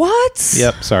 What?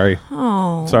 Yep. Sorry.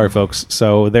 Oh. Sorry, folks.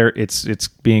 So it's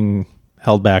being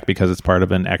held back because it's part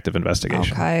of an active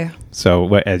investigation. Okay.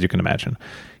 So as you can imagine,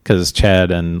 because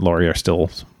Chad and Lori are still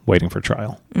waiting for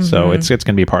trial. So it's going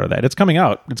to be part of that. It's coming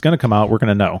out. It's going to come out. We're going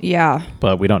to know. Yeah.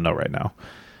 But we don't know right now.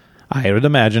 I would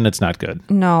imagine it's not good.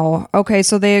 No. Okay,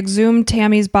 so they exhumed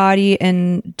Tammy's body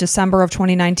in December of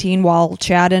 2019 while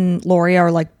Chad and Lori are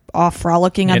like off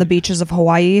frolicking on the beaches of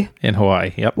Hawaii In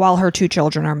Hawaii. Yep. while her two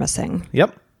children are missing.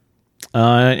 Yep.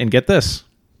 And get this.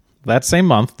 That same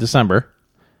month, December,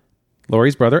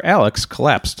 Lori's brother Alex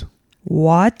collapsed.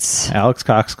 What? Alex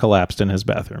Cox collapsed in his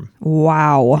bathroom.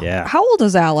 Wow. Yeah. How old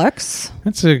is Alex?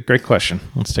 That's a great question.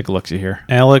 Let's take a look here.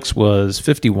 Alex was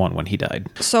 51 when he died.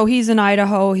 So he's in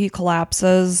Idaho. He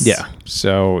collapses. Yeah.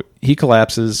 So he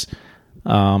collapses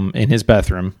in his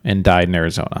bathroom and died in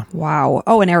Arizona. Wow.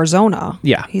 Oh, in Arizona.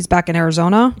 Yeah. He's back in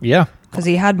Arizona Yeah. because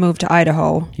he had moved to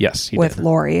Idaho. Yes, he with did.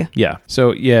 Lori. Yeah.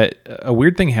 So, yeah, a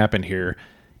weird thing happened here.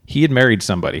 He had married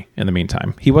somebody in the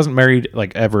meantime. He wasn't married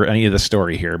like ever any of the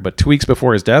story here, but 2 weeks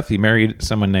before his death, he married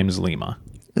someone named Zalima.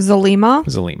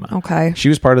 Zalima. Okay. She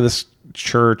was part of this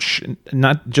church,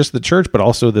 not just the church, but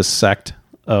also this sect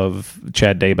of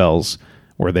Chad Daybell's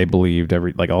where they believed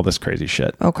all this crazy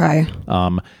shit. Okay.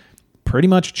 Pretty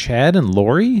much Chad and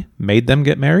Lori made them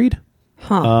get married.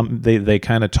 Huh. They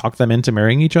kind of talked them into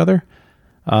marrying each other.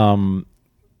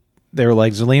 They were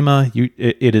like, Zalima,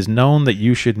 it is known that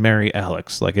you should marry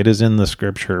Alex. Like, it is in the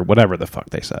scripture, whatever the fuck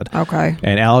they said. Okay.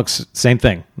 And Alex, same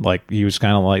thing. Like, he was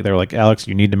kind of like, they were like, Alex,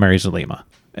 you need to marry Zalima.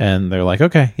 And they're like,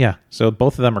 okay, yeah. So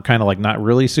both of them are kind of like not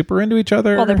really super into each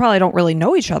other. Well, they probably don't really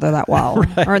know each other that well.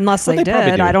 Or unless Well, they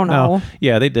probably did. do. I don't know. No.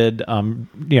 Yeah, they did.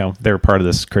 They're part of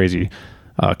this crazy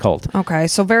cult. Okay.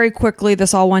 So very quickly,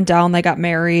 this all went down. They got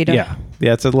married. Yeah.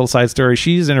 Yeah, it's a little side story.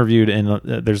 She's interviewed, and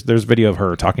there's video of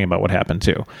her talking about what happened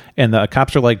too. And the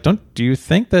cops are like, do you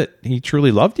think that he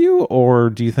truly loved you, or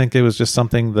do you think it was just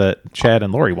something that Chad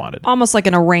and Lori wanted? Almost like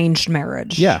an arranged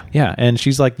marriage. Yeah, yeah. And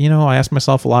she's like, I asked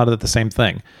myself a lot of the same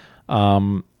thing.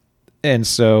 And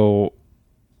so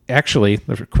actually,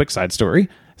 there's a quick side story.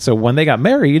 So when they got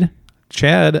married,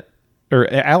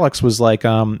 Alex was like,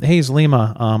 hey,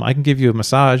 Zulema, I can give you a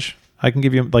massage. I can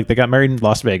give you, like, they got married in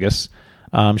Las Vegas.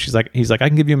 He's like, I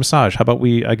can give you a massage. How about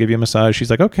I give you a massage? She's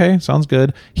like, okay, sounds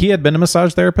good. He had been a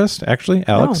massage therapist, actually,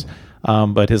 Alex.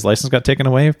 But his license got taken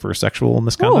away for sexual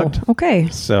misconduct. Oh, okay.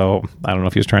 So I don't know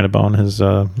if he was trying to bone his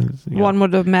One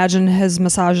would imagine his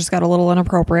massages got a little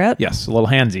inappropriate. Yes, a little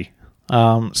handsy.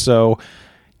 So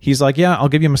he's like, yeah, I'll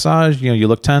give you a massage. You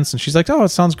look tense. And she's like, oh, it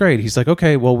sounds great. He's like,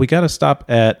 okay, well, we got to stop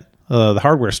at the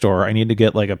hardware store. I need to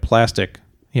get like a plastic,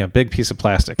 big piece of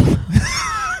plastic.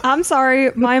 I'm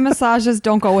sorry, my massages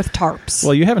don't go with tarps.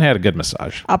 Well, you haven't had a good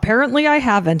massage. Apparently I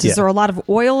haven't. Is there a lot of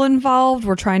oil involved?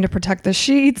 We're trying to protect the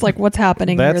sheets. Like, what's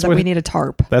happening here that we need a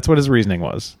tarp? That's what his reasoning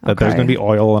was. That there's going to be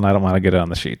oil and I don't want to get it on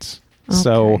the sheets. Okay.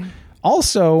 So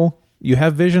also you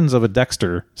have visions of a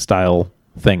Dexter style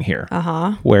thing here.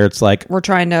 Where it's like, we're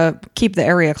trying to keep the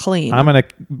area clean. I'm going to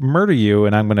murder you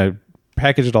and I'm going to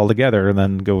package it all together and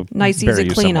then go nice, bury easy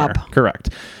you cleanup. Somewhere.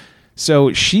 Correct.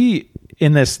 So she,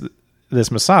 in this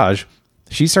massage,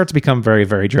 she starts to become very,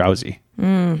 very drowsy.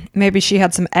 Maybe she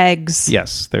had some eggs.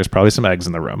 Yes, there's probably some eggs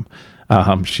in the room.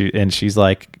 She's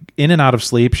like in and out of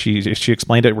sleep. She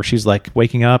explained it where she's like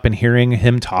waking up and hearing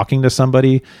him talking to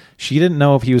somebody. She didn't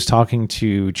know if he was talking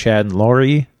to Chad and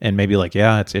Lori, and maybe like,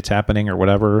 yeah, it's happening or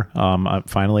whatever.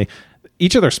 Finally,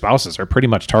 each of their spouses are pretty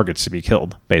much targets to be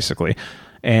killed, basically.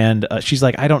 And she's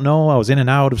like, I don't know. I was in and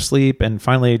out of sleep, and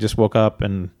finally just woke up,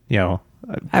 and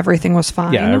everything was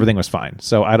fine. Yeah, everything was fine.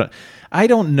 So I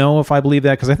don't know if I believe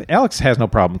that, because Alex has no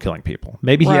problem killing people.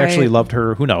 Maybe he actually loved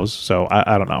her. Who knows? So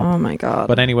I don't know. Oh my God.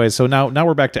 But anyway, so now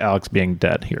we're back to Alex being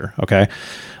dead here. Okay.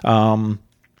 An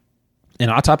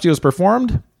autopsy was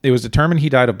performed. It was determined he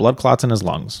died of blood clots in his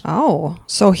lungs. Oh,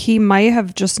 so he might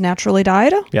have just naturally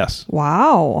died? Yes.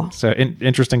 Wow. So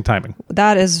interesting timing.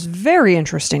 That is very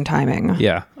interesting timing.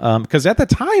 Yeah. Because at the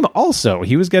time also,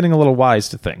 he was getting a little wise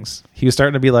to things. He was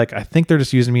starting to be like, I think they're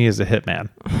just using me as a hitman.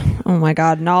 Oh my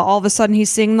God. Now all of a sudden he's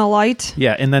seeing the light?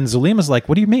 Yeah. And then Zulema's like,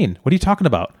 what do you mean? What are you talking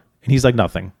about? And he's like,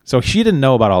 nothing. So she didn't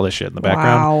know about all this shit in the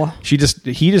background. Wow.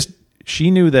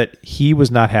 She knew that he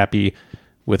was not happy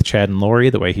with Chad and Lori,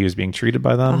 the way he was being treated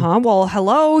by them. Well,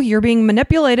 hello, you're being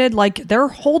manipulated. Like, they're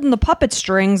holding the puppet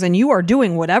strings and you are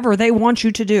doing whatever they want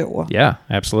you to do. Yeah,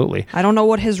 absolutely. I don't know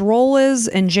what his role is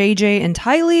in JJ and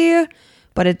Tylee,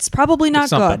 but it's probably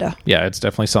not good. Yeah, it's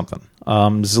definitely something.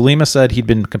 Zulema said he'd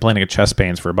been complaining of chest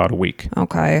pains for about a week.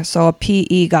 Okay, so a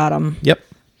PE got him. Yep.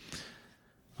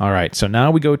 All right, so now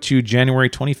we go to January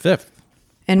 25th.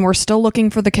 And we're still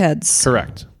looking for the kids.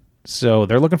 Correct. So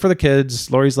they're looking for the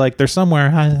kids. Lori's like, they're somewhere.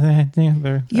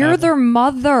 You're their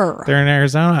mother. They're in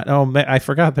Arizona. Oh, I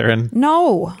forgot they're in.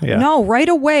 No, right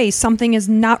away, something is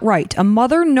not right. A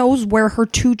mother knows where her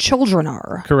two children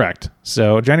are. Correct.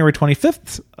 So January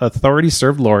 25th, authorities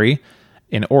served Lori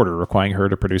an order requiring her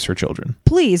to produce her children.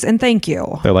 Please and thank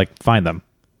you. They're like, find them.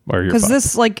 Because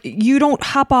this, like, you don't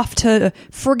hop off to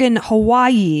friggin'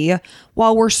 Hawaii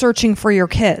while we're searching for your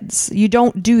kids. You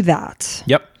don't do that.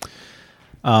 Yep.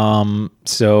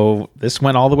 So this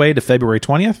went all the way to February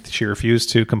 20th. She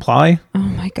refused to comply. Oh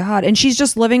my God. And she's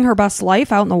just living her best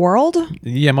life out in the world?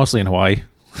 Yeah, mostly in Hawaii.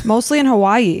 Mostly in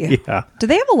Hawaii. Yeah. Do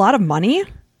they have a lot of money?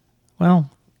 Well,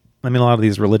 I mean, a lot of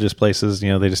these religious places, they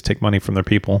just take money from their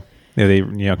people. They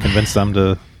convince them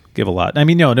to give a lot. I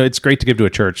mean, no, it's great to give to a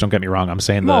church. Don't get me wrong. I'm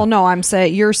saying that. Well, no,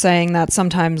 you're saying that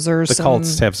sometimes there's the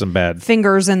cults have some bad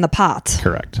fingers in the pot.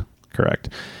 Correct.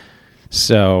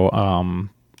 So,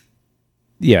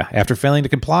 yeah, after failing to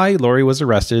comply, Lori was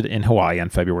arrested in Hawaii on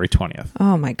February 20th.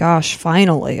 Oh my gosh,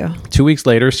 finally. 2 weeks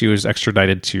later, she was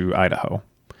extradited to Idaho.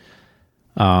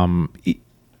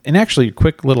 And actually,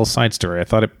 quick little side story. I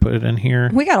thought I'd put it in here.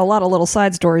 We got a lot of little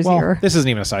side stories here. This isn't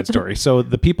even a side story. So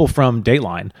the people from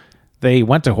Dateline, they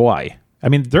went to Hawaii. I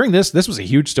mean, during this was a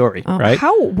huge story, right?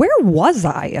 Where was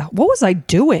I? What was I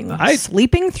doing?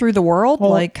 Sleeping through the world?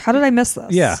 How did I miss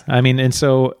this? Yeah. I mean, and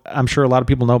so I'm sure a lot of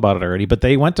people know about it already, but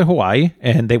they went to Hawaii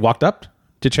and they walked up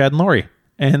to Chad and Lori.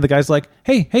 And the guy's like,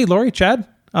 hey, Lori, Chad,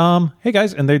 hey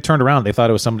guys. And they turned around. They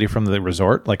thought it was somebody from the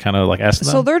resort, kind of asking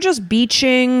them. So they're just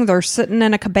beaching. They're sitting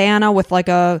in a cabana with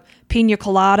a pina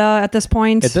colada at this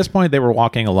point. At this point, they were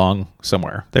walking along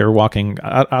somewhere. They were walking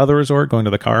out of the resort, going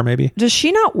to the car maybe. Does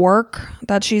she not work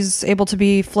that she's able to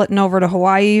be flitting over to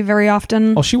Hawaii very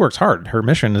often? Oh, she works hard. Her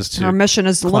mission is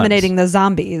eliminating the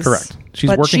zombies. Correct.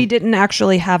 She didn't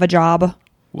actually have a job.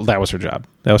 Well, that was her job.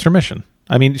 That was her mission.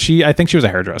 I mean, I think she was a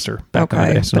hairdresser back in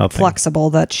the day. So but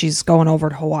flexible that she's going over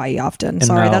to Hawaii often.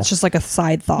 Sorry, that's just a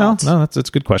side thought. No, that's a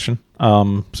good question.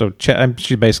 So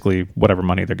she basically, whatever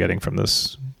money they're getting from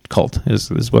this cult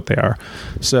is what they are.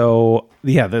 So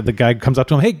yeah, the guy comes up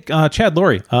to him, hey, Chad,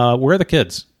 Lori, where are the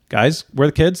kids? Guys, where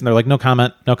are the kids? And they're like, no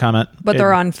comment. But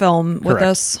they're on film with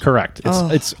us. Correct.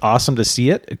 It's awesome to see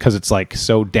it because it's like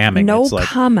so damning. No it's like,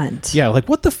 comment. Yeah, like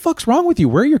what the fuck's wrong with you?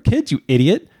 Where are your kids, you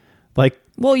idiot? Like,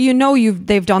 well,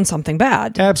 they've done something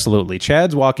bad. Absolutely.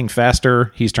 Chad's walking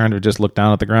faster. He's trying to just look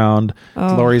down at the ground.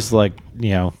 Lori's like,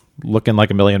 looking like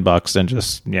 $1,000,000 and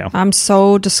just, I'm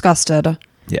so disgusted.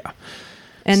 Yeah.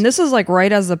 And this is like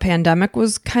right as the pandemic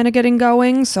was kind of getting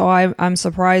going. So I'm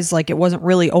surprised like it wasn't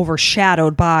really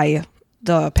overshadowed by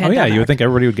the pandemic. Oh yeah, you would think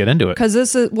everybody would get into it. Because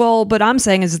this is, but I'm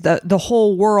saying is that the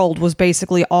whole world was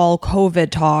basically all COVID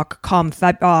talk come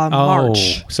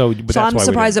March. So I'm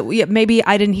surprised that maybe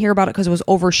I didn't hear about it because it was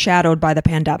overshadowed by the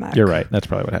pandemic. You're right. That's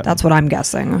probably what happened. That's what I'm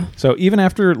guessing. So even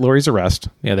after Lori's arrest,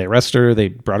 they arrested her, they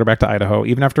brought her back to Idaho.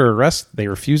 Even after her arrest, they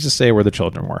refused to say where the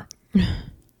children were.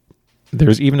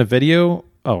 There's even a video.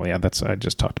 Oh yeah, I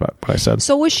just talked about what I said.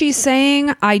 So was she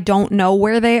saying I don't know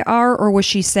where they are, or was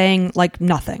she saying like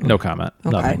nothing? No comment.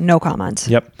 Okay, nothing. No comment.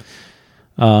 Yep.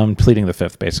 Pleading the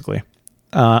fifth, basically.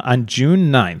 On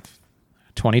June 9th,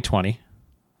 2020,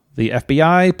 the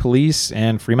FBI, police,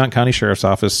 and Fremont County Sheriff's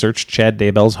Office searched Chad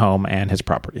Daybell's home and his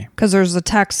property. Because there's a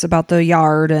text about the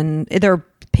yard, and they're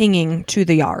pinging to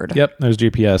the yard. Yep, there's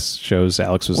GPS shows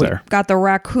Alex was there. Got the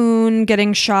raccoon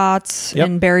getting shot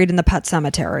and buried in the pet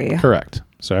cemetery. Correct.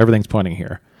 So everything's pointing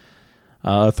here.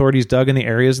 Authorities dug in the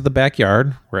areas of the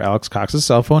backyard where Alex Cox's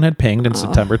cell phone had pinged in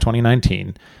September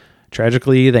 2019.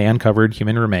 Tragically, they uncovered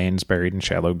human remains buried in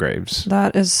shallow graves.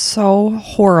 That is so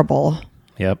horrible.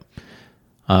 Yep.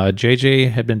 JJ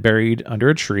had been buried under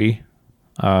a tree.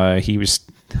 He was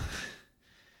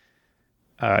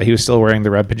still wearing the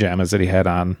red pajamas that he had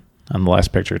on the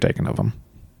last picture taken of him.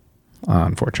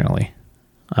 Unfortunately,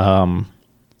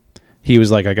 he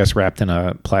was like, I guess, wrapped in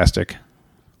a plastic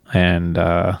and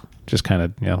just kind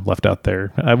of left out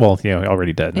there.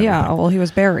 Already dead. Yeah. Well, he was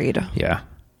buried. Yeah.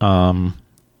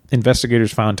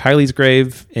 Investigators found Tylee's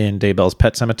grave in Daybell's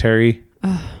pet cemetery.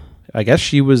 I guess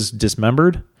she was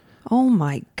dismembered. Oh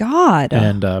my God.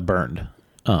 And burned.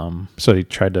 So he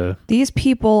tried to... These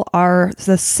people are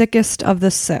the sickest of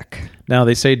the sick. Now,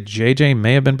 they say JJ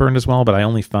may have been burned as well, but I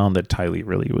only found that Tylee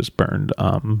really was burned.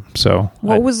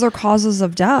 What was their causes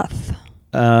of death?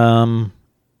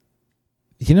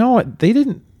 You know what? They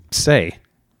didn't say.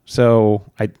 So,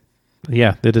 they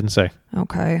didn't say.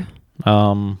 Okay.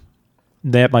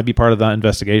 That might be part of the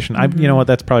investigation. You know what?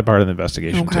 That's probably part of the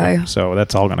investigation, too. So,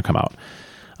 that's all going to come out.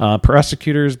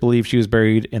 Prosecutors believe she was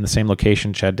buried in the same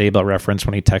location Chad Daybell referenced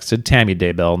when he texted Tammy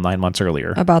Daybell 9 months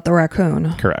earlier. About the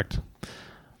raccoon. Correct.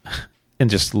 And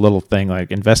just a little thing,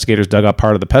 like investigators dug up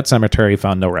part of the pet cemetery,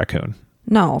 found no raccoon.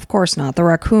 No, of course not. The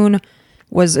raccoon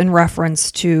was in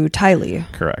reference to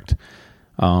Tylee. Correct.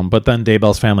 But then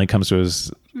Daybell's family comes to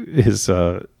his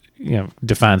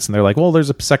defense, and they're like, well, there's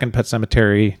a second pet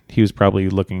cemetery. He was probably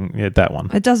looking at that one.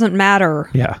 It doesn't matter.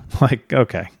 Yeah. Like,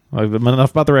 okay.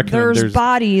 Enough about the raccoon. There's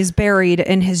bodies buried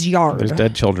in his yard. There's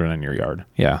dead children in your yard.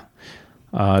 Yeah.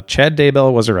 Chad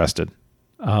Daybell was arrested.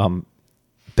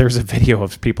 There's a video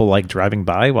of people like driving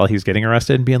by while he's getting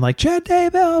arrested and being like, Chad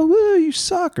Daybell, woo, you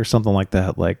suck, or something like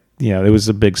that. Like, it was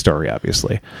a big story,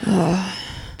 obviously.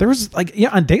 There was on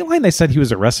Dateline, they said he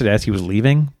was arrested as he was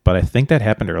leaving, but I think that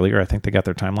happened earlier. I think they got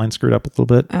their timeline screwed up a little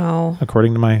bit.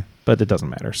 According to but it doesn't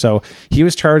matter. So he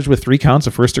was charged with 3 counts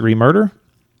of first-degree murder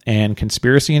and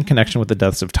conspiracy in connection with the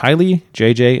deaths of Tylee,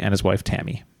 JJ, and his wife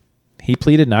Tammy. He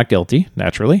pleaded not guilty,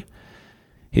 naturally.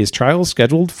 His trial is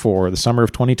scheduled for the summer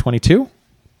of 2022,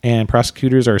 and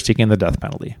prosecutors are seeking the death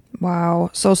penalty.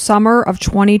 Wow. So summer of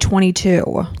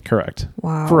 2022. Correct.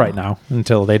 Wow. For right now,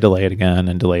 until they delay it again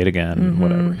and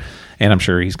whatever. And I'm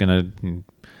sure he's going to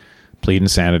plead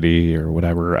insanity or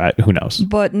whatever. Who knows?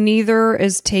 But neither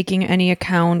is taking any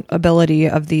accountability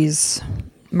of these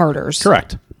murders.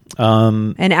 Correct.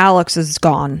 And Alex is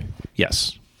gone.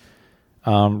 Yes.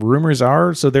 Rumors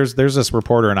are, so there's this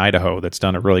reporter in Idaho that's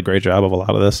done a really great job of a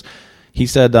lot of this. He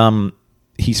said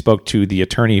he spoke to the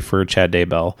attorney for Chad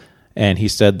Daybell, and he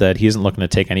said that he isn't looking to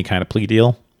take any kind of plea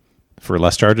deal for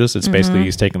less charges. It's basically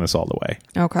he's taking this all the way.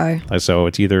 Okay. So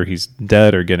it's either he's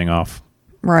dead or getting off.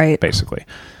 Right. Basically.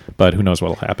 But who knows what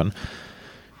will happen.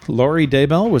 Lori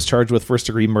Daybell was charged with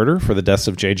first-degree murder for the deaths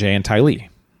of JJ and Tylee.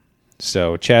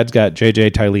 So Chad's got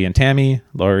JJ, Tylee, and Tammy.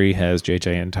 Lori has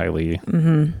JJ and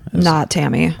Tylee. Not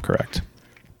Tammy. Correct.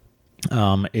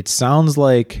 It sounds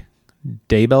like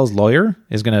Daybell's lawyer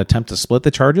is going to attempt to split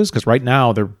the charges because right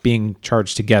now they're being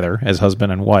charged together as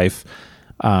husband and wife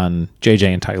on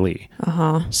JJ and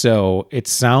Tylee. So it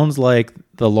sounds like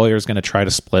the lawyer is going to try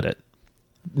to split it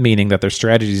meaning that their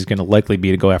strategy is going to likely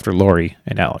be to go after Lori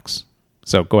and Alex.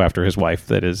 So go after his wife,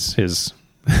 that is his,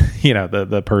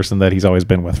 the person that he's always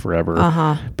been with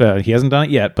forever. But he hasn't done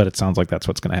it yet, but it sounds like that's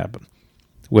what's going to happen,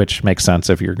 which makes sense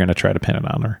if you're going to try to pin it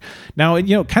on her. Now,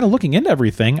 kind of looking into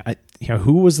everything,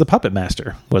 who was the puppet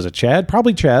master? Was it Chad?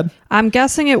 Probably Chad. I'm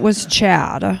guessing it was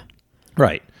Chad.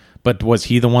 Right. But was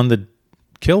he the one that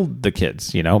killed the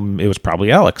kids? It was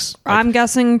probably Alex. I'm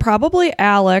guessing probably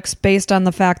Alex, based on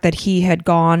the fact that he had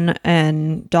gone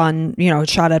and done,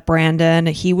 shot at Brandon.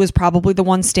 He was probably the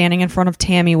one standing in front of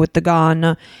Tammy with the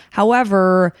gun.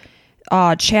 However,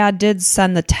 Chad did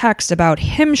send the text about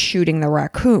him shooting the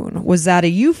raccoon. Was that a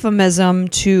euphemism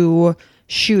to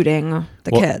shooting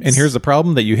the kids? And here's the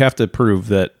problem, that you have to prove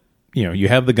that you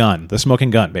have the gun, the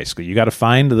smoking gun, basically. You got to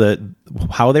find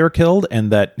how they were killed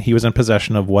and that he was in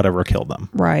possession of whatever killed them.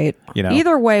 Right.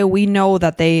 Either way, we know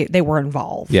that they were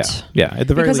involved. Yeah. Yeah. At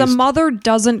the very least. Because a mother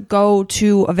doesn't go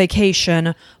to a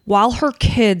vacation while her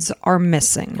kids are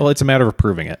missing. Well, it's a matter of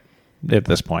proving it at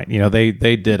this point. They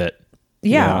did it.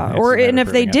 Yeah, and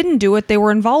if they didn't do it, they were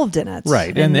involved in it.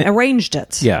 Right. And arranged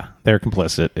it. Yeah, they're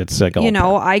complicit. It's like,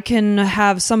 I can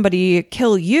have somebody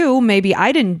kill you. Maybe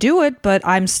I didn't do it, but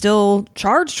I'm still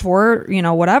charged for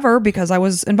it, whatever, because I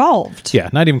was involved. Yeah,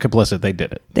 not even complicit. They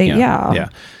did it. Yeah.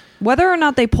 Whether or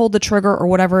not they pulled the trigger or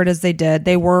whatever it is they did,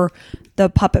 they were the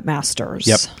puppet masters.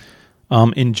 Yep.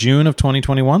 In June of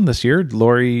 2021, this year,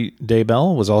 Lori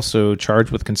Daybell was also charged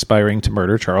with conspiring to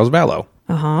murder Charles Vallow.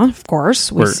 Of course.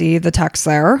 We see the text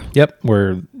there. Yep,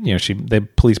 where the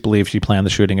police believe she planned the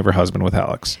shooting of her husband with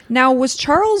Alex. Now, was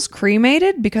Charles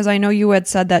cremated? Because I know you had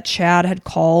said that Chad had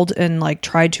called and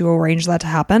tried to arrange that to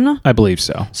happen. I believe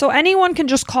so. So anyone can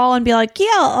just call and be like,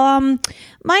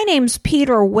 my name's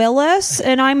Peter Willis,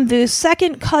 and I'm the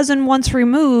second cousin once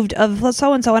removed of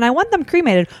so-and-so, and I want them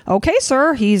cremated. Okay,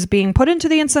 sir, he's being put into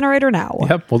the incinerator now.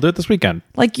 Yep, we'll do it this weekend.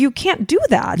 You can't do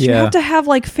that. You have to have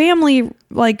family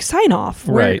sign off.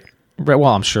 Right. Well,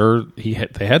 I'm sure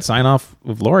they had sign off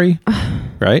with Lori,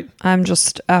 right? I'm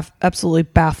just absolutely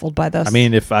baffled by this. I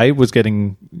mean, if I was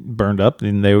getting burned up,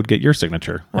 then they would get your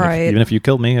signature. Right. Even if you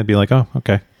killed me, I'd be like, oh,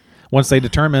 okay. Once they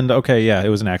determined, okay, yeah, it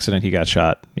was an accident, he got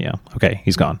shot. Yeah, okay,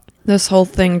 he's gone. This whole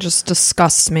thing just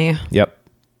disgusts me. Yep.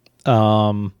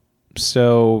 So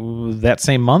that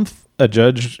same month, a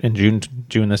judge in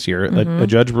June this year, a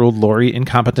judge ruled Lori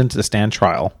incompetent to stand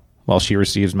trial while she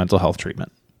receives mental health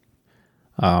treatment.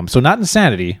 So not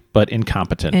insanity, but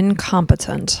incompetent.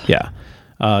 Incompetent. Yeah.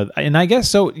 And I guess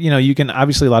so, you can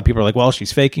obviously, a lot of people are like, well,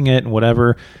 she's faking it and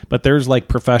whatever, but there's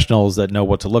professionals that know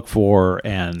what to look for,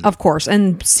 and of course,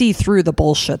 and see through the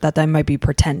bullshit that they might be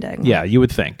pretending. Yeah, you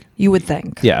would think.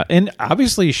 Yeah. And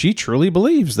obviously she truly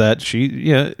believes that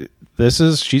this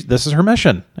is her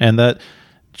mission, and that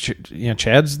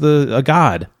Chad's a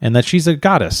god, and that she's a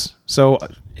goddess. So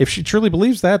if she truly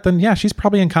believes that, then yeah, she's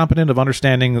probably incompetent of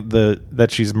understanding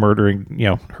that she's murdering,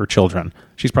 her children.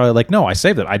 She's probably like, no, I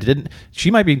saved them. I didn't.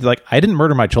 She might be like, I didn't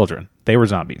murder my children. They were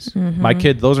zombies. My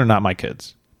kid, those are not my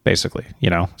kids, basically,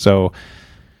 So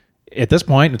at this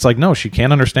point, it's like, no, she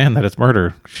can't understand that it's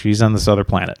murder. She's on this other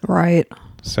planet. Right.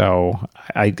 So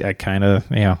I kind of,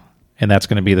 and that's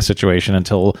going to be the situation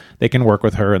until they can work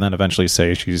with her and then eventually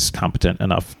say she's competent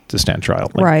enough to stand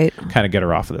trial. Right. Kind of get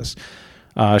her off of this.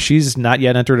 She's not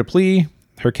yet entered a plea.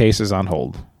 Her case is on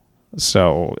hold.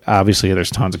 So obviously there's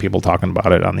tons of people talking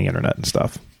about it on the internet and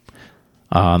stuff.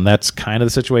 That's kind of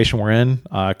the situation we're in.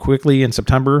 Quickly in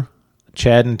September,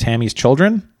 Chad and Tammy's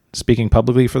children, speaking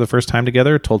publicly for the first time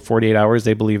together, told 48 Hours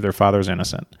they believe their father is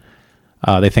innocent.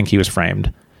 They think he was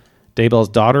framed. Daybell's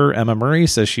daughter, Emma Murray,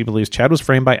 says she believes Chad was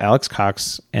framed by Alex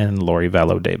Cox and Lori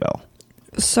Vallow Daybell.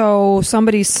 So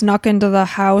somebody snuck into the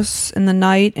house in the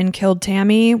night and killed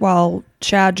Tammy while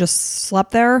Chad just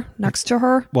slept there next to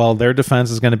her? Well, their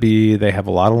defense is going to be they have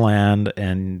a lot of land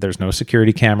and there's no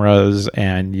security cameras,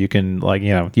 and you can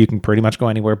you can pretty much go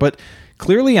anywhere. But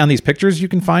clearly on these pictures you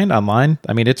can find online,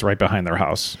 I mean, it's right behind their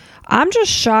house. I'm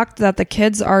just shocked that the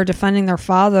kids are defending their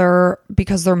father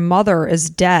because their mother is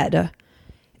dead.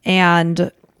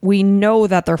 And we know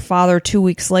that their father 2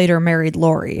 weeks later married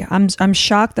Lori. I'm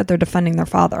shocked that they're defending their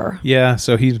father. Yeah,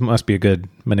 so he must be a good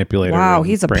manipulator. Wow,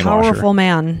 he's a powerful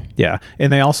man. Yeah,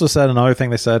 and they also said another thing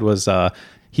they said was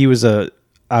he was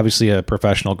obviously a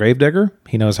professional gravedigger.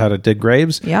 He knows how to dig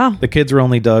graves. Yeah. The kids were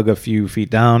only dug a few feet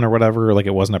down or whatever.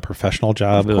 It wasn't a professional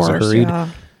job. It was hurried. Yeah.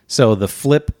 So the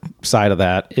flip side of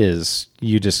that is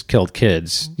you just killed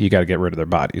kids. You got to get rid of their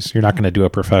bodies. You're not going to do a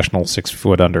professional 6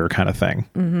 foot under kind of thing.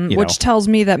 Which tells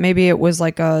me that maybe it was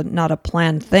like not a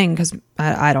planned thing, because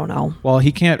I don't know. Well,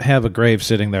 he can't have a grave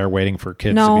sitting there waiting for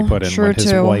kids to be put in when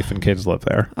his wife and kids live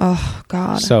there. Oh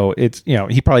God. So it's,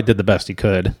 he probably did the best he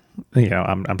could.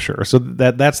 I'm sure. So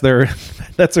that's their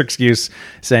that's their excuse,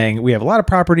 saying we have a lot of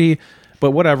property,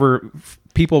 but whatever,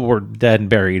 people were dead and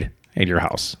buried in your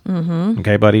house.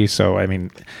 Okay, buddy. So I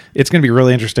mean, it's going to be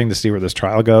really interesting to see where this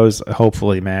trial goes.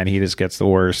 Hopefully, man, he just gets the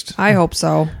worst. I hope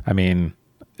so. I mean,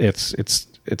 it's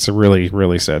a really,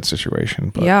 really sad situation.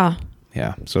 But yeah.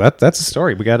 So that's the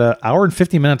story. We got an hour and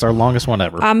 50 minutes, our longest one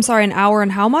ever. I'm sorry, an hour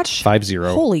and how much? 50.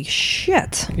 Holy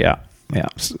shit. Yeah.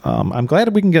 I'm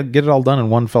glad we can get it all done in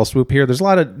one fell swoop here. There's a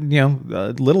lot of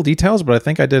little details, but I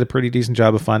think I did a pretty decent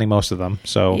job of finding most of them.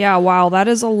 So yeah, wow, that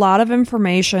is a lot of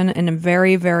information and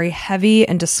very, very heavy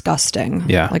and disgusting.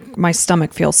 Yeah, like my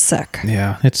stomach feels sick.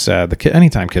 Yeah, it's sad.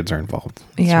 Anytime kids are involved,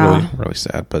 it's really, really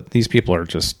sad. But these people are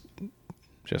just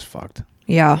fucked.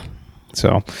 Yeah.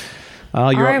 So.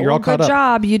 You're all caught good up.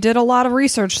 Job. You did a lot of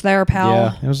research there, pal.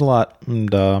 Yeah, it was a lot. And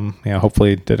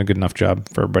hopefully did a good enough job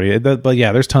for everybody. But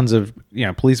yeah, there's tons of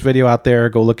police video out there.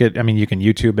 Go look at, you can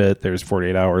YouTube it. There's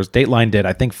 48 Hours. Dateline did,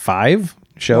 I think, 5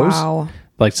 shows. Wow.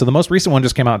 So the most recent one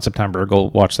just came out in September. Go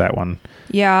watch that one.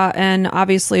 Yeah, and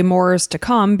obviously more is to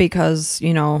come because,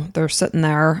 they're sitting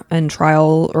there in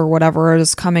trial or whatever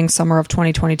is coming summer of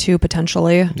 2022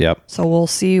 potentially. Yep. So we'll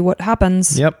see what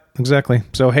happens. Yep, exactly.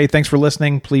 So, hey, thanks for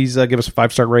listening. Please give us a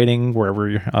 5-star rating wherever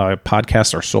your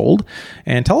podcasts are sold.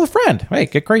 And tell a friend. Hey,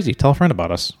 get crazy. Tell a friend about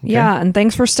us. Okay? Yeah, and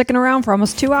thanks for sticking around for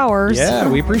almost 2 hours. Yeah,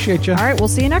 we appreciate you. All right, we'll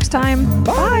see you next time.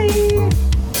 Bye.